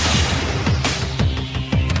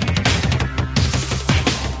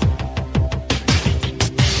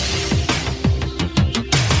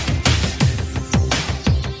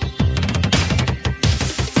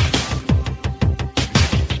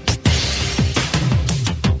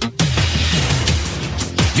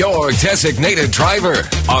 Your designated driver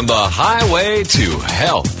on the highway to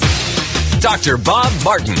health. Dr. Bob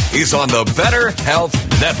Martin is on the Better Health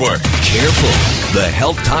Network. Careful. The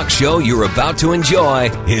health talk show you're about to enjoy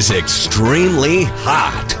is extremely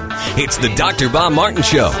hot. It's the Dr. Bob Martin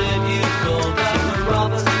Show.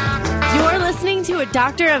 You're listening to a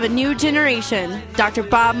doctor of a new generation, Dr.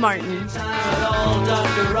 Bob Martin.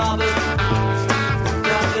 Dr. Robert.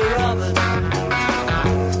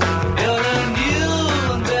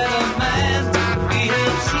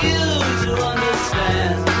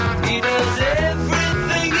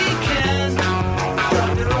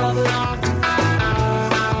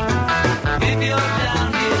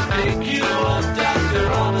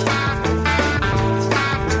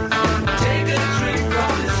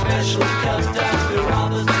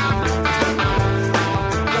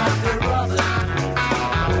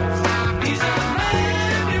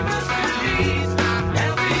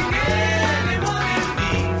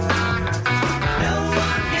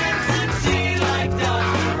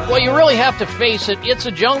 Well, you really have to face it. It's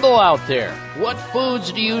a jungle out there. What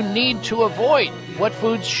foods do you need to avoid? What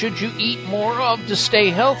foods should you eat more of to stay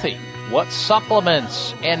healthy? What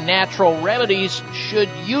supplements and natural remedies should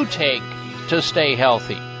you take to stay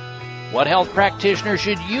healthy? What health practitioner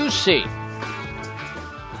should you see?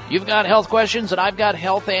 You've got health questions and I've got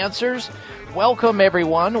health answers. Welcome,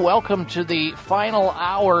 everyone. Welcome to the final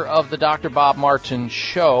hour of the Dr. Bob Martin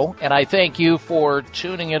Show. And I thank you for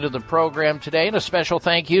tuning into the program today. And a special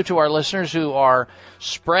thank you to our listeners who are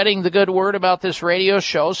spreading the good word about this radio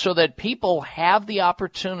show so that people have the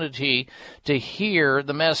opportunity to hear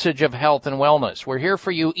the message of health and wellness. We're here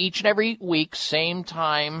for you each and every week, same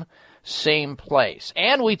time, same place.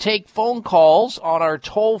 And we take phone calls on our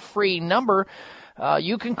toll-free number.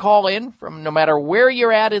 You can call in from no matter where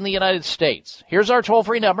you're at in the United States. Here's our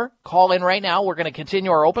toll-free number. Call in right now. We're going to continue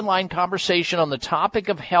our open line conversation on the topic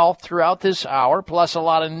of health throughout this hour, plus a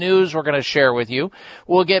lot of news we're going to share with you.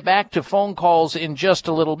 We'll get back to phone calls in just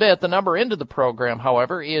a little bit. The number into the program,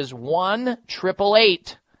 however, is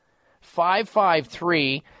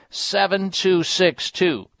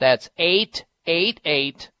 1-888-553-7262. That's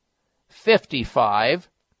 888-55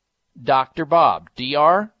 Dr. Bob,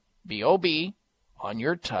 D-R-B-O-B. On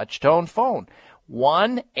your touch-tone phone,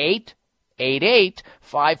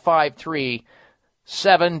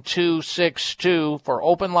 1-888-553-7262 for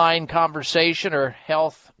open line conversation or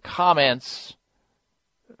health comments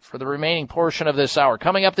for the remaining portion of this hour.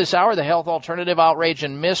 Coming up this hour, the health alternative, outrage,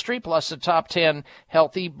 and mystery, plus the top 10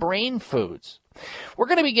 healthy brain foods. We're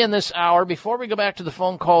going to begin this hour, before we go back to the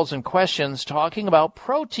phone calls and questions, talking about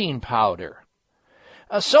protein powder.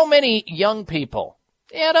 So many young people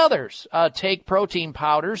and others take protein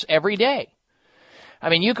powders every day. I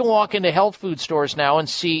mean, you can walk into health food stores now and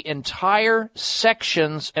see entire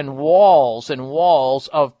sections and walls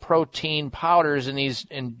of protein powders in these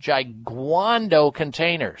giguando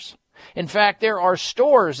containers. In fact, there are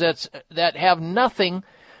stores that have nothing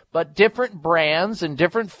but different brands and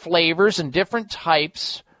different flavors and different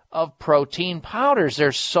types of protein powders.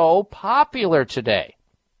 They're so popular today.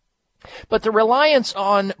 But the reliance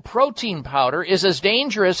on protein powder is as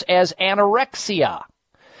dangerous as anorexia.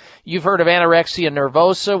 You've heard of anorexia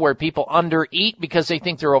nervosa, where people undereat because they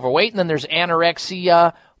think they're overweight, and then there's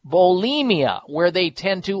anorexia bulimia, where they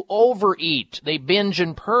tend to overeat. They binge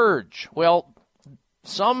and purge. Well,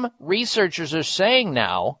 some researchers are saying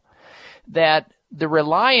now that the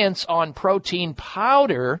reliance on protein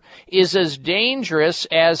powder is as dangerous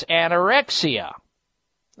as anorexia,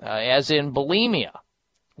 as in bulimia.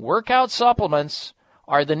 Workout supplements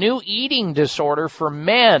are the new eating disorder for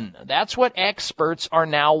men. That's what experts are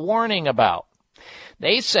now warning about.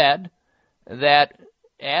 They said that,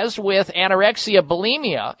 as with anorexia,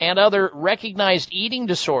 bulimia, and other recognized eating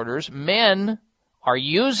disorders, men are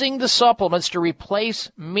using the supplements to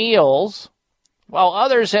replace meals, while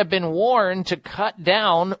others have been warned to cut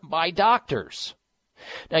down by doctors.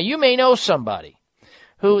 Now, you may know somebody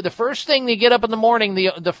who the first thing they get up in the morning,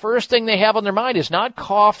 the first thing they have on their mind is not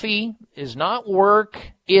coffee, is not work,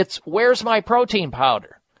 it's where's my protein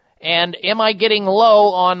powder? And am I getting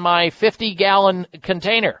low on my 50-gallon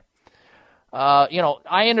container?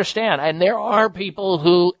 I understand. And there are people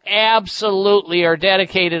who absolutely are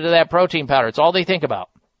dedicated to that protein powder. It's all they think about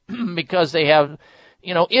because they have,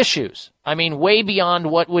 issues. I mean, way beyond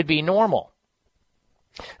what would be normal.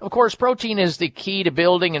 Of course, protein is the key to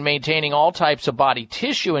building and maintaining all types of body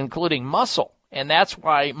tissue, including muscle. And that's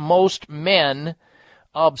why most men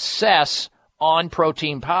obsess on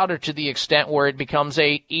protein powder to the extent where it becomes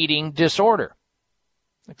a eating disorder.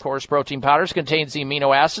 Of course, protein powders contains the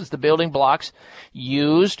amino acids, the building blocks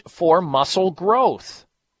used for muscle growth.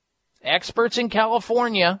 Experts in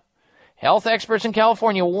California, health experts in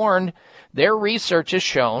California warned their research has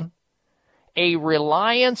shown a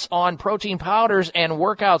reliance on protein powders and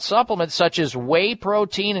workout supplements such as whey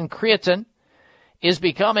protein and creatine is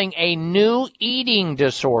becoming a new eating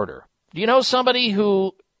disorder. Do you know somebody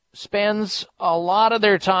who spends a lot of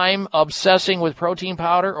their time obsessing with protein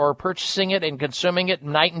powder or purchasing it and consuming it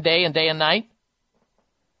night and day and night?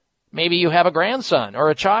 Maybe you have a grandson or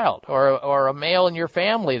a child or a male in your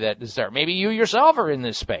family that is there. Maybe you yourself are in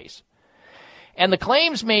this space. And the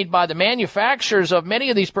claims made by the manufacturers of many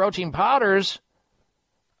of these protein powders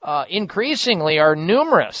increasingly are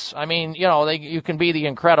numerous. I mean, you can be the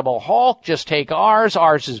Incredible Hulk. Just take ours.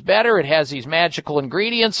 Ours is better. It has these magical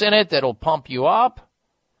ingredients in it that'll pump you up.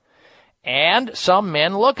 And some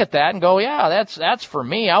men look at that and go, yeah, that's for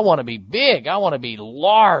me. I want to be big. I want to be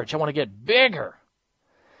large. I want to get bigger.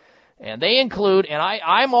 And they include, and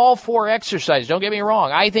I'm all for exercise. Don't get me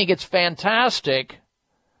wrong. I think it's fantastic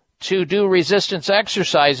to do resistance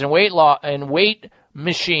exercise and weight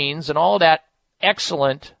machines and all of that.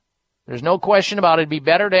 Excellent. There's no question about it. It'd be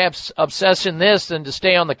better to obsess in this than to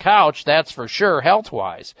stay on the couch. That's for sure,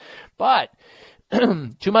 health-wise. But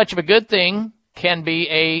too much of a good thing can be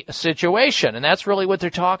a situation, and that's really what they're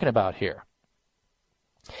talking about here.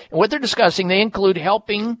 And what they're discussing, they include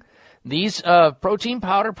helping these protein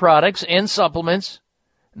powder products and supplements.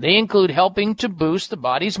 They include helping to boost the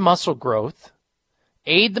body's muscle growth,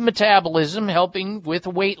 aid the metabolism, helping with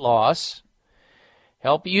weight loss,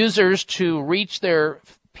 help users to reach their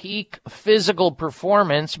peak physical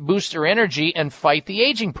performance, boost their energy, and fight the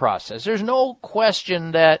aging process. There's no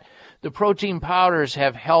question that the protein powders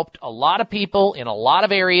have helped a lot of people in a lot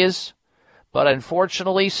of areas, but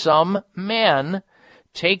unfortunately some men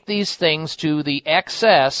take these things to the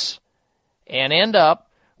excess and end up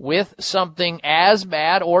with something as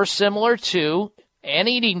bad or similar to an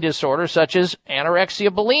eating disorder such as anorexia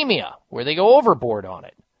bulimia, where they go overboard on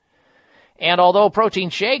it. And although protein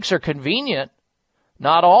shakes are convenient,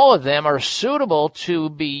 not all of them are suitable to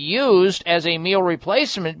be used as a meal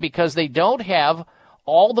replacement because they don't have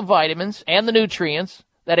all the vitamins and the nutrients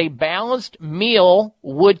that a balanced meal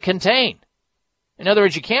would contain. In other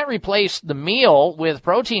words, you can't replace the meal with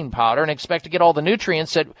protein powder and expect to get all the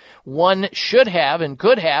nutrients that one should have and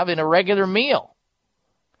could have in a regular meal.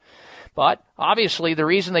 But obviously the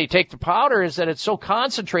reason they take the powder is that it's so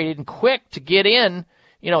concentrated and quick to get in,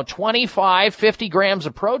 25, 50 grams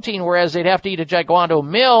of protein, whereas they'd have to eat a giganto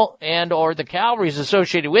meal and or the calories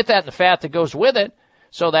associated with that and the fat that goes with it.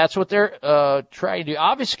 So that's what they're trying to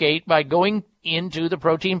obfuscate by going into the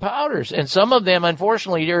protein powders. And some of them,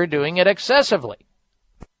 unfortunately, are doing it excessively.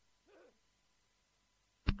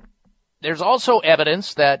 There's also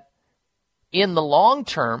evidence that in the long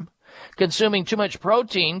term, consuming too much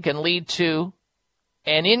protein can lead to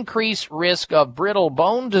an increased risk of brittle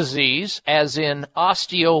bone disease, as in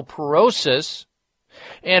osteoporosis.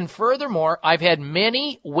 And furthermore, I've had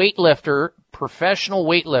many professional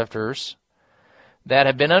weightlifters that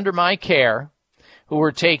have been under my care who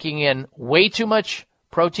were taking in way too much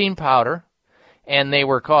protein powder, and they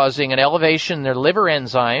were causing an elevation in their liver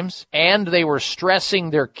enzymes, and they were stressing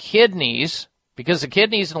their kidneys, because the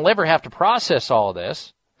kidneys and the liver have to process all of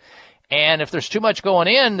this. And if there's too much going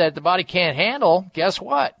in that the body can't handle, guess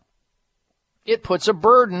what? It puts a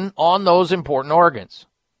burden on those important organs.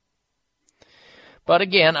 But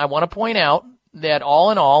again, I want to point out that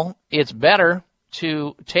all in all, it's better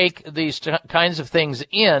to take these kinds of things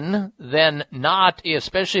in than not,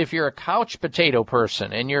 especially if you're a couch potato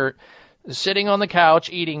person and you're sitting on the couch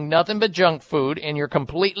eating nothing but junk food and you're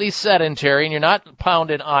completely sedentary and you're not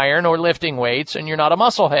pounding iron or lifting weights and you're not a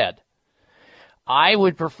musclehead. I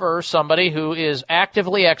would prefer somebody who is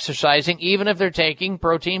actively exercising, even if they're taking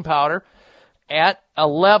protein powder at a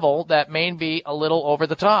level that may be a little over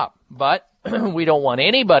the top. But we don't want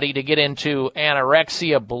anybody to get into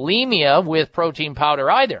anorexia bulimia with protein powder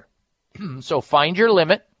either. So find your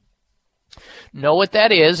limit, know what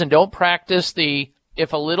that is, and don't practice the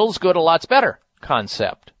if a little's good, a lot's better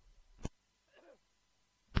concept.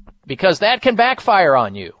 Because that can backfire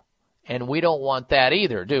on you, and we don't want that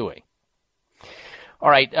either, do we? All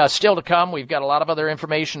right, still to come, we've got a lot of other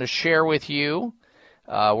information to share with you.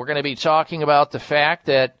 We're going to be talking about the fact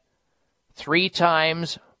that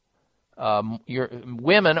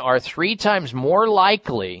women are 3 times more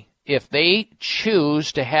likely if they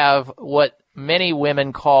choose to have what many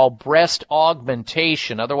women call breast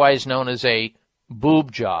augmentation, otherwise known as a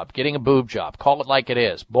boob job, getting a boob job. Call it like it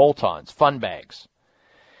is, bolt-ons, fun bags.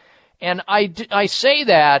 And I say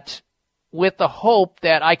that with the hope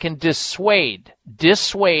that I can dissuade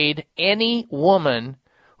any woman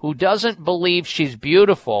who doesn't believe she's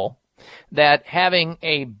beautiful, that having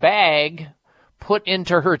a bag put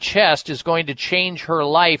into her chest is going to change her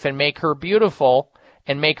life and make her beautiful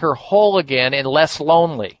and make her whole again and less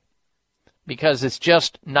lonely. Because it's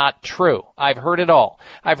just not true. I've heard it all.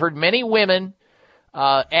 I've heard many women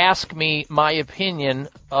ask me my opinion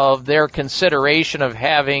of their consideration of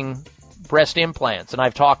having breast implants, and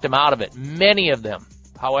I've talked them out of it, many of them.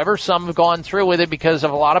 However, some have gone through with it because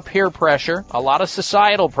of a lot of peer pressure, a lot of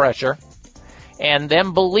societal pressure, and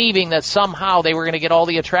them believing that somehow they were going to get all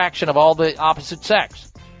the attraction of all the opposite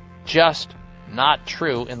sex. Just not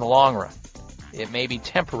true in the long run. It may be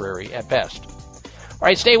temporary at best. All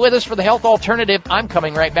right, stay with us for the Health Alternative. I'm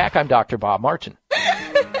coming right back. I'm Dr. Bob Martin.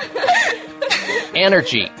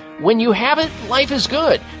 Energy. When you have it, life is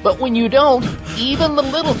good. But when you don't, even the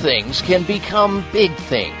little things can become big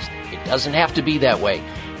things. It doesn't have to be that way.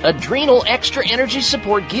 Adrenal Extra Energy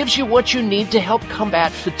Support gives you what you need to help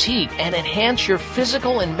combat fatigue and enhance your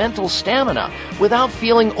physical and mental stamina without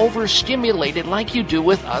feeling overstimulated like you do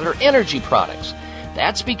with other energy products.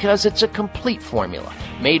 That's because it's a complete formula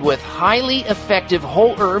made with highly effective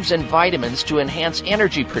whole herbs and vitamins to enhance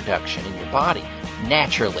energy production in your body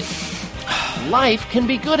naturally. Life can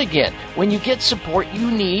be good again when you get support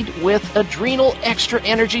you need with Adrenal Extra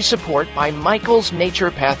Energy Support by Michael's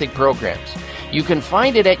Naturopathic Programs. You can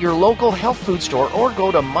find it at your local health food store or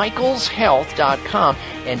go to michaelshealth.com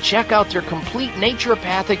and check out their complete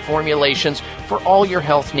naturopathic formulations for all your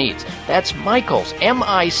health needs. That's Michaels,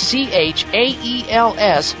 Michaels,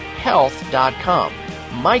 health.com.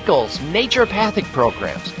 Michael's Naturopathic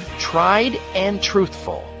Programs, tried and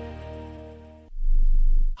truthful.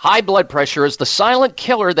 High blood pressure is the silent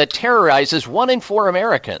killer that terrorizes 1 in 4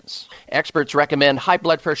 Americans. Experts recommend high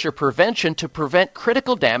blood pressure prevention to prevent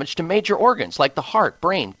critical damage to major organs like the heart,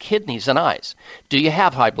 brain, kidneys, and eyes. Do you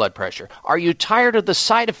have high blood pressure? Are you tired of the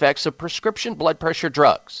side effects of prescription blood pressure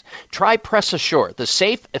drugs? Try Press Assure, the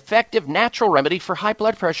safe, effective, natural remedy for high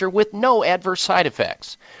blood pressure with no adverse side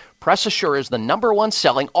effects. Press Assure is the #1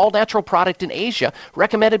 selling all-natural product in Asia,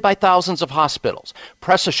 recommended by thousands of hospitals.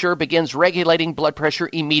 Press Assure begins regulating blood pressure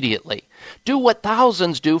immediately. Do what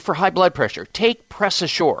thousands do for high blood pressure. Take Press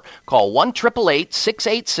Assure. Call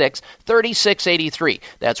 1-888-686-3683.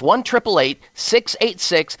 That's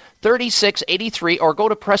 1-888-686-3683, or go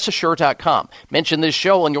to PressAssure.com. Mention this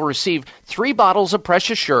show and you'll receive 3 bottles of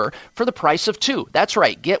Press Assure for the price of 2. That's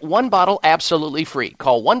right. Get 1 bottle absolutely free.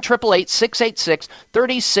 Call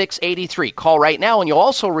 1-888-686-3683. Call right now and you'll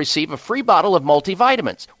also receive a free bottle of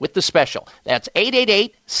multivitamins with the special. That's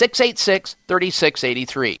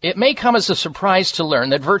 888-686-3683. It may come as a surprise to learn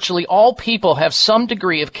that virtually all people have some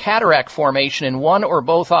degree of cataract formation in one or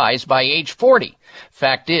both eyes by age 40.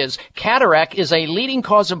 Fact is, cataract is a leading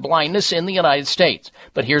cause of blindness in the United States.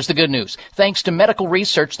 But here's the good news. Thanks to medical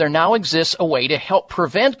research, there now exists a way to help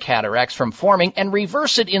prevent cataracts from forming and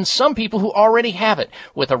reverse it in some people who already have it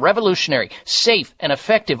with a revolutionary, safe, and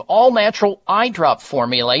effective all-natural eye drop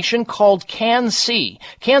formulation called Can-C.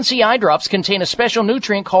 Can-C eye drops contain a special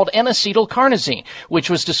nutrient called N-acetylcarnosine, which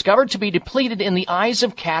was discovered to be depleted in the eyes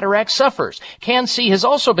of cataract sufferers. Can-C has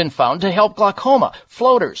also been found to help glaucoma,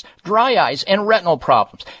 floaters, dry eyes, and retinal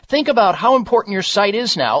problems. Think about how important your sight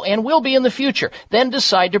is now and will be in the future. Then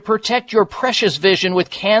decide to protect your precious vision with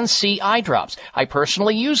Can-C eye drops. I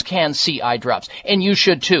personally use Can-C eye drops, and you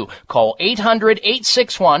should too. Call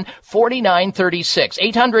 800-861-4936.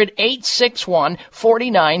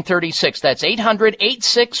 800-861-4936. That's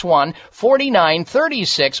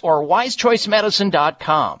 800-861-4936 or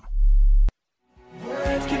wisechoicemedicine.com.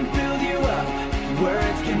 Words can build you up,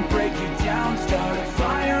 words can break you down, start a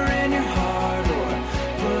fire in your heart or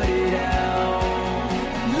put it out.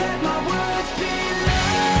 Let my words be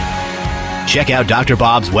loud. Check out Dr.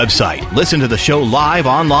 Bob's website. Listen to the show live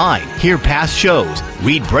online. Hear past shows.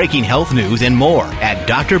 Read breaking health news and more at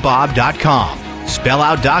drbob.com. Spell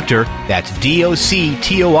out doctor, that's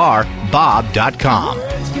DOCTOR, Bob.com.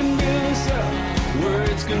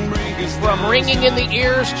 From ringing in the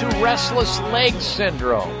ears to restless leg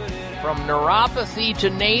syndrome, from neuropathy to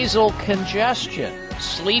nasal congestion,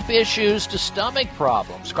 sleep issues to stomach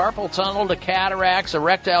problems, carpal tunnel to cataracts,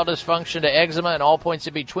 erectile dysfunction to eczema, and all points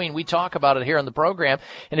in between. We talk about it here on the program.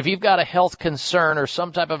 And if you've got a health concern or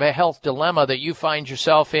some type of a health dilemma that you find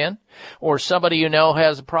yourself in, or somebody you know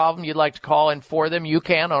has a problem you'd like to call in for them, you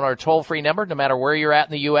can on our toll-free number. No matter where you're at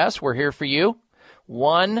in the U.S., we're here for you.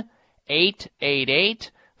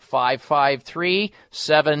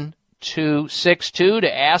 1-888-553-7262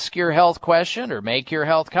 to ask your health question or make your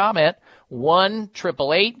health comment.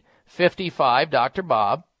 1-888-55-Dr.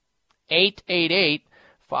 Bob,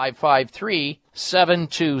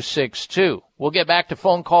 888-553-7262. We'll get back to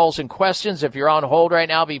phone calls and questions. If you're on hold right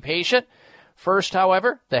now, be patient. First,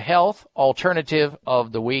 however, the health alternative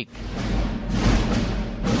of the week.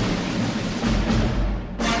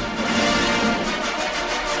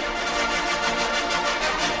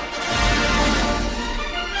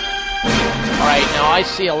 All right, now I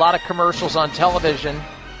see a lot of commercials on television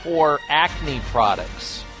for acne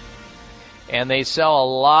products. And they sell a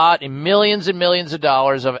lot, millions and millions of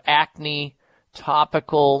dollars of acne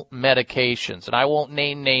topical medications. And I won't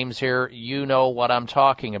name names here. You know what I'm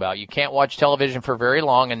talking about. You can't watch television for very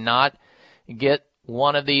long and not get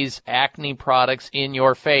one of these acne products in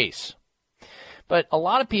your face. But a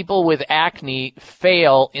lot of people with acne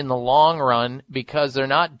fail in the long run because they're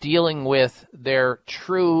not dealing with their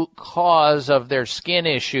true cause of their skin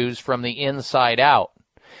issues from the inside out.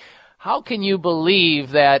 How can you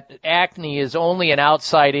believe that acne is only an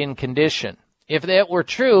outside-in condition? If that were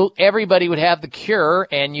true, everybody would have the cure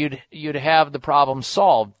and you'd have the problem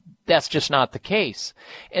solved. That's just not the case.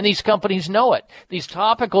 And these companies know it. These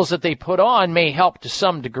topicals that they put on may help to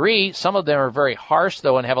some degree. Some of them are very harsh,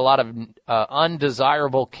 though, and have a lot of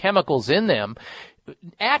undesirable chemicals in them.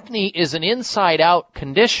 Acne is an inside-out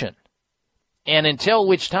condition. And until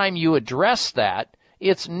which time you address that,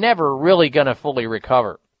 it's never really going to fully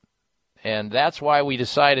recover. And that's why we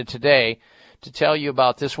decided today to tell you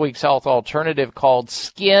about this week's health alternative called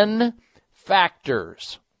Skin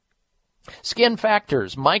Factors. Skin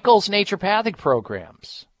Factors, Michael's naturopathic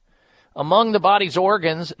programs. Among the body's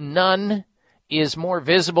organs, none is more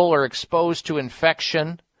visible or exposed to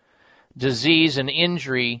infection, disease, and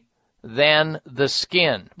injury than the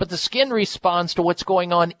skin. But the skin responds to what's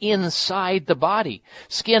going on inside the body.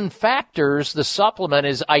 Skin Factors, the supplement,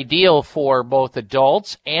 is ideal for both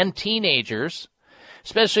adults and teenagers,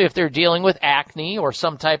 especially if they're dealing with acne or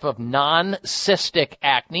some type of non-cystic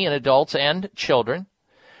acne in adults and children,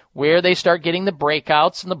 where they start getting the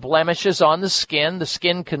breakouts and the blemishes on the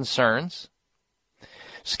skin concerns.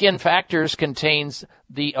 Skin Factors contains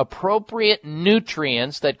the appropriate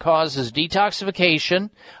nutrients that causes detoxification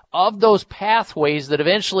of those pathways that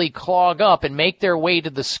eventually clog up and make their way to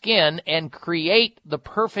the skin and create the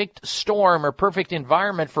perfect storm or perfect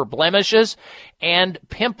environment for blemishes and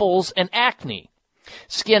pimples and acne.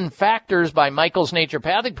 Skin Factors by Michael's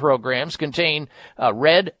Naturopathic Programs contain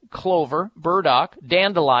red clover, burdock,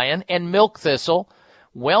 dandelion, and milk thistle,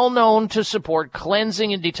 well known to support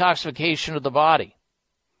cleansing and detoxification of the body.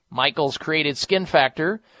 Michael's created Skin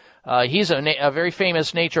Factor. He's a very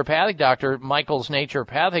famous naturopathic doctor. Michael's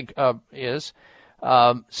Naturopathic is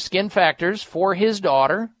Skin Factors for his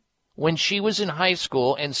daughter when she was in high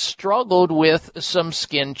school and struggled with some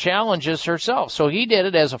skin challenges herself. So he did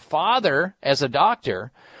it as a father, as a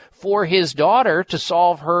doctor, for his daughter to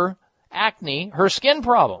solve her acne, her skin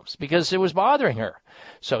problems, because it was bothering her.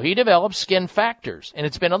 So he developed Skin Factors, and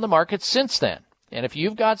it's been on the market since then. And if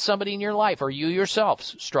you've got somebody in your life or you yourself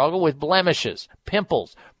struggle with blemishes,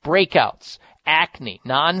 pimples, breakouts, acne,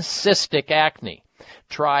 non-cystic acne,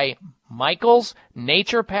 try Michael's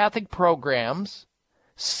Naturopathic Programs,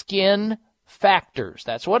 Skin Factors.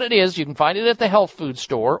 That's what it is. You can find it at the health food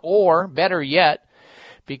store, or better yet,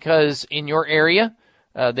 because in your area,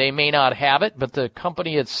 they may not have it, but the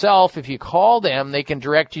company itself, if you call them, they can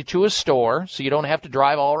direct you to a store, so you don't have to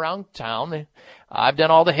drive all around town. I've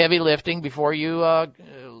done all the heavy lifting before you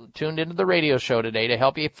tuned into the radio show today to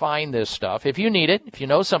help you find this stuff. If you need it, if you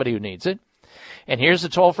know somebody who needs it. And here's the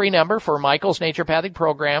toll-free number for Michael's Naturopathic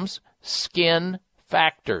Programs, Skin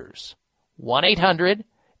Factors.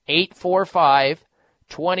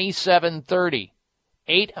 1-800-845-2730.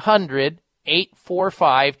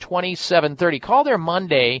 800-845-2730. Call there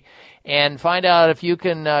Monday and find out if you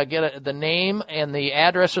can get the name and the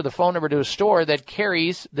address or the phone number to a store that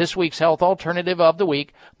carries this week's health alternative of the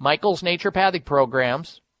week, Michael's Naturopathic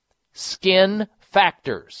Programs, Skin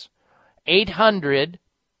Factors.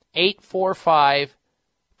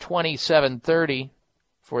 800-845-2730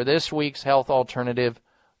 for this week's health alternative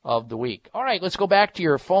of the week. All right, let's go back to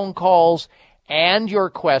your phone calls and your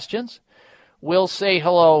questions. We'll say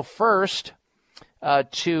hello first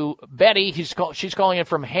to Betty. She's calling in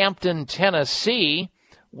from Hampton, Tennessee.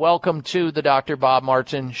 Welcome to the Dr. Bob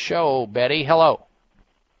Martin Show, Betty. Hello.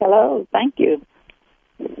 Hello. Thank you.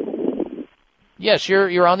 Yes,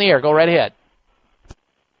 you're on the air. Go right ahead.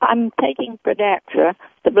 I'm taking Pradaxa,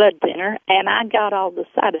 the blood thinner, and I got all the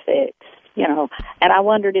side effects, and I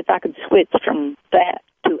wondered if I could switch from that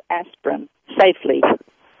to aspirin safely.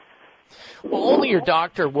 Well, only your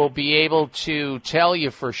doctor will be able to tell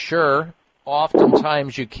you for sure.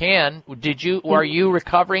 Oftentimes you can. Are you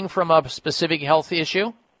recovering from a specific health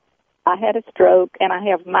issue? I had a stroke, and I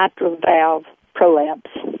have mitral valve prolapse.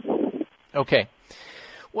 Okay.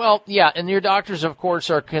 Well, yeah, and your doctors, of course,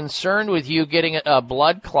 are concerned with you getting a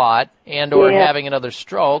blood clot and or having another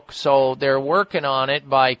stroke, so they're working on it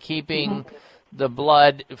by keeping the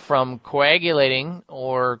blood from coagulating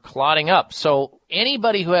or clotting up. So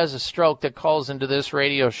anybody who has a stroke that calls into this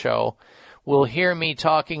radio show will hear me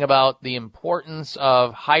talking about the importance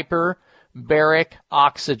of hyperbaric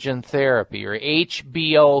oxygen therapy, or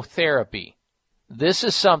HBO therapy. This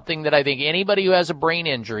is something that I think anybody who has a brain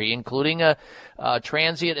injury, including a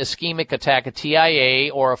transient ischemic attack, a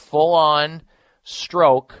TIA, or a full-on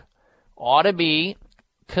stroke, ought to be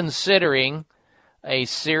considering a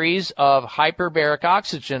series of hyperbaric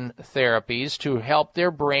oxygen therapies to help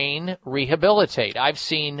their brain rehabilitate. I've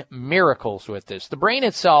seen miracles with this. The brain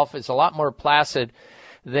itself is a lot more placid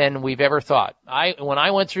than we've ever thought. When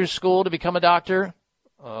I went through school to become a doctor,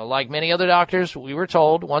 like many other doctors, we were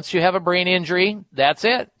told once you have a brain injury, that's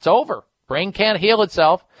it. It's over. Brain can't heal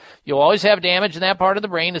itself. You'll always have damage in that part of the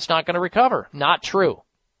brain. It's not going to recover. Not true.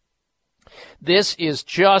 This is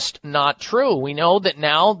just not true. We know that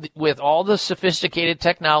now, with all the sophisticated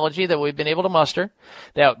technology that we've been able to muster,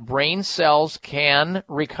 that brain cells can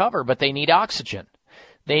recover, but they need oxygen.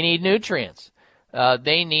 They need nutrients.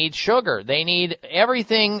 They need sugar. They need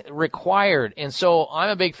everything required. And so I'm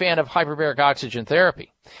a big fan of hyperbaric oxygen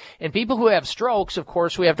therapy. And people who have strokes, of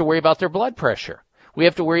course, we have to worry about their blood pressure. We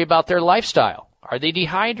have to worry about their lifestyle. Are they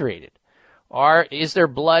dehydrated? Is there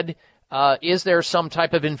blood, is there some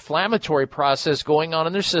type of inflammatory process going on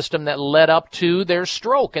in their system that led up to their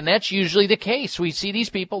stroke? And that's usually the case. We see these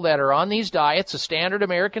people that are on these diets, a standard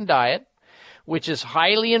American diet, which is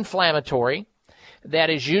highly inflammatory.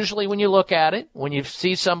 That is usually, when you look at it, when you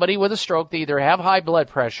see somebody with a stroke, they either have high blood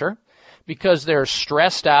pressure because they're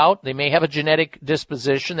stressed out. They may have a genetic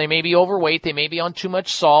disposition. They may be overweight. They may be on too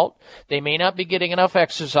much salt. They may not be getting enough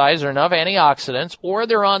exercise or enough antioxidants, or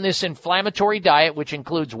they're on this inflammatory diet, which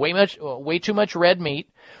includes way too much red meat,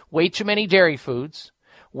 way too many dairy foods,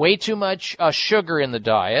 way too much sugar in the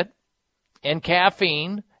diet, and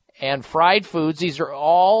caffeine and fried foods. These are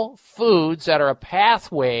all foods that are a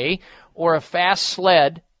pathway or a fast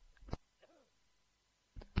sled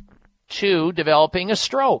to developing a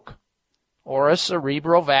stroke or a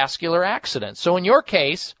cerebrovascular accident. So in your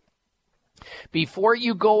case, before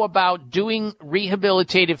you go about doing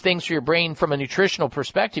rehabilitative things for your brain from a nutritional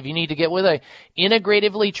perspective, you need to get with a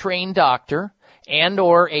integratively trained doctor and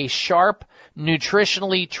or a sharp,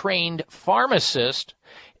 nutritionally trained pharmacist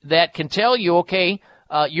that can tell you, okay,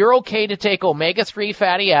 you're okay to take omega-3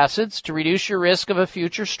 fatty acids to reduce your risk of a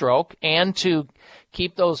future stroke and to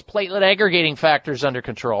keep those platelet aggregating factors under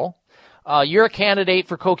control. You're a candidate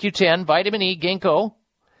for CoQ10, vitamin E, ginkgo,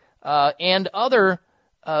 and other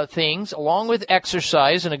things, along with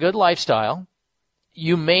exercise and a good lifestyle.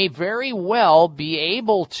 You may very well be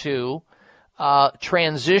able to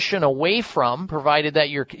transition away from, provided that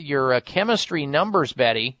your chemistry numbers,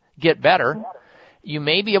 Betty, get better. You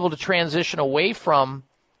may be able to transition away from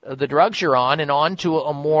the drugs you're on and onto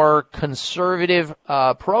a more conservative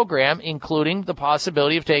program, including the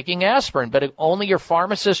possibility of taking aspirin. But only your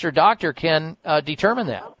pharmacist or doctor can determine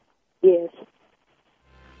that. Yes.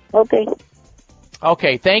 Okay.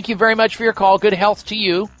 Okay, thank you very much for your call. Good health to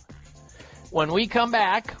you. When we come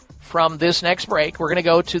back from this next break, we're going to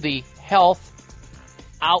go to the health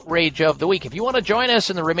outrage of the week. If you want to join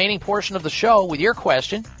us in the remaining portion of the show with your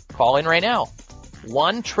question, call in right now.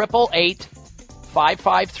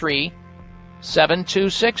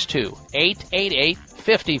 1-888-553-7262.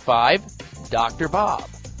 888-55 Dr. Bob.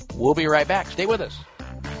 We'll be right back. Stay with us.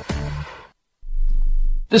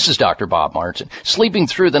 This is Dr. Bob Martin. Sleeping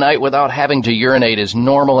through the night without having to urinate is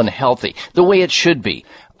normal and healthy, the way it should be.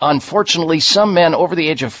 Unfortunately, some men over the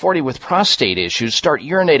age of 40 with prostate issues start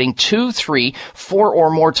urinating 2, 3, 4 or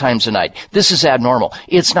more times a night. This is abnormal.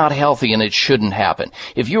 It's not healthy and it shouldn't happen.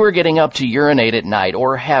 If you are getting up to urinate at night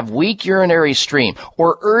or have weak urinary stream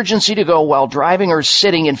or urgency to go while driving or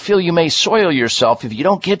sitting and feel you may soil yourself if you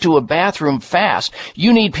don't get to a bathroom fast,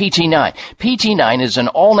 you need PT9. PT9 is an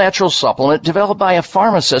all-natural supplement developed by a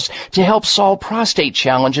pharmacist to help solve prostate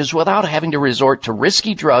challenges without having to resort to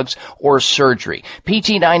risky drugs or surgery.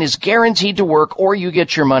 PT9 is guaranteed to work or you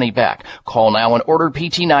get your money back. Call now and order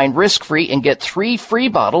PT9 risk-free and get 3 free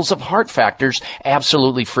bottles of Heart Factors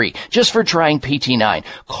absolutely free just for trying PT9.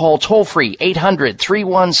 Call toll-free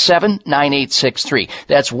 800-317-9863.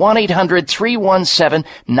 That's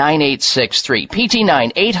 1-800-317-9863.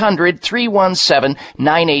 PT9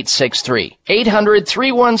 800-317-9863.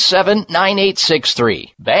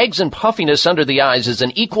 800-317-9863. Bags and puffiness under the eyes is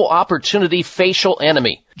an equal opportunity facial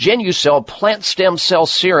enemy. Genucell Plant Stem Cell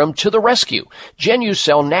Serum to the rescue.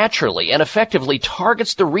 Genucell naturally and effectively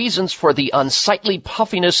targets the reasons for the unsightly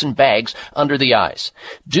puffiness and bags under the eyes.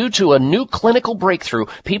 Due to a new clinical breakthrough,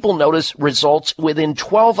 people notice results within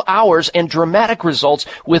 12 hours and dramatic results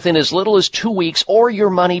within as little as 2 weeks or your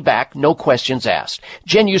money back, no questions asked.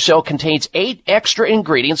 Genucell contains 8 extra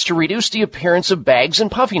ingredients to reduce the appearance of bags and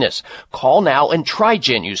puffiness. Call now and try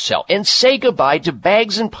Genucell and say goodbye to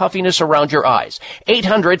bags and puffiness around your eyes.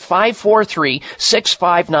 800-543-6596.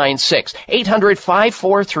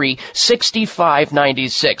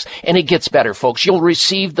 800-543-6596. And it gets better, folks. You'll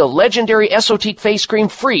receive the legendary Esotique face cream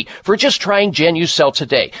free for just trying Genucell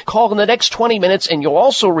today. Call in the next 20 minutes and you'll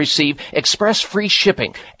also receive express free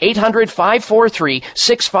shipping.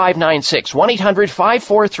 800-543-6596.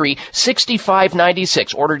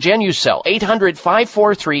 1-800-543-6596. Order Genucell.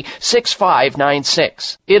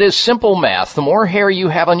 800-543-6596. It is simple math. The more hair you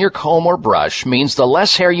have on your comb or brush means the less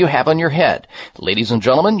less hair you have on your head. Ladies and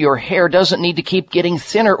gentlemen, your hair doesn't need to keep getting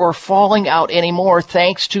thinner or falling out anymore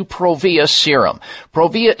thanks to Provia Serum.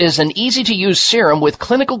 Provia is an easy-to-use serum with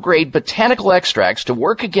clinical-grade botanical extracts to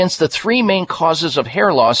work against the three main causes of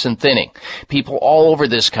hair loss and thinning. People all over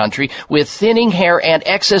this country with thinning hair and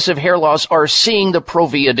excessive hair loss are seeing the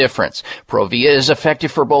Provia difference. Provia is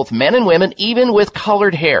effective for both men and women, even with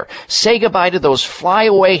colored hair. Say goodbye to those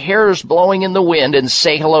flyaway hairs blowing in the wind and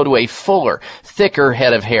say hello to a fuller, thicker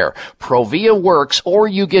head of hair. Provia works or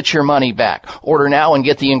you get your money back. Order now and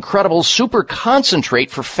get the incredible super concentrate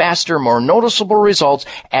for faster, more noticeable results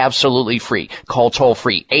absolutely free. Call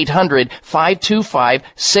toll-free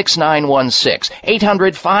 800-525-6916.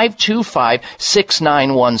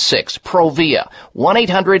 800-525-6916. Provia.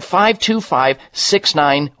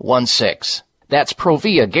 1-800-525-6916. That's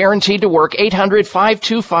Provia, guaranteed to work.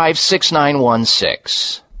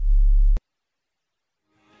 800-525-6916.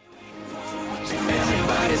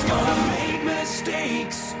 Everybody's gonna make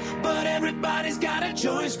mistakes, but everybody's got a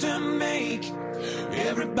choice to make.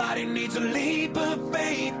 Everybody needs a leap of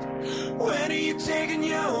faith. When are you taking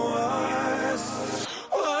yours?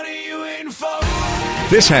 What are you waiting for?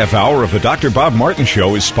 This half hour of the Dr. Bob Martin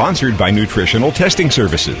Show is sponsored by Nutritional Testing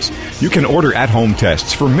Services. You can order at-home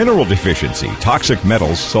tests for mineral deficiency, toxic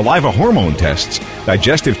metals, saliva hormone tests,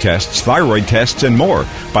 digestive tests, thyroid tests, and more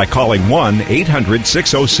by calling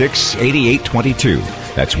 1-800-606-8822.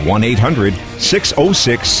 That's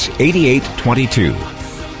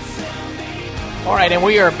 1-800-606-8822. All right, and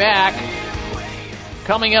we are back.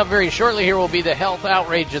 Coming up very shortly here will be the health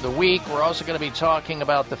outrage of the week. We're also going to be talking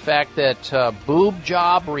about the fact that boob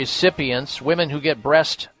job recipients, women who get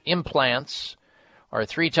breast implants, are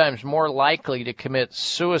 3 times more likely to commit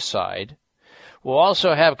suicide. We'll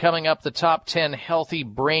also have coming up the top 10 healthy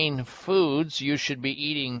brain foods you should be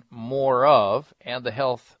eating more of, and the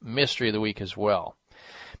health mystery of the week as well.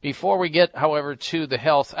 Before we get, however, to the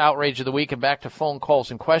health outrage of the week and back to phone calls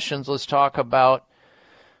and questions, let's talk about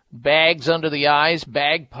bags under the eyes,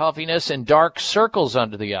 bag puffiness, and dark circles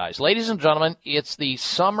under the eyes. Ladies and gentlemen, it's the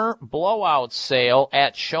summer blowout sale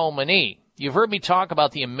at Chamonix. You've heard me talk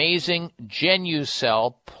about the amazing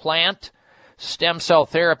GenuCell plant stem cell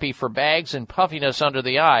therapy for bags and puffiness under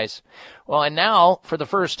the eyes. Well, and now, for the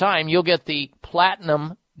first time, you'll get the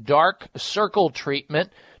Platinum Dark Circle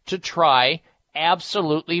treatment to try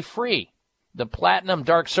absolutely free. The Platinum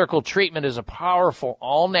Dark Circle treatment is a powerful,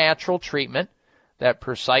 all-natural treatment that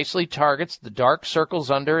precisely targets the dark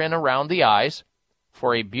circles under and around the eyes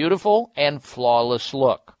for a beautiful and flawless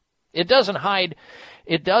look. It doesn't hide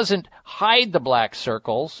the black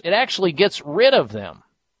circles. It actually gets rid of them.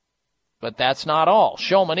 But that's not all.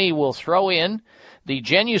 Chamonix will throw in the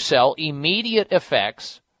GenuCell immediate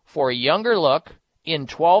effects for a younger look in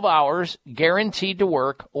 12 hours, guaranteed to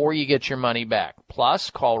work, or you get your money back.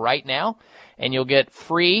 Plus, call right now, and you'll get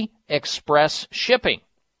free express shipping.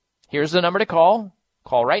 Here's the number to call.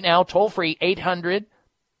 Call right now, toll-free,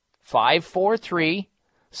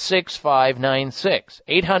 800-543-6596.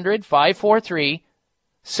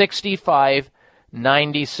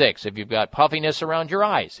 800-543-6596. If you've got puffiness around your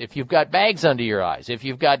eyes, if you've got bags under your eyes, if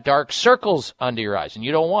you've got dark circles under your eyes, and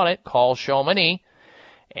you don't want it, call Chamonix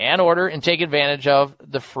and order and take advantage of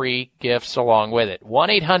the free gifts along with it.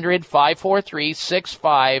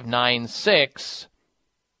 1-800-543-6596.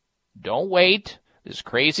 Don't wait. This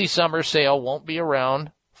crazy summer sale won't be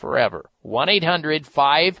around forever.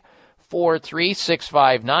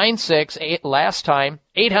 1-800-543-6596. Last time,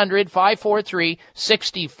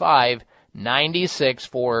 800-543-6596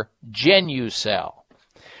 for GenuCell.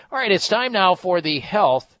 All right, it's time now for the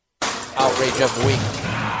health outrage of the week.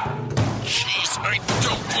 Jeez, I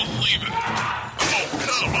don't believe it. Oh,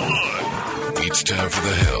 come on. It's time for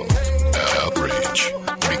the health outrage,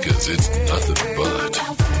 because it's nothing but...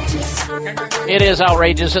 It is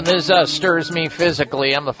outrageous, and this stirs me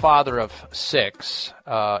physically. I'm the father of 6,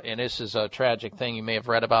 and this is a tragic thing. You may have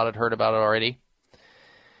read about it, heard about it already.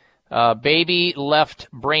 Baby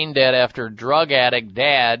left brain dead after drug addict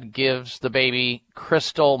dad gives the baby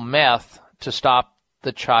crystal meth to stop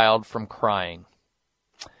the child from crying.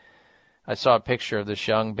 I saw a picture of this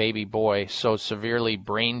young baby boy so severely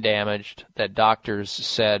brain damaged that doctors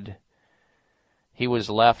said he was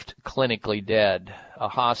left clinically dead. A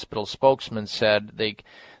hospital spokesman said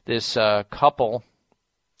this couple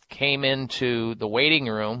came into the waiting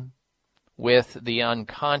room with the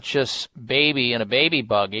unconscious baby in a baby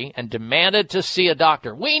buggy and demanded to see a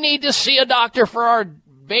doctor. We need to see a doctor for our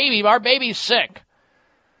baby. Our baby's sick.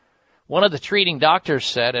 One of the treating doctors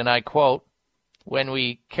said, and I quote, "When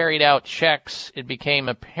we carried out checks, it became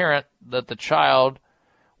apparent that the child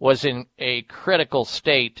was in a critical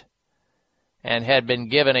state and had been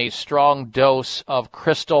given a strong dose of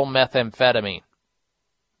crystal methamphetamine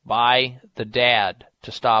by the dad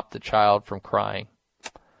to stop the child from crying.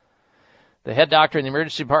 The head doctor in the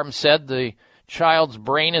emergency department said the child's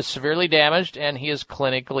brain is severely damaged and he is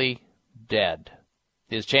clinically dead.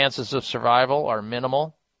 His chances of survival are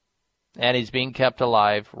minimal, and he's being kept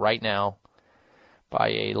alive right now by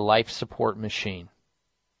a life support machine.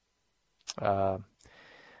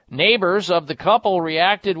 Neighbors of the couple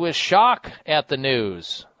reacted with shock at the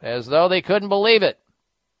news, as though they couldn't believe it.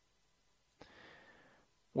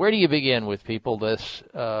 Where do you begin with people this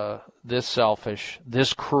selfish,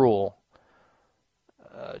 this cruel,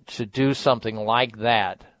 to do something like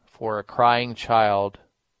that for a crying child?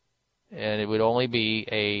 And it would only be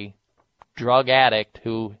a drug addict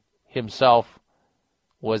who himself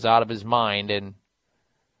was out of his mind and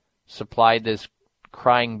supplied this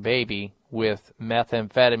crying baby with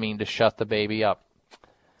methamphetamine to shut the baby up.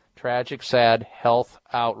 Tragic, sad health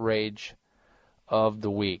outrage of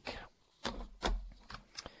the week.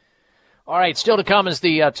 All right, still to come is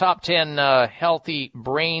the top 10 healthy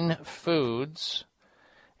brain foods.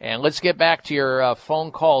 And let's get back to your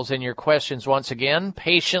phone calls and your questions once again.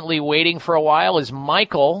 Patiently waiting for a while is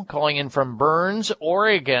Michael, calling in from Burns,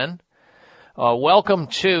 Oregon. Welcome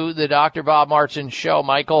to the Dr. Bob Martin Show.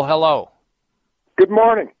 Michael, hello. Good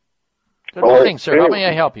morning. Good morning, sir. How may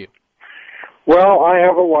I help you? Well, I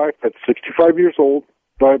have a wife that's 65 years old,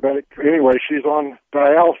 diabetic. Anyway, she's on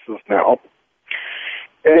dialysis now.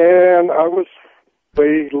 And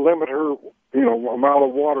they limit her, amount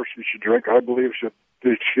of water she should drink. I believe she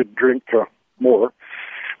should drink more.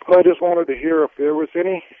 But I just wanted to hear if there was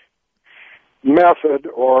any method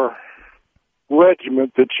or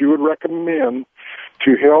regimen that you would recommend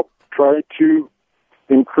to help try to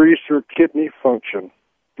increase her kidney function.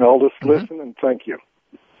 I'll just listen and thank you.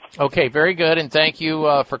 Okay, very good, and thank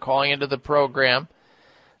you for calling into the program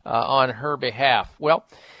on her behalf. Well,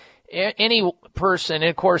 any person, and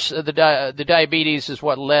of course, the diabetes is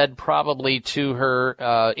what led probably to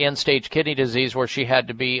her end-stage kidney disease, where she had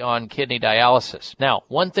to be on kidney dialysis. Now,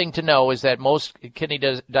 one thing to know is that most kidney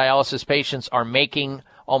dialysis patients are making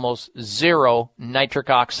almost zero nitric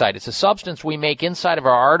oxide. It's a substance we make inside of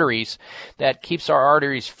our arteries that keeps our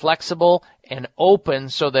arteries flexible and open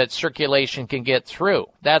so that circulation can get through.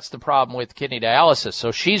 That's the problem with kidney dialysis.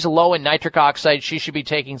 So she's low in nitric oxide. She should be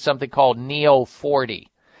taking something called Neo 40.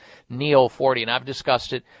 Neo 40, and I've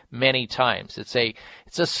discussed it many times. It's a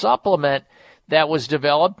supplement that was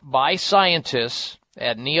developed by scientists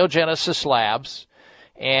at Neogenesis Labs,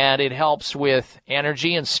 and it helps with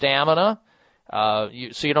energy and stamina, so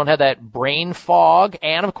you don't have that brain fog,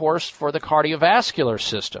 and of course for the cardiovascular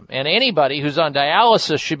system. And anybody who's on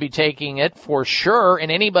dialysis should be taking it for sure, and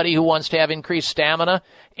anybody who wants to have increased stamina,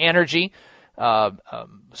 energy,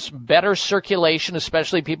 better circulation,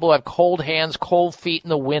 especially people who have cold hands, cold feet in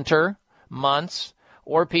the winter months,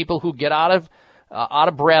 or people who get out of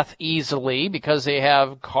breath easily because they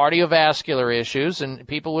have cardiovascular issues, and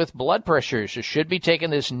people with blood pressure issues should be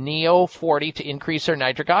taking this Neo 40 to increase their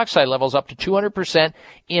nitric oxide levels up to 200%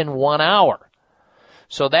 in 1 hour.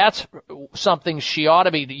 So that's something she ought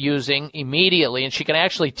to be using immediately, and she can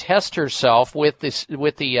actually test herself with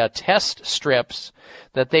the test strips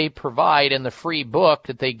that they provide in the free book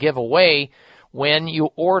that they give away when you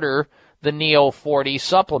order the Neo 40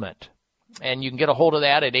 supplement. And you can get a hold of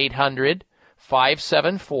that at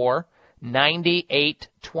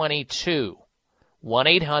 800-574-9822.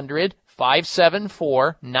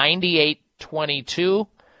 1-800-574-9822.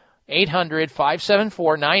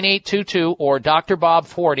 800-574-9822 or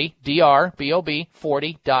drbob40, DRBOB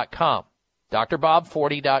 40.com.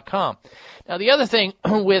 drbob40.com. Now, the other thing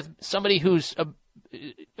with somebody who's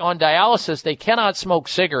on dialysis, they cannot smoke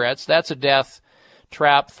cigarettes. That's a death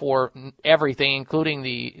trap for everything, including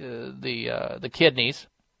the kidneys.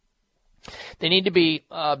 They need to be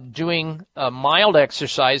doing mild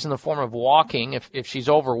exercise in the form of walking. If she's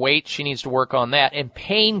overweight, she needs to work on that. And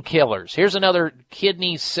painkillers. Here's another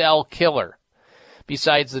kidney cell killer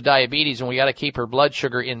besides the diabetes, and we got to keep her blood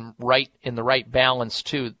sugar in the right balance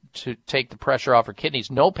too, to take the pressure off her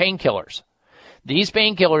kidneys. No painkillers. These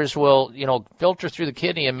painkillers will, filter through the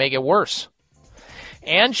kidney and make it worse.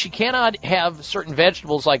 And she cannot have certain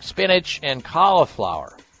vegetables like spinach and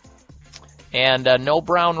cauliflower. And no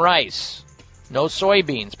brown rice, no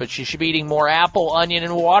soybeans, but she should be eating more apple, onion,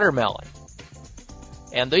 and watermelon.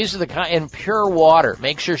 And these are and pure water.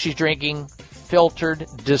 Make sure she's drinking filtered,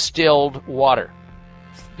 distilled water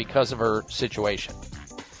because of her situation.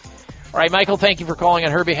 All right, Michael, thank you for calling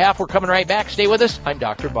on her behalf. We're coming right back. Stay with us. I'm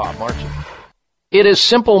Dr. Bob Martin. It is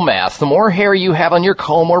simple math. The more hair you have on your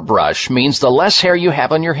comb or brush means the less hair you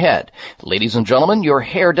have on your head. Ladies and gentlemen, your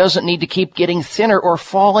hair doesn't need to keep getting thinner or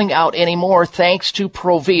falling out anymore thanks to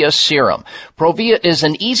Provia Serum. Provia is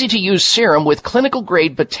an easy-to-use serum with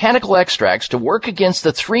clinical-grade botanical extracts to work against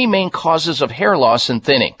the three main causes of hair loss and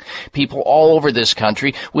thinning. People all over this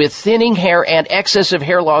country with thinning hair and excessive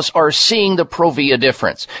hair loss are seeing the Provia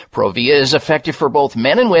difference. Provia is effective for both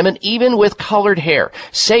men and women, even with colored hair.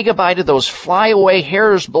 Say goodbye to those flyaway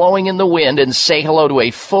hairs blowing in the wind and say hello to a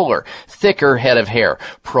fuller, thicker head of hair.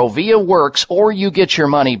 Provia works or you get your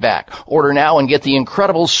money back. Order now and get the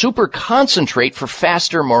incredible super concentrate for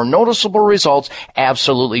faster, more noticeable results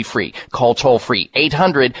absolutely free. Call toll-free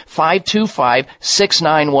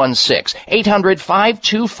 800-525-6916.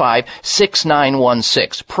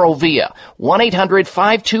 800-525-6916. Provia.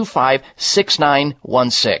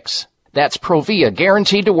 1-800-525-6916. That's Provia,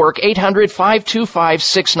 guaranteed to work.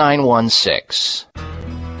 800-525-6916.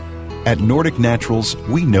 At Nordic Naturals,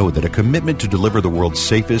 we know that a commitment to deliver the world's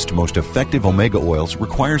safest, most effective omega oils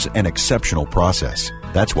requires an exceptional process.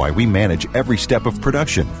 That's why we manage every step of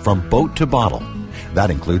production, from boat to bottle.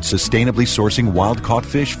 That includes sustainably sourcing wild-caught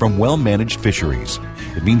fish from well-managed fisheries.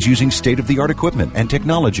 It means using state-of-the-art equipment and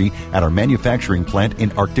technology at our manufacturing plant in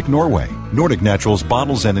Arctic Norway. Nordic Naturals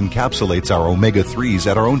bottles and encapsulates our omega-3s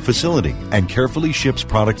at our own facility and carefully ships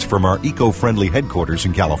products from our eco-friendly headquarters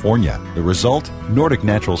in California. The result? Nordic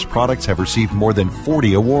Naturals products have received more than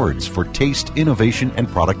 40 awards for taste, innovation, and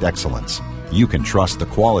product excellence. You can trust the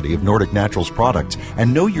quality of Nordic Naturals products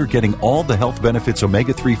and know you're getting all the health benefits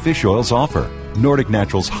omega-3 fish oils offer. Nordic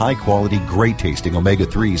Naturals' high-quality, great-tasting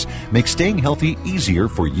omega-3s make staying healthy easier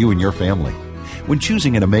for you and your family. When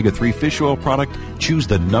choosing an omega-3 fish oil product, choose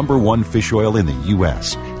the #1 fish oil in the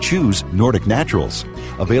U.S. Choose Nordic Naturals.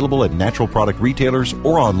 Available at natural product retailers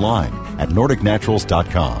or online at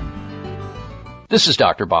NordicNaturals.com. This is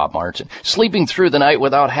Dr. Bob Martin. Sleeping through the night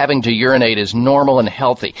without having to urinate is normal and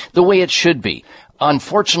healthy, the way it should be.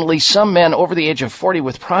 Unfortunately, some men over the age of 40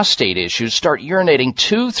 with prostate issues start urinating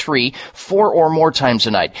 2, 3, 4 or more times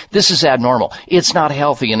a night. This is abnormal. It's not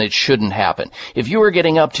healthy and it shouldn't happen. If you are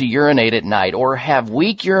getting up to urinate at night or have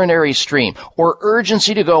weak urinary stream or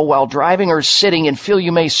urgency to go while driving or sitting and feel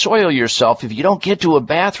you may soil yourself if you don't get to a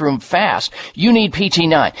bathroom fast, you need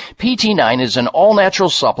PT9. PT9 is an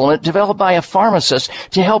all-natural supplement developed by a pharmacist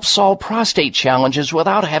to help solve prostate challenges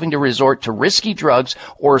without having to resort to risky drugs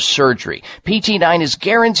or surgery. PT9 is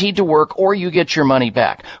guaranteed to work or you get your money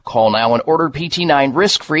back. Call now and order PT9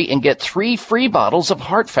 risk-free and get 3 free bottles of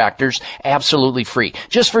Heart Factors absolutely free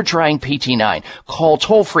just for trying PT9. Call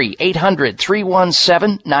toll-free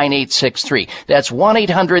 800-317-9863. That's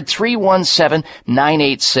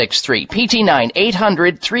 1-800-317-9863. PT9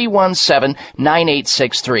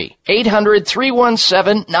 800-317-9863.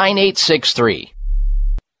 800-317-9863.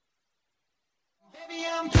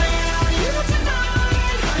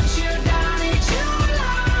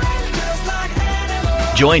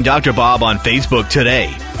 Join Dr. Bob on Facebook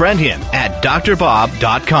today. Friend him at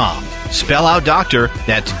drbob.com. Spell out doctor,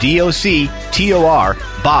 that's D-O-C-T-O-R,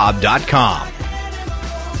 bob.com.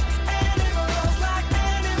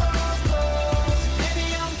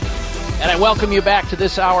 And I welcome you back to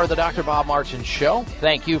this hour of the Dr. Bob Martin Show.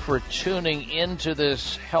 Thank you for tuning into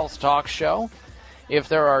this health talk show. If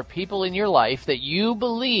there are people in your life that you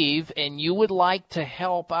believe and you would like to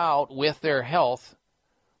help out with their health,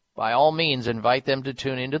 by all means, invite them to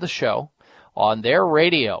tune into the show on their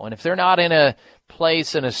radio. And if they're not in a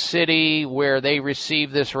place in a city where they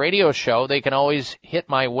receive this radio show, they can always hit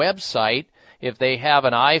my website if they have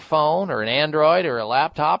an iPhone or an Android or a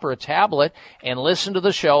laptop or a tablet and listen to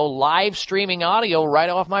the show live streaming audio right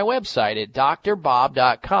off my website at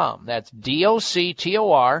drbob.com. That's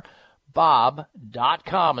D-O-C-T-O-R,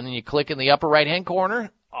 bob.com. And then you click in the upper right-hand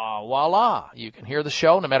corner, voila, you can hear the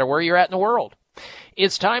show no matter where you're at in the world.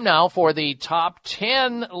 It's time now for the top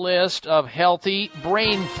 10 list of healthy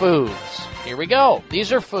brain foods. Here we go.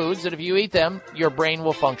 These are foods that if you eat them, your brain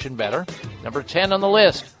will function better. Number 10 on the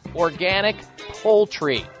list, organic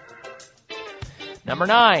poultry. Number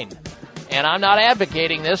 9, and I'm not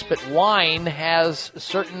advocating this, but wine has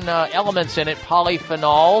certain elements in it,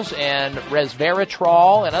 polyphenols and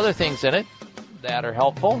resveratrol and other things in it that are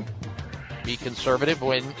helpful. Be conservative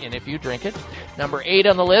when and if you drink it. Number 8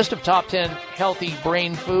 on the list of top 10 healthy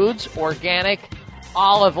brain foods, organic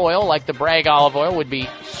olive oil, like the Bragg olive oil, would be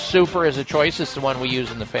super as a choice. It's the one we use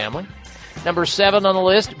in the family. Number 7 on the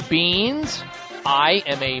list, beans. I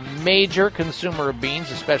am a major consumer of beans,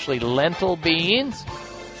 especially lentil beans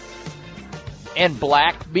and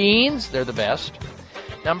black beans. They're the best.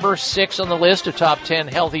 Number 6 on the list of top 10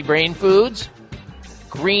 healthy brain foods,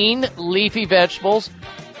 green leafy vegetables,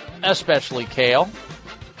 especially kale.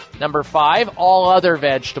 Number 5, all other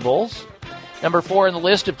vegetables. Number 4 in the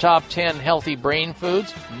list of top 10 healthy brain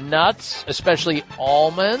foods, nuts, especially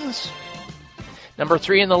almonds. Number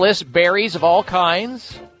 3 in the list, berries of all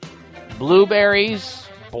kinds, blueberries,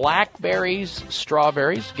 blackberries,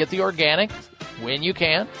 strawberries. Get the organic when you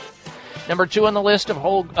can. Number 2 on the list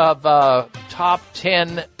of top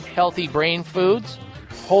 10 healthy brain foods,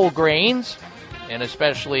 whole grains, and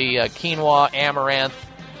especially quinoa, amaranth,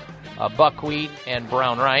 buckwheat, and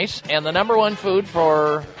brown rice. And the number 1 food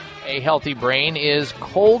for a healthy brain is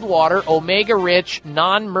cold water, omega-rich,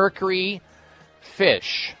 non-mercury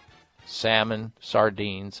fish, salmon,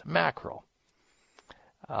 sardines, mackerel,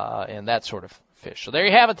 and that sort of fish. So there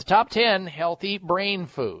you have it, the top 10 healthy brain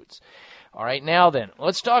foods. All right, now then,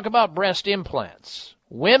 let's talk about breast implants.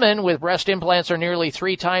 Women with breast implants are nearly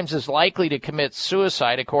 3 times as likely to commit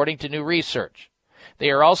suicide, according to new research. They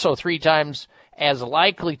are also 3 times as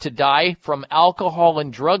likely to die from alcohol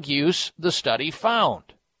and drug use, the study found.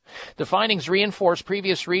 The findings reinforce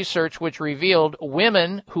previous research which revealed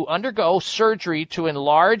women who undergo surgery to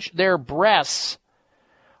enlarge their breasts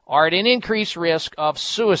are at an increased risk of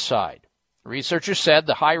suicide. Researchers said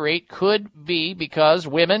the high rate could be because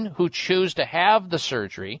women who choose to have the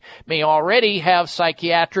surgery may already have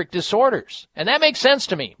psychiatric disorders. And that makes sense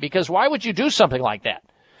to me, because why would you do something like that?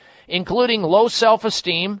 Including low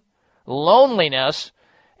self-esteem, loneliness,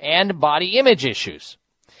 and body image issues.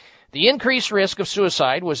 The increased risk of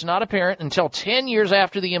suicide was not apparent until 10 years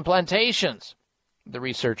after the implantations, the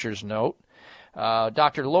researchers note.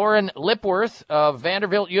 Dr. Lauren Lipworth of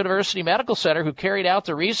Vanderbilt University Medical Center, who carried out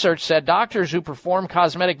the research, said doctors who perform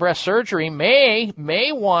cosmetic breast surgery may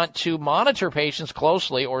want to monitor patients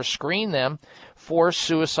closely or screen them for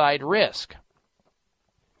suicide risk.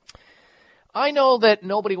 I know that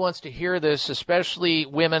nobody wants to hear this, especially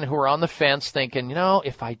women who are on the fence thinking,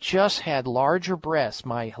 if I just had larger breasts,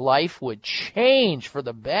 my life would change for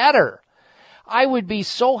the better. I would be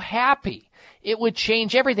so happy. It would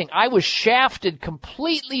change everything. I was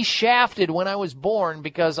completely shafted when I was born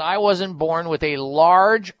because I wasn't born with a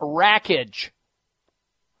large rackage.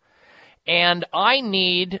 And I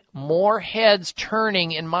need more heads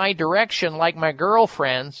turning in my direction like my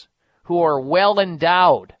girlfriends who are well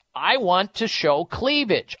endowed. I want to show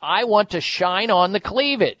cleavage. I want to shine on the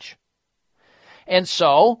cleavage. And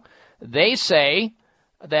so they say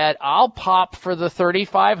that I'll pop for the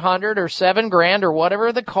 $3,500 or $7,000 or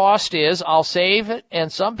whatever the cost is. I'll save it.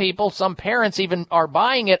 And some parents even are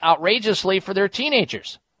buying it outrageously for their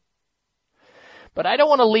teenagers. But I don't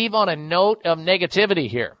want to leave on a note of negativity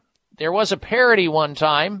here. There was a parody one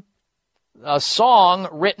time, a song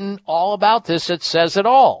written all about this. It says it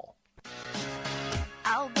all.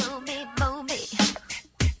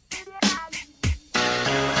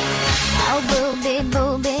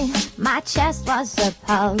 Booby, my chest was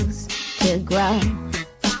supposed to grow.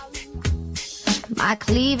 My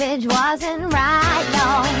cleavage wasn't right,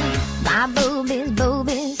 no. My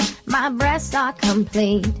boobies, my breasts are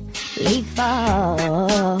completely full.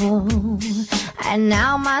 And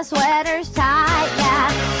now my sweater's tight,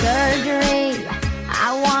 yeah, surgery.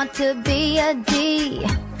 I want to be a D.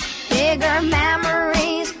 Bigger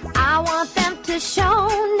memories, I want them to show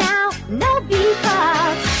now. No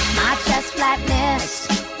because my chest flatness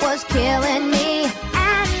was killing me,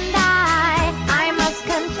 and I must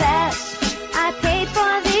confess, I paid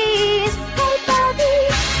for these.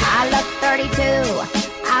 I look 32,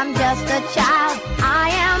 I'm just a child, I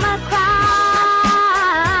am a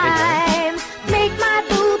crime. Make my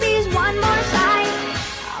boobies one more size.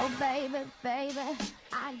 Oh baby,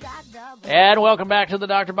 I got double. And welcome back to the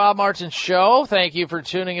Dr. Bob Martin Show. Thank you for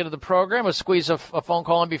tuning into the program. We'll squeeze a phone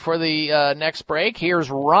call in before the next break. Here's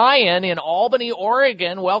Ryan in Albany,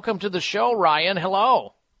 Oregon. Welcome to the show, Ryan.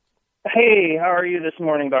 Hello. Hey, how are you this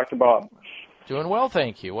morning, Dr. Bob? Doing well,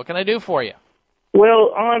 thank you. What can I do for you?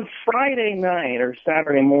 Well, on Friday night or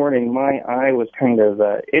Saturday morning, my eye was kind of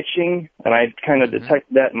itching, and I kind of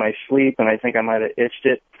detected that in my sleep, and I think I might have itched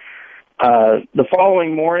it. The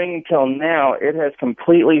following morning till now, it has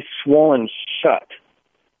completely swollen shut.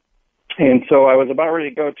 And so I was about ready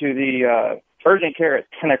to go to the urgent care at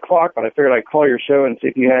 10 o'clock, but I figured I'd call your show and see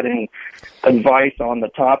if you had any advice on the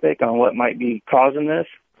topic on what might be causing this.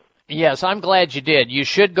 Yes, I'm glad you did. You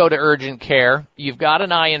should go to urgent care. You've got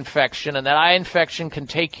an eye infection, and that eye infection can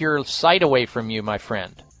take your sight away from you, my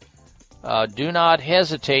friend. Do not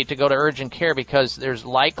hesitate to go to urgent care because there's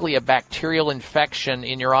likely a bacterial infection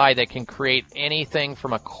in your eye that can create anything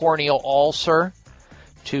from a corneal ulcer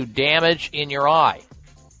to damage in your eye.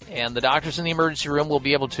 And the doctors in the emergency room will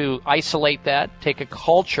be able to isolate that, take a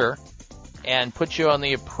culture, and put you on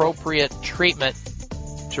the appropriate treatment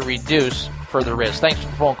to reduce further risk. Thanks for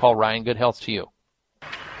the phone call, Ryan. Good health to you.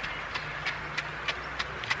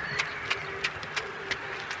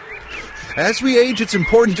 As we age, it's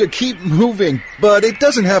important to keep moving, but it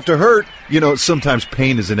doesn't have to hurt. You know, sometimes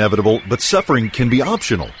pain is inevitable, but suffering can be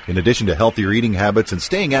optional. In addition to healthier eating habits and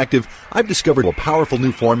staying active, I've discovered a powerful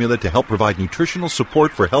new formula to help provide nutritional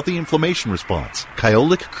support for healthy inflammation response.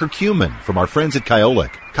 Kyolic Curcumin from our friends at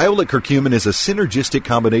Kyolic. Kyolic Curcumin is a synergistic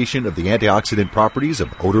combination of the antioxidant properties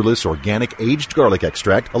of odorless, organic, aged garlic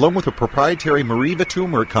extract, along with a proprietary Mariva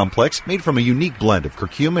turmeric complex made from a unique blend of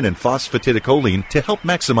curcumin and phosphatidylcholine to help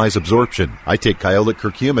maximize absorption. I take Kyolic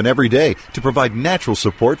Curcumin every day to provide natural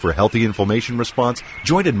support for healthy inflammation response,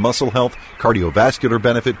 joint and muscle health, cardiovascular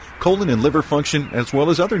benefit, colon and liver function, as well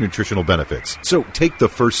as other nutritional benefits. So take the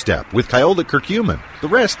first step with Kyolic Curcumin. The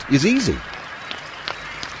rest is easy.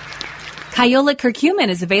 Kyolic Curcumin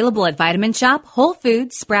is available at Vitamin Shoppe, Whole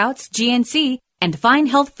Foods, Sprouts, GNC, and fine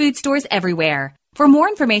health food stores everywhere. For more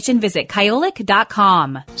information, visit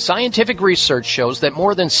kyolic.com. Scientific research shows that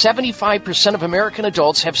more than 75% of American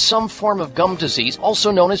adults have some form of gum disease,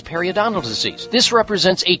 also known as periodontal disease. This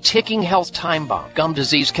represents a ticking health time bomb. Gum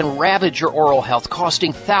disease can ravage your oral health,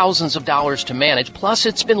 costing thousands of dollars to manage. Plus,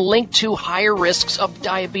 it's been linked to higher risks of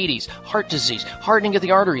diabetes, heart disease, hardening of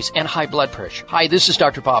the arteries, and high blood pressure. Hi, this is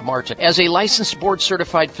Dr. Bob Martin. As a licensed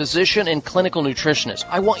board-certified physician and clinical nutritionist,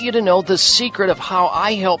 I want you to know the secret of how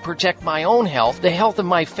I help protect my own health, the health of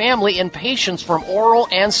my family, and patients from oral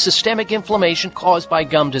and systemic inflammation caused by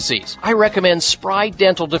gum disease. I recommend Spry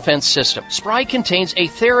Dental Defense System. Spry contains a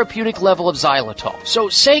therapeutic level of xylitol. So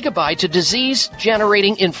say goodbye to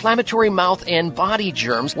disease-generating inflammatory mouth and body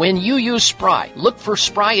germs when you use Spry. Look for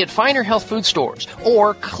Spry at finer health food stores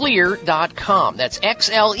or Xlear.com. That's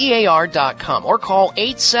Xlear.com. Or call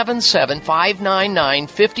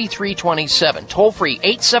 877-599-5327. Toll free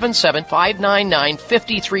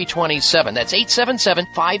 877-599-5327. That's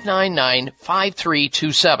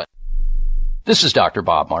 877-599-5327. This is Dr.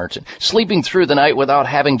 Bob Martin. Sleeping through the night without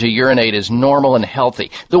having to urinate is normal and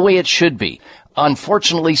healthy, the way it should be.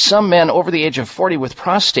 Unfortunately, some men over the age of 40 with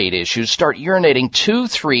prostate issues start urinating 2,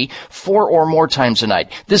 3, 4 or more times a night.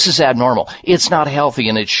 This is abnormal. It's not healthy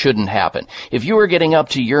and it shouldn't happen. If you are getting up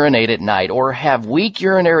to urinate at night or have weak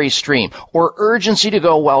urinary stream or urgency to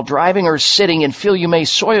go while driving or sitting and feel you may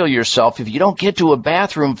soil yourself if you don't get to a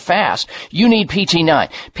bathroom fast, you need PT9.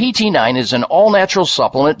 PT9 is an all-natural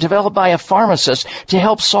supplement developed by a pharmacist to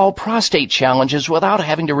help solve prostate challenges without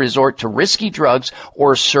having to resort to risky drugs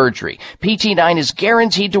or surgery. PT9 is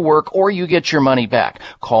guaranteed to work or you get your money back.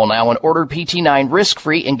 Call now and order PT9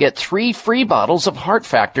 risk-free and get 3 free bottles of Heart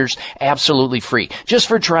Factors absolutely free just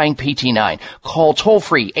for trying PT9. Call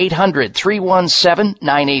toll-free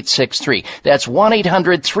 800-317-9863. That's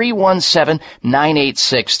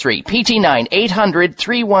 1-800-317-9863. PT9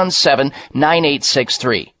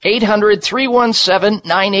 800-317-9863.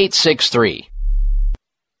 800-317-9863.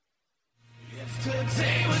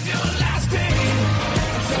 Today was your last day.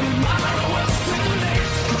 Tomorrow was too late.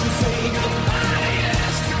 Could you say goodbye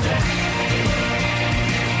yesterday?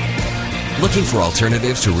 Looking for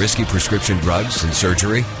alternatives to risky prescription drugs and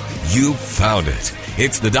surgery? You found it.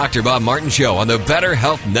 It's the Dr. Bob Martin Show on the Better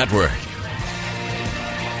Health Network.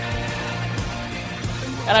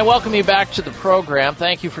 And I welcome you back to the program.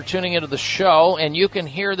 Thank you for tuning into the show. And you can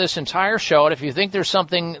hear this entire show. And if you think there's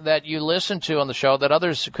something that you listen to on the show that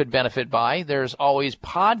others could benefit by, there's always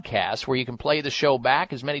podcasts where you can play the show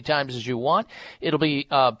back as many times as you want. It'll be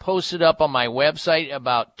posted up on my website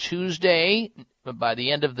about Tuesday, by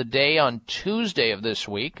the end of the day on Tuesday of this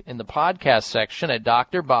week, in the podcast section at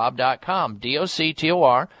drbob.com,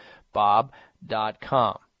 DOCTOR,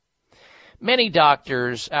 bob.com. Many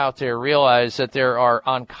doctors out there realize that there are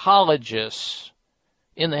oncologists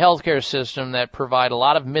in the healthcare system that provide a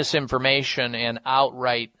lot of misinformation and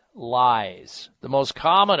outright lies, the most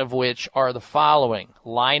common of which are the following.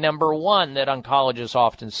 Lie number one that oncologists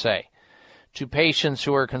often say to patients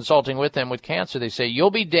who are consulting with them with cancer. They say, you'll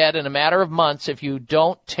be dead in a matter of months if you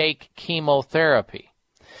don't take chemotherapy.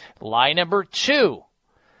 Lie number two,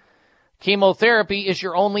 chemotherapy is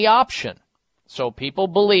your only option. So people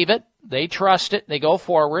believe it. They trust it, they go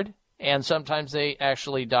forward, and sometimes they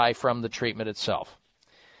actually die from the treatment itself.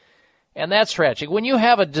 And that's tragic. When you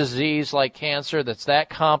have a disease like cancer that's that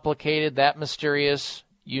complicated, that mysterious,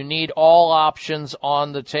 you need all options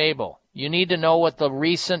on the table. You need to know what the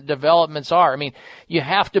recent developments are. I mean, you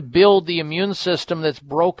have to build the immune system that's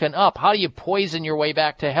broken up. How do you poison your way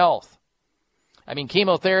back to health? I mean,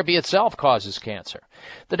 chemotherapy itself causes cancer.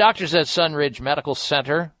 The doctors at Sunridge Medical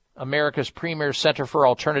Center America's premier center for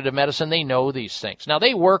alternative medicine. They know these things. Now,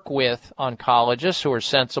 they work with oncologists who are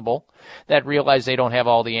sensible, that realize they don't have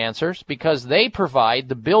all the answers, because they provide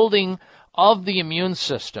the building of the immune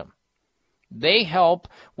system. They help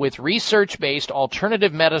with research-based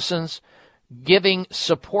alternative medicines, giving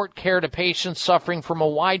support care to patients suffering from a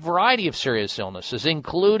wide variety of serious illnesses,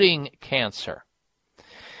 including cancer.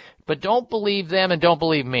 But don't believe them and don't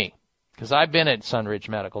believe me, because I've been at Sunridge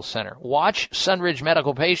Medical Center. Watch Sunridge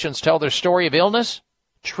Medical patients tell their story of illness,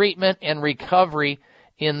 treatment, and recovery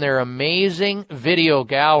in their amazing video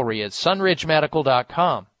gallery at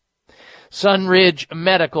sunridgemedical.com.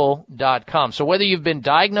 sunridgemedical.com. So whether you've been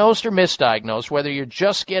diagnosed or misdiagnosed, whether you're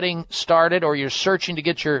just getting started or you're searching to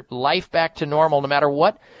get your life back to normal, no matter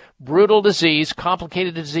what brutal disease,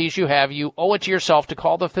 complicated disease you have, you owe it to yourself to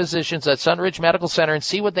call the physicians at Sunridge Medical Center and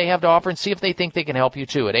see what they have to offer and see if they think they can help you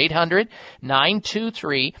too at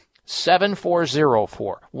 800-923-7404.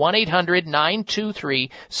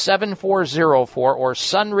 1-800-923-7404 or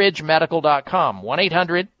sunridgemedical.com.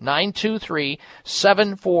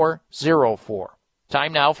 1-800-923-7404.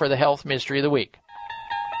 Time now for the Health Mystery of the Week.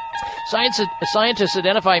 Scientists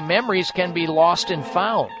identify memories can be lost and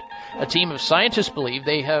found. A team of scientists believe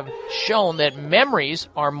they have shown that memories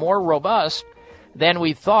are more robust than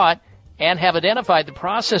we thought and have identified the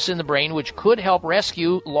process in the brain which could help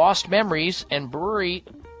rescue lost memories and bury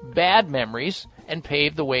bad memories and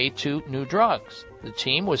pave the way to new drugs. The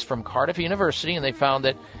team was from Cardiff University, and they found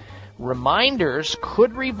that reminders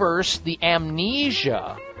could reverse the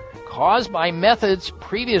amnesia caused by methods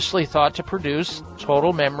previously thought to produce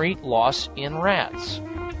total memory loss in rats.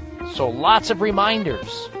 So lots of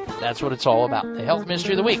reminders. That's what it's all about. The Health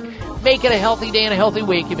Mystery of the Week. Make it a healthy day and a healthy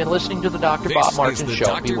week. You've been listening to the Dr. Bob Martin Show. This is the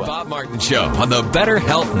Dr. Bob Martin Show on the Better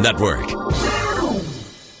Health Network.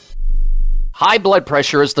 High blood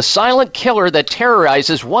pressure is the silent killer that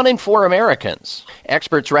terrorizes 1 in 4 Americans.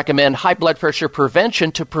 Experts recommend high blood pressure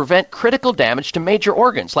prevention to prevent critical damage to major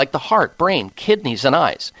organs like the heart, brain, kidneys, and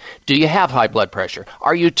eyes. Do you have high blood pressure?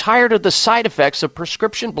 Are you tired of the side effects of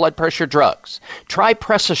prescription blood pressure drugs? Try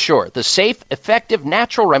Press Assure, the safe, effective,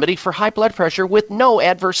 natural remedy for high blood pressure with no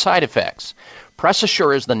adverse side effects. Press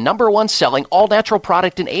Assure is the #1 selling all-natural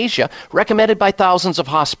product in Asia, recommended by thousands of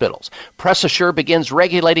hospitals. Press Assure begins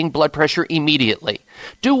regulating blood pressure immediately.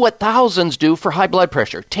 Do what thousands do for high blood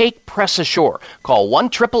pressure. Take Press Assure. Call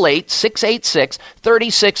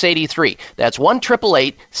 1-888-686-3683. That's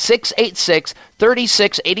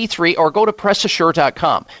 1-888-686-3683, or go to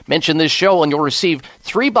PressAssure.com. Mention this show and you'll receive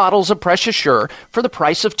 3 bottles of Press Assure for the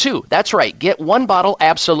price of 2. That's right. Get 1 bottle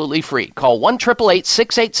absolutely free. Call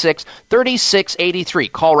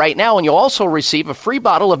 1-888-686-3683. Call right now and you'll also receive a free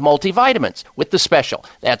bottle of multivitamins with the special.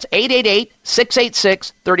 That's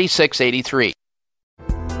 888-686-3683.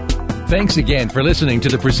 Thanks again for listening to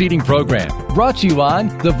the preceding program, brought to you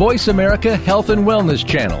on the Voice America Health and Wellness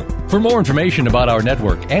Channel. For more information about our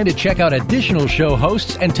network and to check out additional show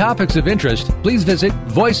hosts and topics of interest, please visit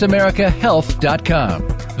voiceamericahealth.com.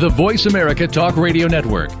 The Voice America Talk Radio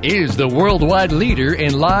Network is the worldwide leader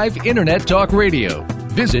in live Internet talk radio.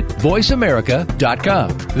 Visit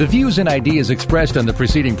voiceamerica.com. The views and ideas expressed on the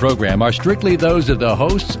preceding program are strictly those of the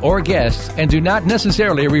hosts or guests and do not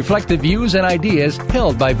necessarily reflect the views and ideas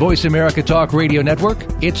held by Voice America Talk Radio Network,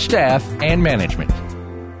 its staff, and management.